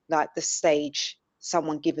me, like the stage,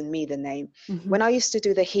 someone giving me the name. Mhm. When I used to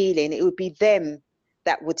do the healing, it would be them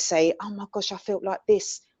that would say, oh my gosh, I felt like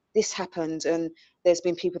this happened. And there's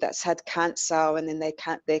been people that's had cancer, and then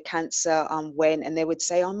their cancer went, and they would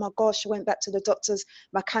say, oh my gosh, I went back to the doctors,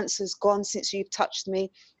 my cancer's gone since you've touched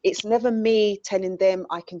me. It's never me telling them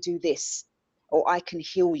I can do this, or I can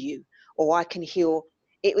heal you, or I can heal.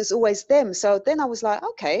 It was always them. So then I was like,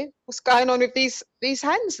 okay, what's going on with these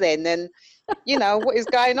hands then? And you know, what is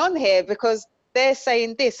going on here? Because they're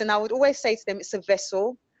saying this, and I would always say to them, it's a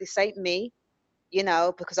vessel. This ain't me, you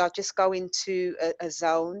know, because I'll just go into a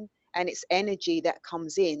zone, and it's energy that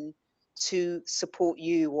comes in to support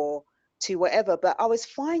you or to whatever. But I was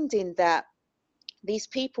finding that these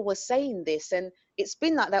people were saying this, and it's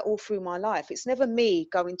been like that all through my life. It's never me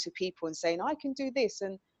going to people and saying I can do this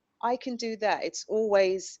and I can do that. It's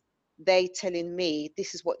always they telling me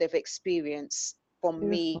this is what they've experienced from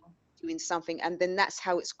me Beautiful. doing something, and then that's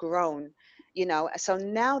how it's grown, you know. So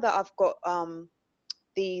now that I've got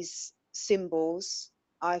these symbols,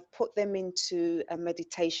 I've put them into a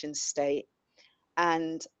meditation state,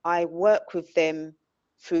 and I work with them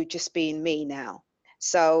through just being me now.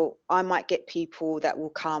 So I might get people that will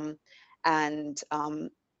come, and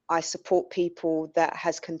I support people that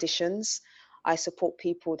has conditions. I support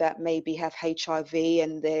people that maybe have HIV,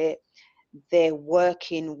 and they're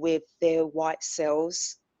working with their white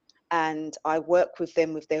cells, and I work with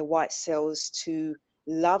them with their white cells to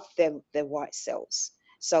love their white cells.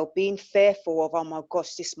 So being fearful of, oh my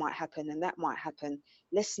gosh, this might happen and that might happen,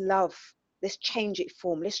 let's love, let's change it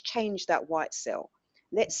form, let's change that white cell,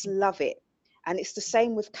 let's love it. And it's the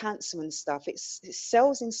same with cancer and stuff. It's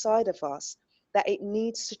cells inside of us that it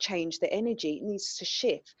needs to change the energy, it needs to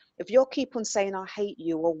shift. If you keep on saying, I hate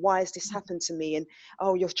you, or why has this happened to me, and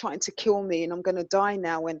oh, you're trying to kill me and I'm going to die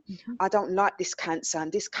now, and I don't like this cancer,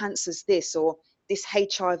 and this cancer's this, or this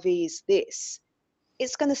HIV is this,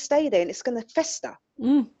 it's going to stay there and it's going to fester.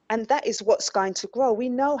 And that is what's going to grow. We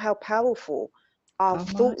know how powerful our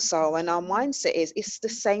thoughts are and our mindset is. It's the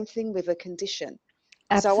same thing with a condition.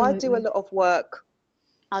 Absolutely. So I do a lot of work.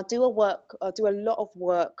 I do a lot of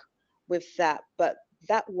work with that, but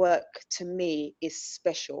that work to me is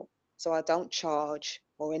special. So I don't charge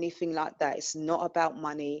or anything like that. It's not about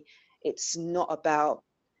money. It's not about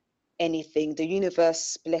anything. The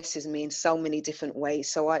universe blesses me in so many different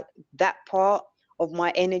ways. So that part of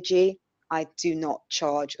my energy, I do not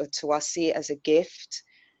charge at all. I see it as a gift,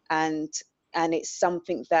 and it's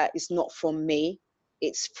something that is not from me.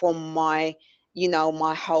 It's from my, you know,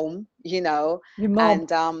 my home, you know, Your mom.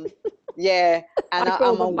 and yeah, and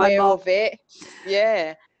I'm aware of it.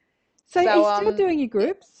 Yeah. So are you still doing your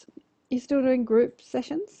groups? You still doing group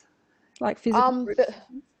sessions, like physical group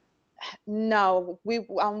sessions? No, we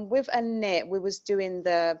with Annette, we was doing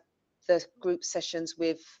the group sessions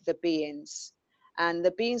with the beings, and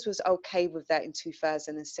the beings was okay with that in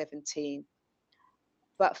 2017.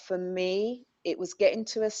 But for me, it was getting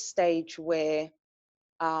to a stage where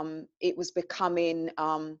it was becoming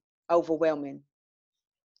overwhelming,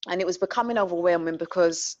 and it was becoming overwhelming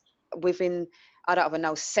because within, I don't even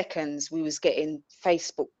know, seconds, we was getting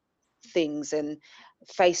Facebook things, and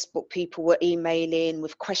Facebook people were emailing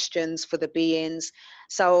with questions for the beings.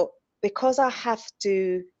 So because I have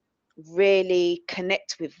to really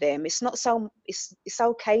connect with them, it's not so, it's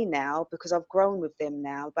okay now because I've grown with them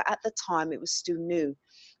now, but at the time it was still new.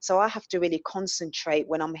 So I have to really concentrate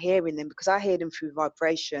when I'm hearing them, because I hear them through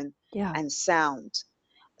vibration and sound.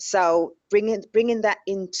 So bringing that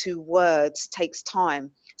into words takes time.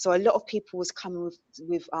 So a lot of people was coming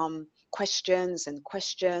with questions,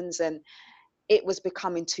 and it was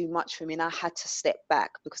becoming too much for me, and I had to step back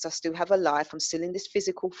because I still have a life. I'm still in this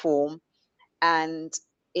physical form, and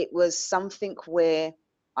it was something where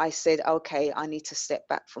I said, okay, I need to step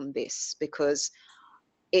back from this, because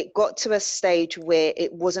it got to a stage where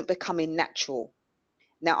it wasn't becoming natural.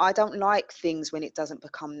 Now, I don't like things when it doesn't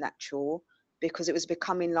become natural, because it was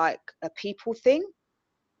becoming like a people thing,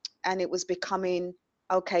 and it was becoming,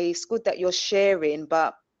 okay, it's good that you're sharing,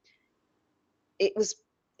 but it was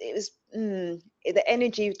the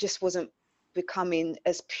energy just wasn't becoming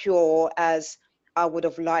as pure as I would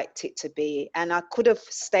have liked it to be. And I could have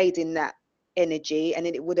stayed in that energy, and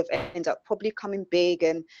it would have ended up probably coming big,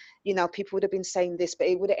 and you know, people would have been saying this, but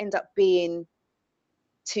it would have ended up being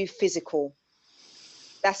too physical.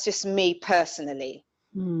 That's just me personally.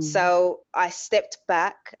 So I stepped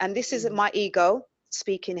back, and this is my ego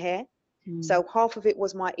speaking here. So half of it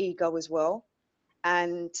was my ego as well.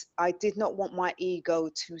 And I did not want my ego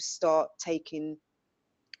to start taking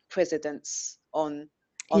precedence on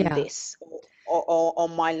this, or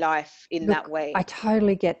on my life in that way. I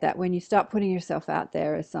totally get that. When you start putting yourself out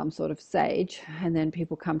there as some sort of sage, and then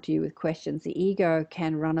people come to you with questions, the ego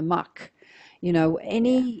can run amok. You know,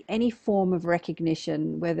 any form of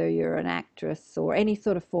recognition, whether you're an actress or any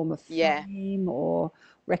sort of form of fame or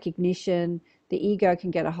recognition, the ego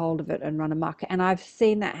can get a hold of it and run amok. And I've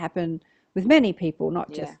seen that happen with many people,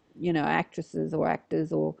 not just, you know, actresses or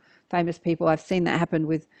actors or famous people. I've seen that happen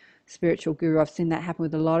with spiritual guru. I've seen that happen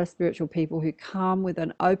with a lot of spiritual people who come with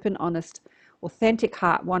an open, honest, authentic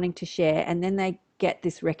heart wanting to share, and then they get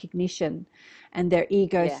this recognition, and their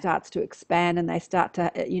ego starts to expand, and they start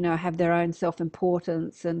to, you know, have their own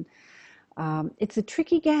self-importance. And it's a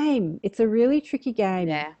tricky game. It's a really tricky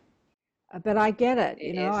game. But I get it.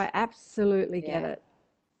 You know, I absolutely get it.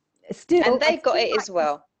 Still, and they got it as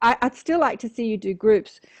well. I'd still like to see you do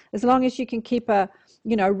groups, as long as you can keep a,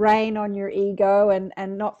 rein on your ego,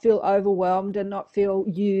 and not feel overwhelmed, and not feel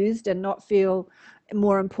used, and not feel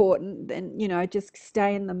more important. Then, just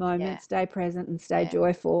stay in the Yeah, moment, stay present, and stay yeah,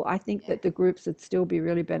 joyful. I think yeah, that the groups would still be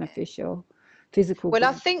really yeah. beneficial, physical Well,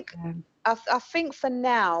 I groups. think Yeah. I think for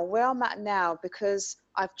now, where I'm at now, because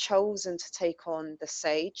I've chosen to take on the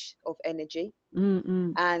sage of energy, Mm,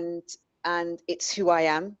 mm, and it's who I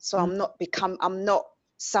am. So mm, I'm not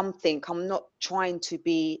something. I'm not trying to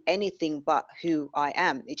be anything but who I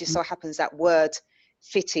am. It just mm, so happens that word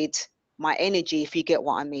fitted my energy, if you get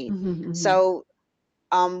what I mean. mhm, mhm, So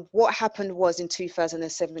what happened was in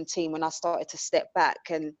 2017, when I started to step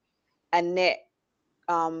back, and Annette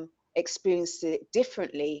experienced it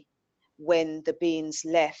differently when the beings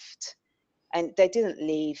left. And they didn't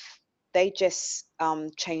leave, they just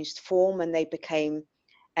changed form, and they became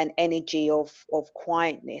an energy of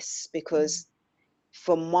quietness, because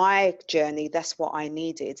for my journey, that's what I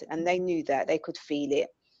needed, and they knew that, they could feel it.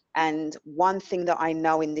 And one thing that I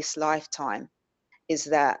know in this lifetime is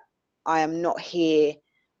that I am not here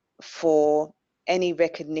for any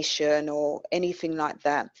recognition or anything like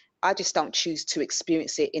that. I just don't choose to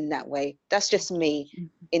experience it in that way. That's just me mhm.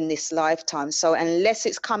 in this lifetime. So unless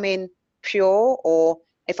it's coming pure, or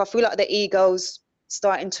if I feel like the ego's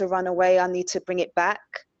starting to run away, I need to bring it back,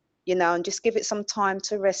 and just give it some time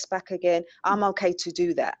to rest back again. I'm okay to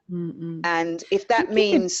do that. Mm, mm. And if You that you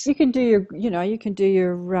can means, you can do your you can do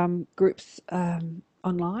your groups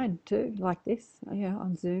online too, like this, yeah,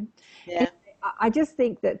 on Zoom. yeah, Anyway, I just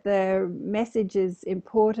think that the message is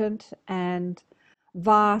important and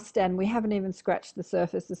vast, and we haven't even scratched the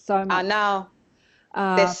surface. There's so I much, know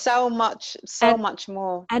there's uh, so and much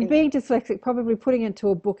more and in. being dyslexic, probably putting it into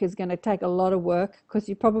a book is going to take a lot of work, because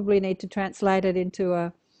you probably need to translate it into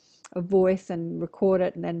a voice and record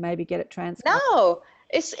it, and then maybe get it transcribed. No,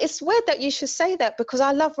 it's weird that you should say that, because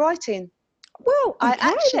I love writing. Well, I okay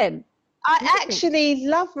actually then. I Brilliant. actually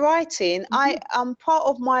love writing. I Mhm. part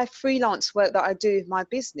of my freelance work that I do with my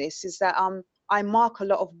business is that I mark a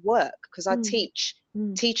lot of work, because I Mm, teach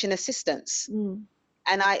mm, teaching assistants, mm.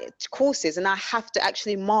 and I courses, and I have to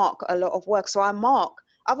actually mark a lot of work. So I mark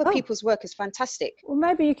other Oh, people's work is fantastic. well,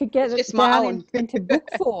 maybe you could get It's it just my down own. into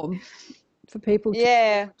book form for people to see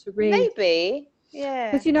Yeah, or to read. maybe.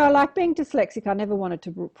 Yeah, Because, like being dyslexic, I never wanted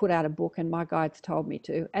to put out a book, and my guides told me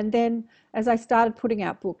to. And then as I started putting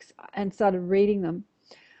out books and started reading them,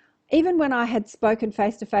 even when I had spoken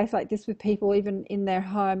face to face like this with people, even in their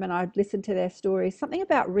home, and I'd listened to their stories, something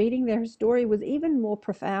about reading their story was even more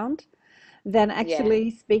profound than yeah.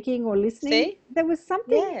 actually speaking or listening. See? There was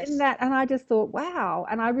something in Yes. that, and I just thought, wow.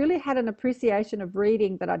 And I really had an appreciation of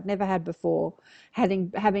reading that I'd never had before,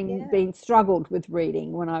 having Yeah. been struggled with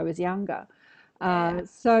reading when I was younger. Yeah.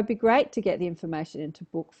 So it'd be great to get the information into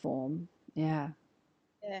book form. Yeah.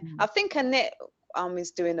 Yeah. Mm. I think Annette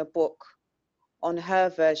is doing a book on her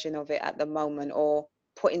version of it at the moment, or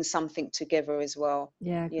putting something together as well,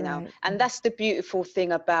 Yeah, great. and that's the beautiful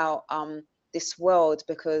thing about this world,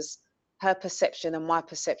 because her perception and my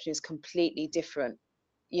perception is completely different,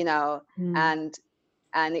 you know Mm,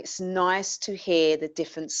 and it's nice to hear the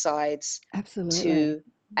different sides absolutely. to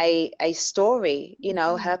a story,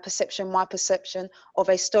 Mm, her perception, my perception of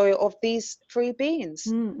a story of these three beings,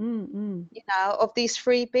 mm, mm, mm. of these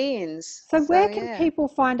three beings. So So where can yeah. people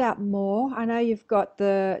find out more? I know you've got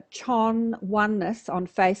the Chon Oneness on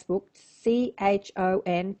Facebook,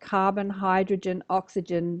 CHON, carbon, hydrogen,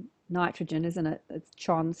 oxygen, nitrogen, isn't it? It's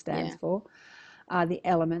Chon stands Yeah. for, the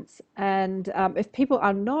elements. And if people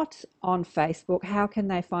are not on Facebook, how can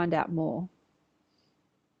they find out more?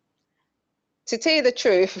 To tell you the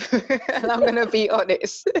truth, and I'm going to be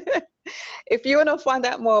honest, if you want to find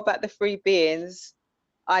out more about the three beings,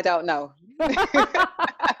 I don't know.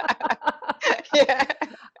 Yeah,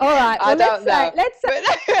 All right. I Well, don't know.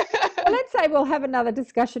 But let's say we'll have another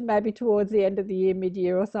discussion maybe towards the end of the year,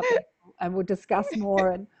 mid-year or something, and we'll discuss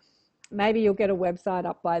more, and maybe you'll get a website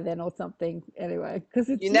up by then or something. Anyway, because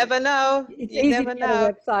you never know. it's You easy to never get a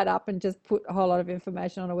know. website up and just put a whole lot of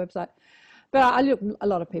information on a website. But I look, a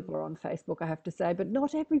lot of people are on Facebook, I have to say, but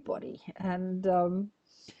not everybody. And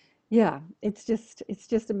yeah, it's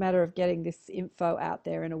just a matter of getting this info out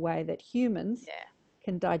there in a way that humans Yeah,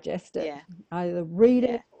 can digest it, yeah, either read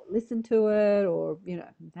yeah, it or listen to it, or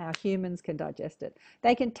how humans can digest it.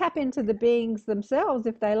 They can tap into the beings themselves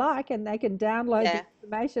if they like, and they can download the yeah,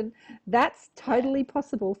 information. That's yeah, totally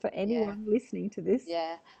possible for yeah, anyone listening to this.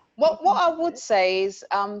 yeah. You What can I do would it. say is,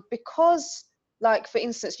 because, like, for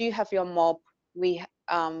instance, you have your mob, we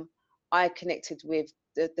I connected with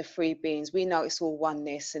the three beings. We know it's all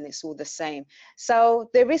oneness and it's all the same. So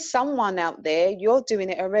there is someone out there, you're doing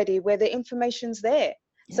it already, where the information's there.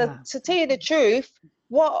 So Yeah. to tell you the truth,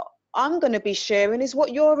 what I'm going to be sharing is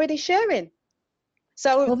what you're already sharing.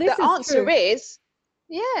 So Well, this the is answer true. is,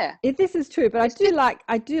 yeah. This is true, but It's just,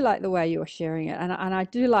 I do like the way you're sharing it, and I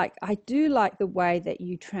do like the way that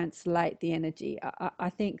you translate the energy. I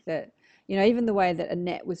think that, you know, even the way that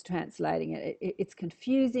Annette was translating it, it's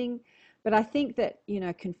confusing, but I think that, you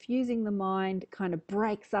know, confusing the mind kind of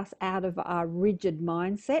breaks us out of our rigid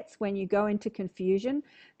mindsets. When you go into confusion,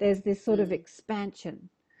 there's this sort of expansion.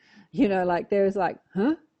 You know, like there's like,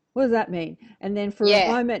 huh? What does that mean? And then for a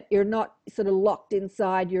yeah, moment, you're not sort of locked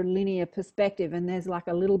inside your linear perspective, and there's like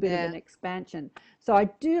a little bit of yeah. an expansion. So I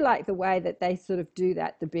do like the way that they sort of do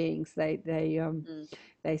that. The beings, Mm.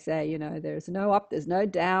 they say, you know, there's no up, there's no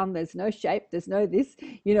down, there's no shape, there's no this.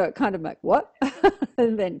 You know, it kind of like what,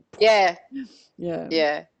 and then Yeah, yeah.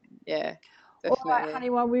 yeah, yeah, All right, definitely. honey,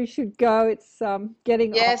 well, we should go. It's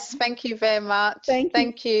getting Yes, on. thank you very much. Thank you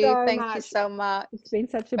Thank you. so Thank you much. so much. It's been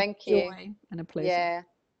such a Thank you. joy and a pleasure. Yeah,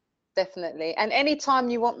 definitely. And anytime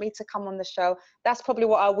you want me to come on the show, that's probably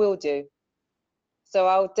what I will do. So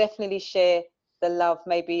I'll definitely share the love,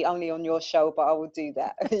 maybe only on your show, but I will do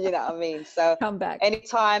that. You know what I mean? So Come back.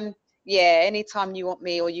 anytime, yeah, anytime you want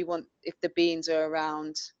me, or you want, if the beings are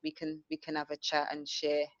around, we can have a chat and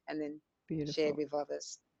share, and then share Beautiful. with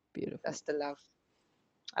others. Beautiful. That's the love.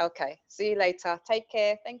 Okay, see you later. Take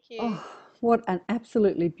care. Thank you. Oh, what an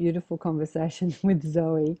absolutely beautiful conversation with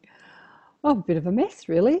Zoe. Oh, a bit of a mess,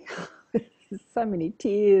 really. So many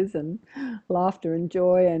tears and laughter and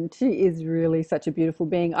joy, and she is really such a beautiful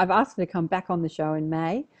being. I've asked her to come back on the show in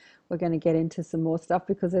May. We're going to get into some more stuff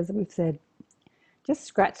because, as we've said, just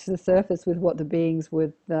scratch the surface with what the beings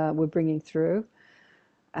were bringing through.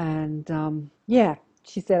 And yeah,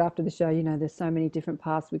 she said after the show, you know, there's so many different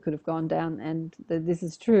paths we could have gone down, and this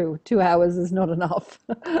is true. 2 hours is not enough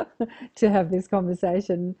to have this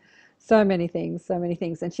conversation. So many things, so many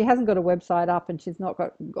things. And she hasn't got a website up, and she's not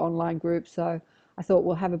got online groups. So I thought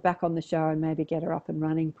we'll have her back on the show and maybe get her up and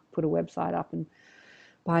running, put a website up, and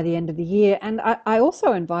by the end of the year. And I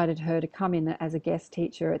also invited her to come in as a guest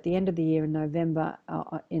teacher at the end of the year in November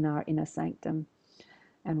in our inner sanctum,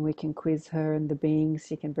 and we can quiz her and the beings.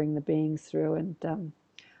 She can bring the beings through and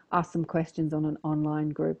ask some questions on an online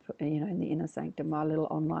group, you know, in the inner sanctum, our little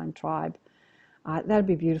online tribe. That'd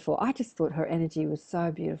be beautiful. I just thought her energy was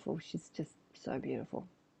so beautiful. She's just so beautiful,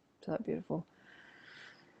 so beautiful.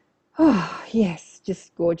 Oh, yes,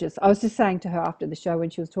 just gorgeous. I was just saying to her after the show when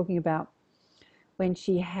she was talking about when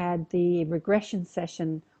she had the regression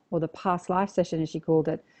session, or the past life session as she called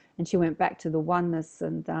it, and she went back to the oneness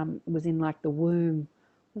and was in like the womb.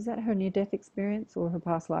 Was that her near-death experience or her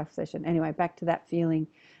past life session? Anyway, back to that feeling,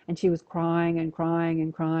 and she was crying and crying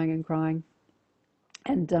and crying and crying,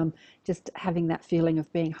 and just having that feeling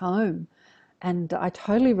of being home. And I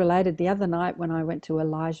totally related the other night when I went to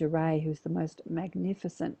Elijah Ray, who's the most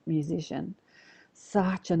magnificent musician,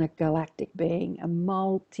 such a galactic being, a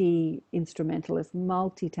multi-instrumentalist,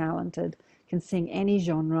 multi-talented, can sing any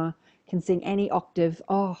genre, can sing any octave.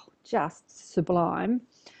 Oh, just sublime.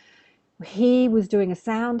 He was doing a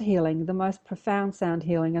sound healing, the most profound sound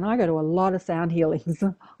healing, and I go to a lot of sound healings.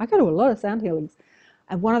 I go to a lot of sound healings,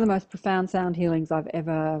 and one of the most profound sound healings I've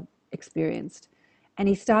ever experienced. And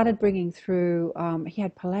he started bringing through, he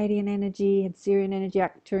had Palladian energy, he had Syrian energy,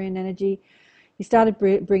 Arcturian energy. He started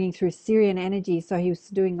bringing through Syrian energy, so he was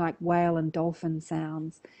doing like whale and dolphin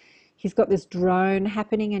sounds. He's got this drone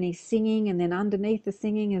happening, and he's singing, and then underneath the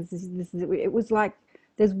singing is this. It was like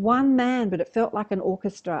there's one man, but it felt like an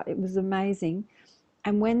orchestra. It was amazing.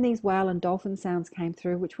 And when these whale and dolphin sounds came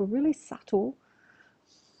through, which were really subtle,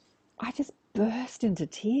 I just burst into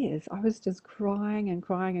tears. I was just crying and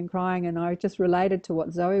crying and crying, and I just related to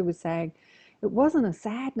what Zoe was saying. It wasn't a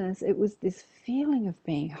sadness, it was this feeling of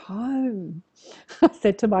being home. I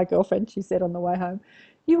said to my girlfriend, she said on the way home,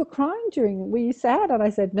 "You were crying were you sad?" And I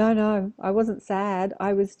said, no, I wasn't sad.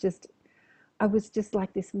 I was just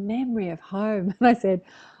like this memory of home. And I said,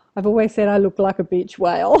 "I've always said I look like a beach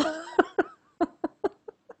whale."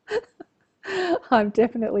 I'm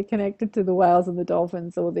definitely connected to the whales and the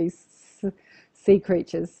dolphins, or these sea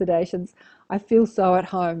creatures, sedations. I feel so at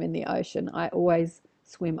home in the ocean. I always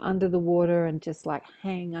swim under the water and just like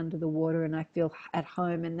hang under the water, and I feel at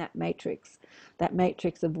home in that matrix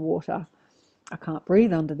of water. I can't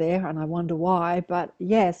breathe under there, and I wonder why. But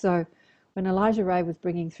yeah, so when Elijah Ray was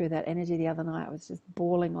bringing through that energy the other night, I was just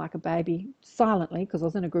bawling like a baby, silently, because I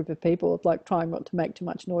was in a group of people, like trying not to make too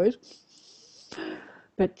much noise.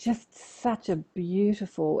 but just such a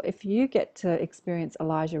beautiful, if you get to experience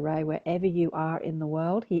Elijah Ray wherever you are in the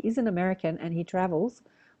world, he is an American and he travels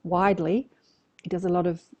widely. He does a lot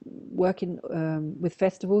of work in with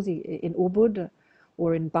festivals in Ubud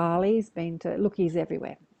or in Bali. He's been to, look, he's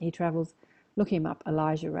everywhere. He travels. Look him up,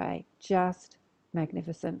 Elijah Ray. Just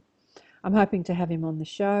magnificent. I'm hoping to have him on the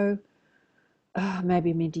show,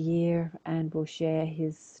 maybe mid-year, and we'll share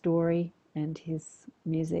his story and his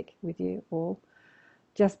music with you all.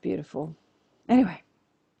 Just beautiful. Anyway,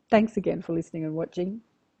 thanks again for listening and watching.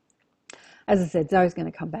 As I said, Zoe's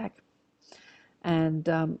going to come back. And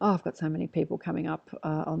I've got so many people coming up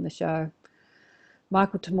on the show.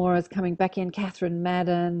 Michael Tamora's coming back in. Catherine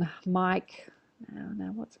Madden. Mike. I don't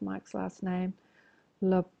know, what's Mike's last name?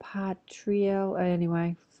 Lapatriel.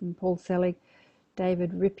 Anyway, from Paul Selig.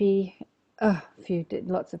 David Rippey.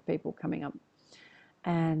 Lots of people coming up.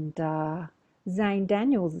 And Zane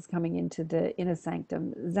Daniels is coming into the Inner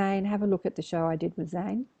Sanctum. Zane, have a look at the show I did with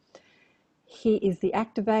Zane. He is the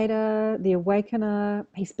activator, the awakener.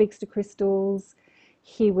 He speaks to crystals.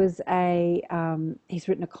 He was he's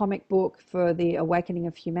written a comic book for the awakening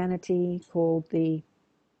of humanity called the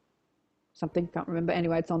something, can't remember.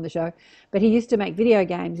 Anyway, it's on the show. But he used to make video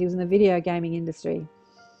games. He was in the video gaming industry.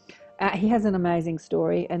 He has an amazing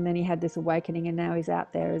story. And then he had this awakening, and now he's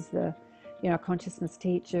out there as the, consciousness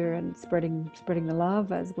teacher and spreading the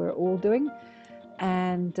love, as we're all doing,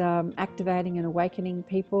 and activating and awakening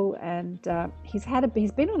people. And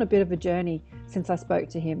he's been on a bit of a journey since I spoke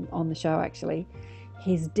to him on the show. Actually,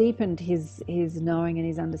 he's deepened his knowing and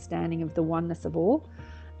his understanding of the oneness of all,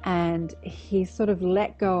 and he's sort of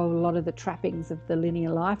let go of a lot of the trappings of the linear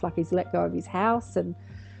life. Like, he's let go of his house and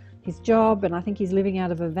his job, and I think he's living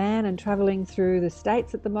out of a van and traveling through the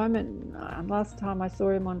States at the moment. Last time I saw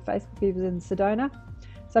him on Facebook, he was in Sedona.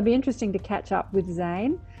 So it'd be interesting to catch up with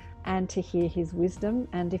Zane and to hear his wisdom.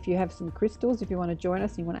 And if you have some crystals, if you want to join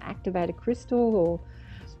us and you want to activate a crystal, or,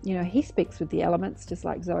 he speaks with the elements, just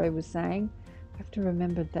like Zoe was saying. We have to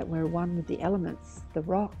remember that we're one with the elements, the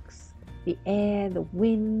rocks, the air, the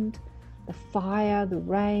wind, the fire, the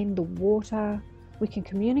rain, the water. We can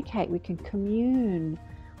communicate, we can commune.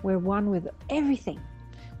 We're one with everything.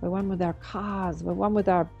 We're one with our cars. We're one with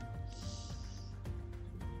our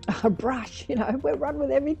brush, We're one with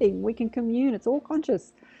everything. We can commune. It's all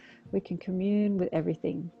conscious. We can commune with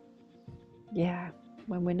everything. Yeah.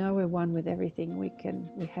 When we know we're one with everything,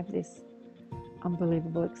 we have this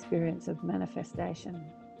unbelievable experience of manifestation.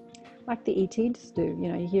 Like the ETs do.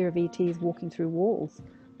 You hear of ETs walking through walls.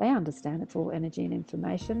 They understand it's all energy and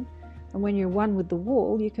information. And when you're one with the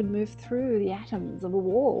wall, you can move through the atoms of a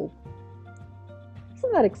wall.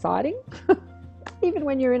 Isn't that exciting? Even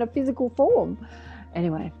when you're in a physical form.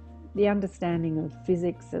 Anyway, the understanding of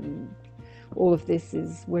physics and all of this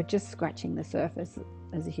we're just scratching the surface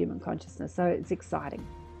as a human consciousness. So it's exciting.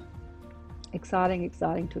 Exciting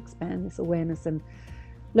to expand this awareness and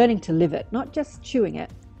learning to live it, not just chewing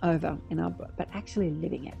it over but actually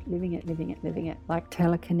living it, like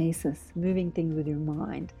telekinesis, moving things with your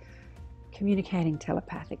mind, communicating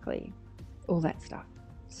telepathically, all that stuff.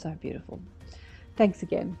 So beautiful. Thanks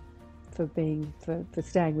again for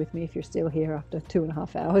staying with me if you're still here after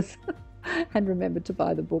 2.5 hours. And remember to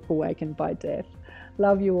buy the book Awakened by Death.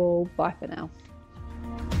 Love you all. Bye for now.